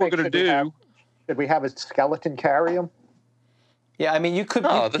 so what we're going to do? Should we have a skeleton carry him? Yeah, I mean, you could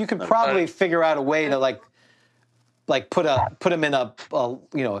No, you could probably figure out a way to like put him in a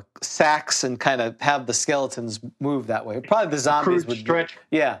sacks and kind of have the skeletons move that way. Probably the zombies would stretch.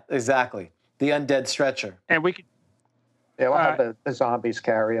 Yeah, exactly. The undead stretcher. And we could. Yeah, we'll have the zombies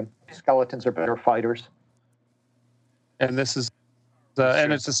carry him. Skeletons are better fighters. And this is,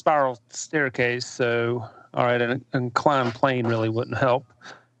 and it's a spiral staircase. So, all right, an inclined plane really wouldn't help.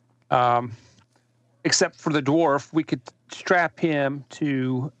 Except for the dwarf, we could strap him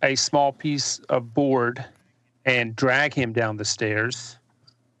to a small piece of board and drag him down the stairs.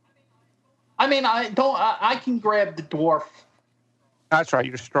 I mean, I can grab the dwarf. That's right,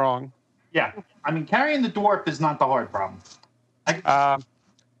 you're strong. Yeah. I mean, carrying the dwarf is not the hard problem.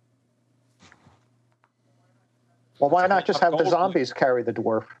 Well, why not just have the zombies carry the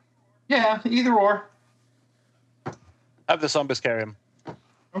dwarf? Yeah, either or. have the zombies carry him.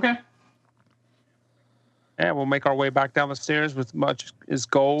 Okay. And we'll make our way back down the stairs with much as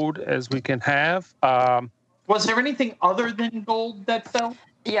gold as we can have. Was there anything other than gold that fell?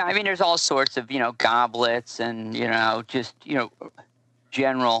 Yeah, I mean, there's all sorts of, goblets and, just,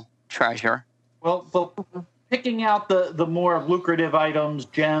 general treasure. Well, picking out the more lucrative items,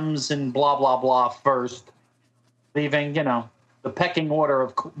 gems, and blah, blah, blah first, leaving, the pecking order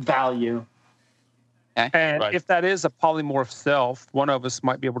of value. Okay. And if that is a polymorph self, one of us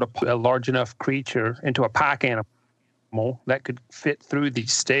might be able to put a large enough creature into a pack animal that could fit through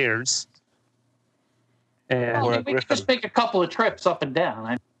these stairs. And Well, we could just make a couple of trips up and down.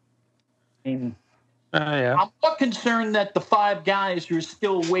 I mean, yeah. I'm more concerned that the 5 guys who are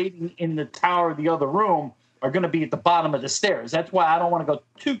still waiting in the tower of the other room are going to be at the bottom of the stairs. That's why I don't want to go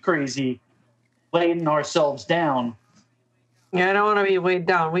too crazy laying ourselves down. Yeah, I don't want to be weighed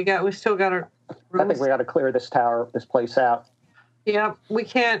down. We still got our rooms. I think we got to clear this place out. Yeah, we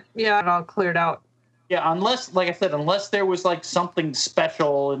can't. Yeah, it all cleared out. Yeah, unless, like I said, unless there was like something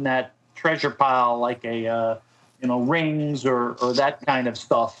special in that treasure pile, like a rings or that kind of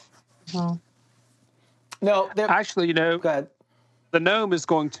stuff. Mm-hmm. No, actually, go ahead. The gnome is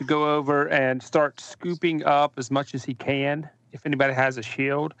going to go over and start scooping up as much as he can, if anybody has a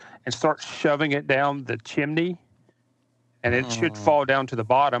shield, and start shoving it down the chimney. And it should fall down to the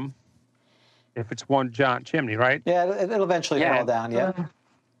bottom if it's one giant chimney, right? Yeah, it'll eventually fall down, yeah.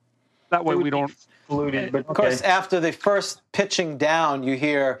 That way we don't... Polluted, but of course, after the first pitching down, you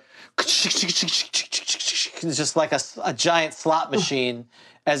hear it's just like a giant slot machine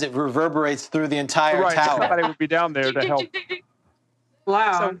as it reverberates through the entire tower. Somebody would be down there to help.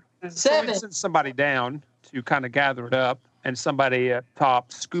 Wow. So we'd send somebody down to kind of gather it up, and somebody at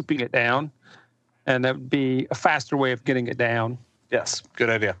top scooping it down, and that would be a faster way of getting it down. Yes, good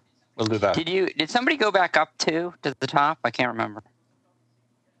idea. We'll do that. Did somebody go back up to the top? I can't remember.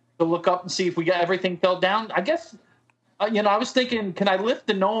 To look up and see if we got everything fell down. I guess, I was thinking, can I lift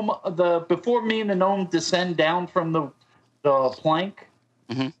the gnome before me and the gnome descend down from the plank?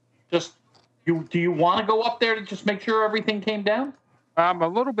 Mm-hmm. Just do you want to go up there to just make sure everything came down? I'm a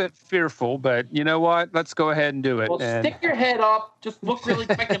little bit fearful, but you know what? Let's go ahead and do it. Well, stick your head up, just look really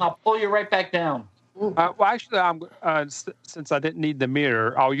quick, and I'll pull you right back down. Well, actually, since I didn't need the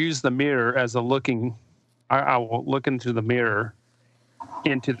mirror, I'll use the mirror as a looking. I will look into the mirror,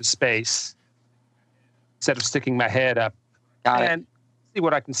 into the space, instead of sticking my head up. And see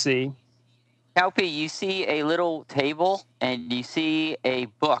what I can see. Calpy, you see a little table, and you see a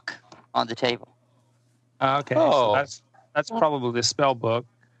book on the table. Okay, so that's probably the spell book.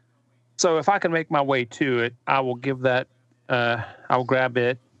 So if I can make my way to it, I will give that. I'll grab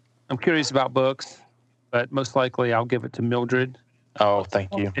it. I'm curious about books, but most likely I'll give it to Mildred. Oh,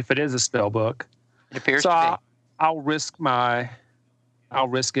 thank you. If it is a spell book, It appears so to be. I'll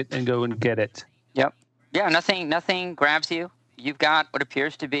risk it and go and get it. Yep. Yeah, nothing grabs you. You've got what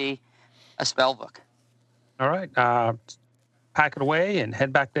appears to be a spell book. All right. Pack it away and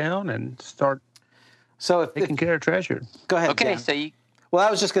head back down and start taking care of treasure. Go ahead. Okay, James. so you. Well,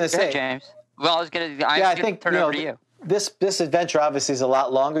 I was just going to Go ahead, say, James. Well, I think turn it over to you. This adventure obviously is a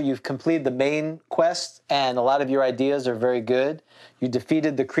lot longer. You've completed the main quest, and a lot of your ideas are very good. You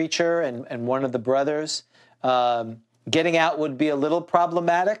defeated the creature and one of the brothers. Getting out would be a little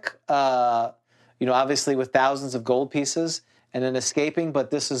problematic, obviously with thousands of gold pieces, and then escaping,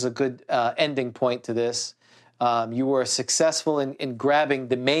 but this is a good ending point to this. You were successful in grabbing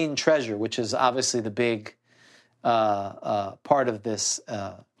the main treasure, which is obviously the big part of this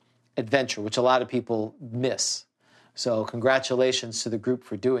adventure, which a lot of people miss. So congratulations to the group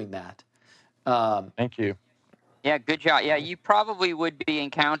for doing that. Thank you. Yeah, good job. Yeah, you probably would be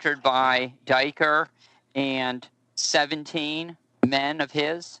encountered by Diker and 17 men of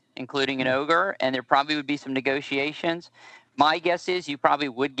his, including an ogre, and there probably would be some negotiations. My guess is you probably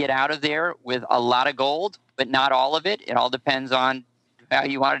would get out of there with a lot of gold, but not all of it. It all depends on how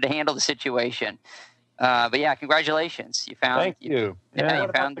you wanted to handle the situation. But yeah, congratulations. You found. Thank you. Yeah, you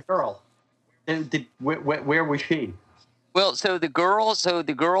What found about the girl? Where was she? Well, so the girl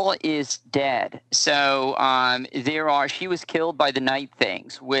is dead. So she was killed by the night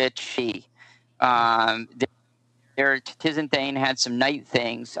things, which Tizun Thane had some night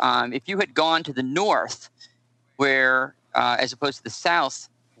things. If you had gone to the north, where as opposed to the south,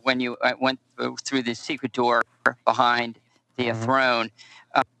 when you went through the secret door behind the throne,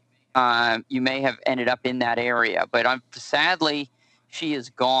 you may have ended up in that area. But sadly, she is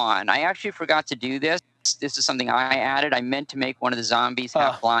gone. I actually forgot to do this. This is something I added. I meant to make one of the zombies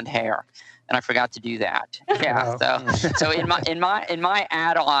have blonde hair, and I forgot to do that. Yeah. So in my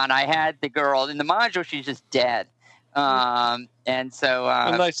add-on, I had the girl. In the module, she's just dead. And so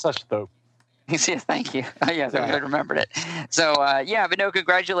a nice touch, though. Yes, thank you. Yes, I remembered it. So but no,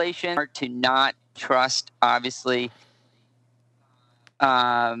 congratulations to not trust, obviously,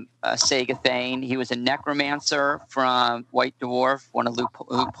 Sega Thane. He was a necromancer from White Dwarf. One of Luke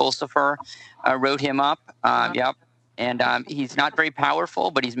Pulsifer wrote him up. Yep, and he's not very powerful,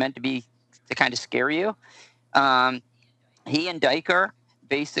 but he's meant to be to kind of scare you. He and Diker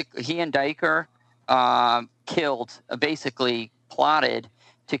plotted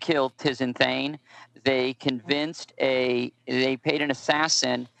to kill Tizun Thane. They paid an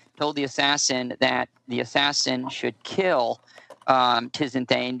assassin, told the assassin that the assassin should kill Tizun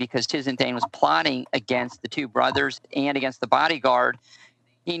Thane because Tizun Thane was plotting against the two brothers and against the bodyguard.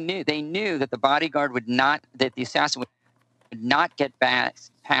 They knew that the bodyguard that the assassin would not get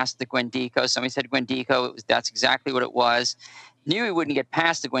past the Gwendico. Somebody said Gwendico. That's exactly what it was. Knew he wouldn't get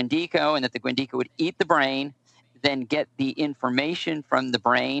past the Gwendico, and that the Gwendico would eat the brain, then get the information from the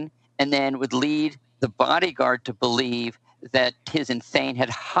brain, and then would lead the bodyguard to believe that Tizun Thane had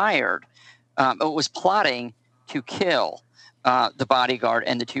was plotting to kill the bodyguard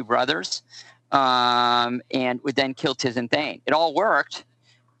and the two brothers, and would then kill Tizun Thane. It all worked.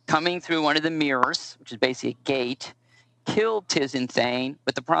 Coming through one of the mirrors, which is basically a gate, killed Tizun Thane,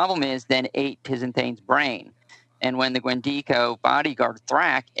 but the problem is then ate Tizun Thane's brain. And when the Gwendico bodyguard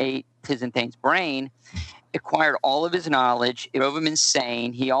Thrak ate Tizun Thane's brain, acquired all of his knowledge, it drove him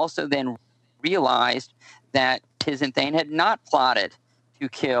insane. He also then realized that Tizun Thane had not plotted to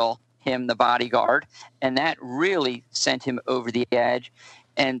kill him, the bodyguard, and that really sent him over the edge.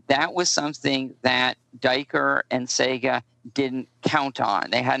 And that was something that Diker and Sega didn't count on.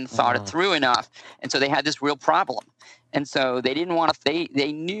 They hadn't thought it through enough, and so they had this real problem. And so they didn't want to.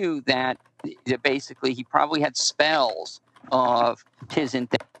 They knew that basically he probably had spells of Tizun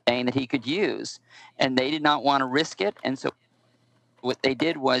Thane that he could use, and they did not want to risk it. And so what they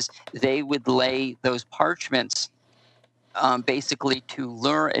did was they would lay those parchments basically to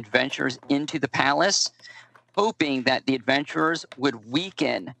lure adventurers into the palace, hoping that the adventurers would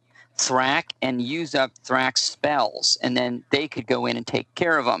weaken Thrak and use up Thrak's spells, and then they could go in and take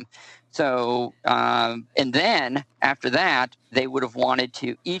care of them. So, and then after that, they would have wanted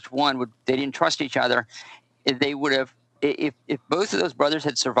to, they didn't trust each other. They would have, if both of those brothers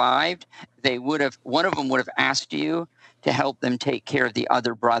had survived, one of them would have asked you to help them take care of the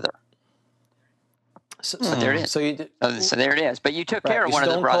other brother. So there it is. So there it is. But you took care of one of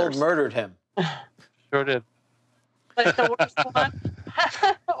the brothers. Stone Cold murdered him. Sure did. Like the worst one?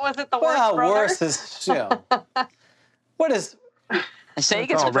 Was it the worst brother? Well, worse is, what is...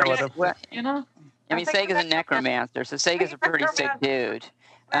 Sega's a pretty... I mean, I think Sega's a necromancer, so Sega's a pretty sick dude.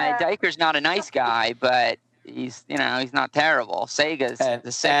 Diker's not a nice guy, but he's not terrible. Sega's the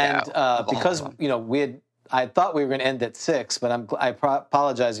sicko. Because, I thought we were going to end at 6, but I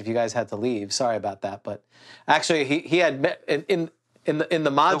apologize if you guys had to leave. Sorry about that. But actually, he had in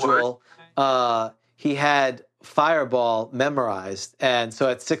the module, he had Fireball memorized, and so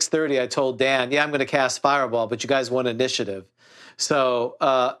at 6:30, I told Dan, "Yeah, I'm going to cast Fireball, but you guys want initiative." So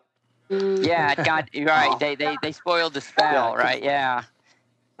yeah, it got right. They spoiled the spell, right? Yeah.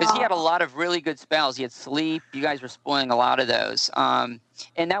 Because he had a lot of really good spells. He had sleep. You guys were spoiling a lot of those. And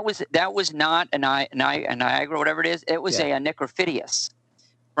that was not a Niagara, whatever it is. It was a Necrophidius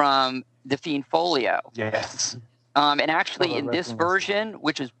from the Fiend Folio. Yes. And actually, in this version,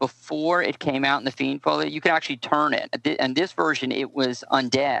 which is before it came out in the Fiend Folio, you could actually turn it. In this version, it was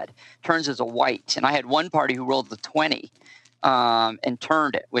undead. Turns as a white. And I had one party who rolled the 20 and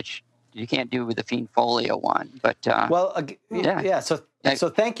turned it, which you can't do with the Fiend Folio one. But So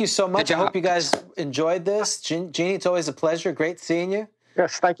thank you so much. I hope you guys enjoyed this. Jeannie, it's always a pleasure. Great seeing you.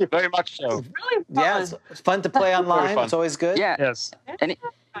 Yes, thank you. Very much so. Really fun. Yeah, it's fun to play online. fun. It's always good. Yeah. Yes.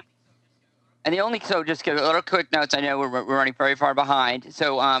 And the only, so just give a little quick notes. I know we're running very far behind.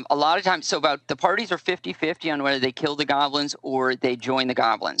 So a lot of times, about the parties are 50-50 on whether they kill the goblins or they join the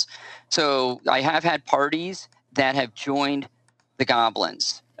goblins. So I have had parties that have joined the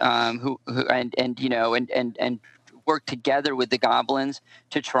goblins, who work together with the goblins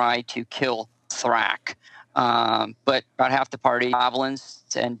to try to kill Thrak. But about half the party goblins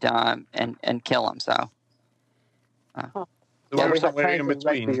and kill them. So. We had Tank and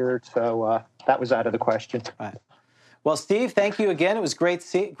Redbeard, so that was out of the question. All right. Well, Steve, thank you again. It was great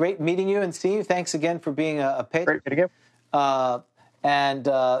meeting you and seeing you. Thanks again for being a patron. Great meeting you. And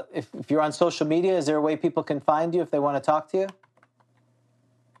if you're on social media, is there a way people can find you if they want to talk to you?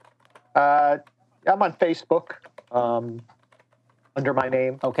 I'm on Facebook under my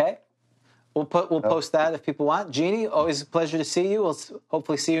name. Okay. We'll post that if people want. Jeannie, always a pleasure to see you. We'll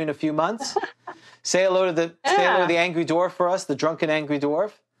hopefully see you in a few months. Say hello to the Angry Dwarf for us, the drunken Angry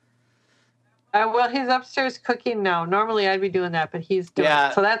Dwarf. Well, he's upstairs cooking now. Normally I'd be doing that, but he's doing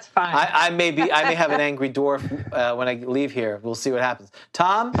it, so that's fine. I may have an Angry Dwarf when I leave here. We'll see what happens.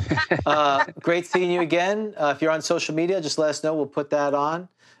 Tom, great seeing you again. If you're on social media, just let us know. We'll put that on.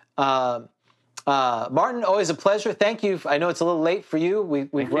 Martin, always a pleasure. Thank you. I know it's a little late for you.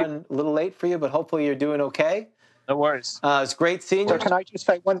 We've run a little late for you, but hopefully you're doing okay. No worries. It's great seeing you. So can I just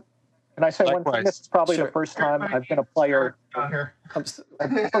say one? Can I say one thing? This is probably the first time I've been a player. First time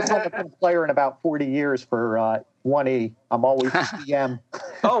I've been a player in about 40 years for 1E. I'm always DM.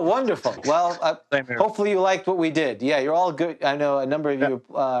 Oh, wonderful. Well, hopefully you liked what we did. Yeah, you're all good. I know a number of you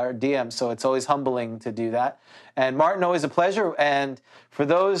are DMs, so it's always humbling to do that. And Martin, always a pleasure. And for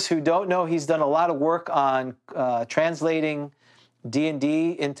those who don't know, he's done a lot of work on translating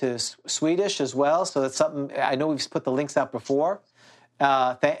D&D into Swedish as well. So that's something, I know we've put the links out before.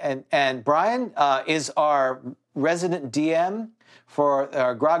 And Brian is our resident DM for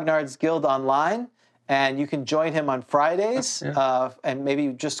our Grognard's Guild Online, and you can join him on Fridays. And maybe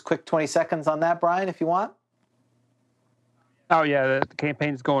just quick 20 seconds on that, Brian, if you want. Oh, yeah, the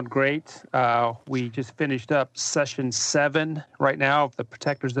campaign's going great. We just finished up session 7 right now of the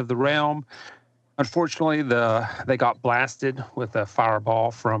Protectors of the Realm. Unfortunately, they got blasted with a fireball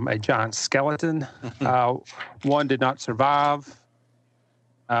from a giant skeleton. 1 did not survive.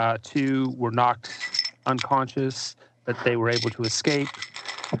 2 were knocked unconscious, but they were able to escape.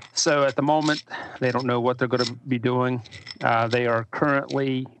 So at the moment, they don't know what they're going to be doing. They are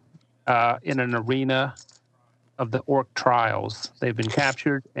currently in an arena of the orc trials. They've been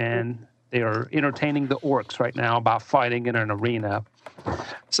captured, and they are entertaining the orcs right now by fighting in an arena.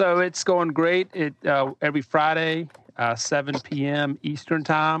 So it's going great. Every Friday, 7 p.m. Eastern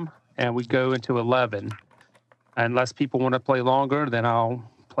time, and we go into 11. Unless people want to play longer, then I'll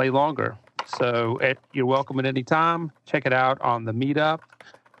play longer. So you're welcome at any time. Check it out on the meetup.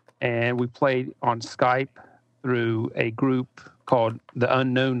 And we played on Skype through a group called The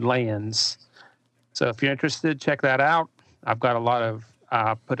Unknown Lands. So if you're interested, check that out. I've got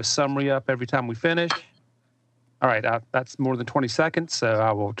put a summary up every time we finish. All right, that's more than 20 seconds, so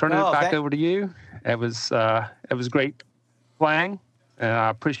I will turn it back over to you. It was great playing, and I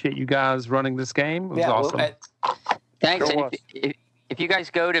appreciate you guys running this game. It was awesome. Thanks. If you guys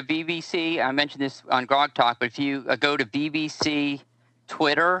go to BBC, I mentioned this on Grogtalk, but if you go to BBC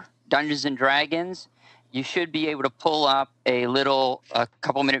Twitter, Dungeons and Dragons, you should be able to pull up a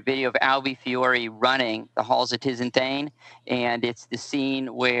couple-minute video of Albie Fiore running the Halls of Tizun Thane, and it's the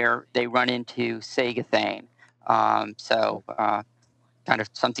scene where they run into Sega Thane. So kind of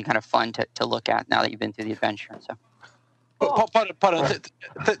something kind of fun to look at now that you've been through the adventure. So. Pardon.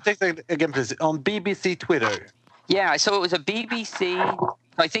 Take that again, please. On BBC Twitter. Yeah, so it was a BBC.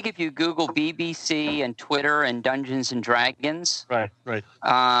 I think if you Google BBC and Twitter and Dungeons and Dragons, right,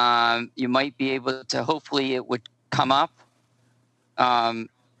 you might be able to. Hopefully, it would come up. I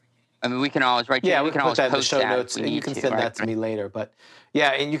mean, we can always write. Yeah, we can always put that in the show notes, and you can send that to me later. But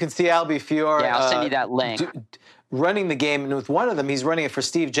yeah, and you can see Albie Fiore. Yeah, I'll send you that link. Running the game, and with one of them, he's running it for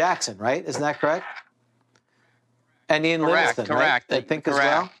Steve Jackson, right? Isn't that correct? And Ian Livingston, correct. Right? I think as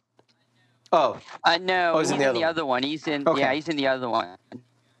well. No, he's in the other one. He's in. Okay. Yeah, he's in the other one.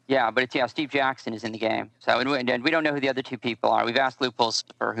 Yeah, but Steve Jackson is in the game. So and we don't know who the other two people are. We've asked Loopholes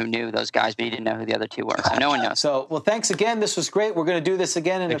for who knew those guys, but he didn't know who the other two were. So no one knows. So, well, thanks again. This was great. We're going to do this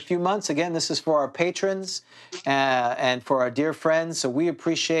again in a few months. Again, this is for our patrons and for our dear friends. So we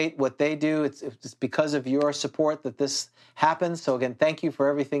appreciate what they do. It's because of your support that this happens. So again, thank you for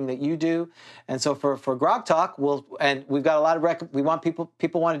everything that you do. And so for Grogtalk, we've got a lot of we want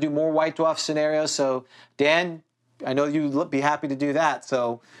people want to do more White Dwarf scenarios. So Dan, I know you'd be happy to do that.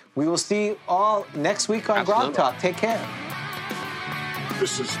 So we will see you all next week on Grogtalk. Take care.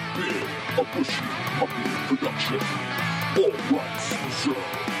 This has been a Bushy Puppy production. All rights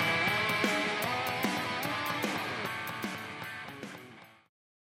reserved.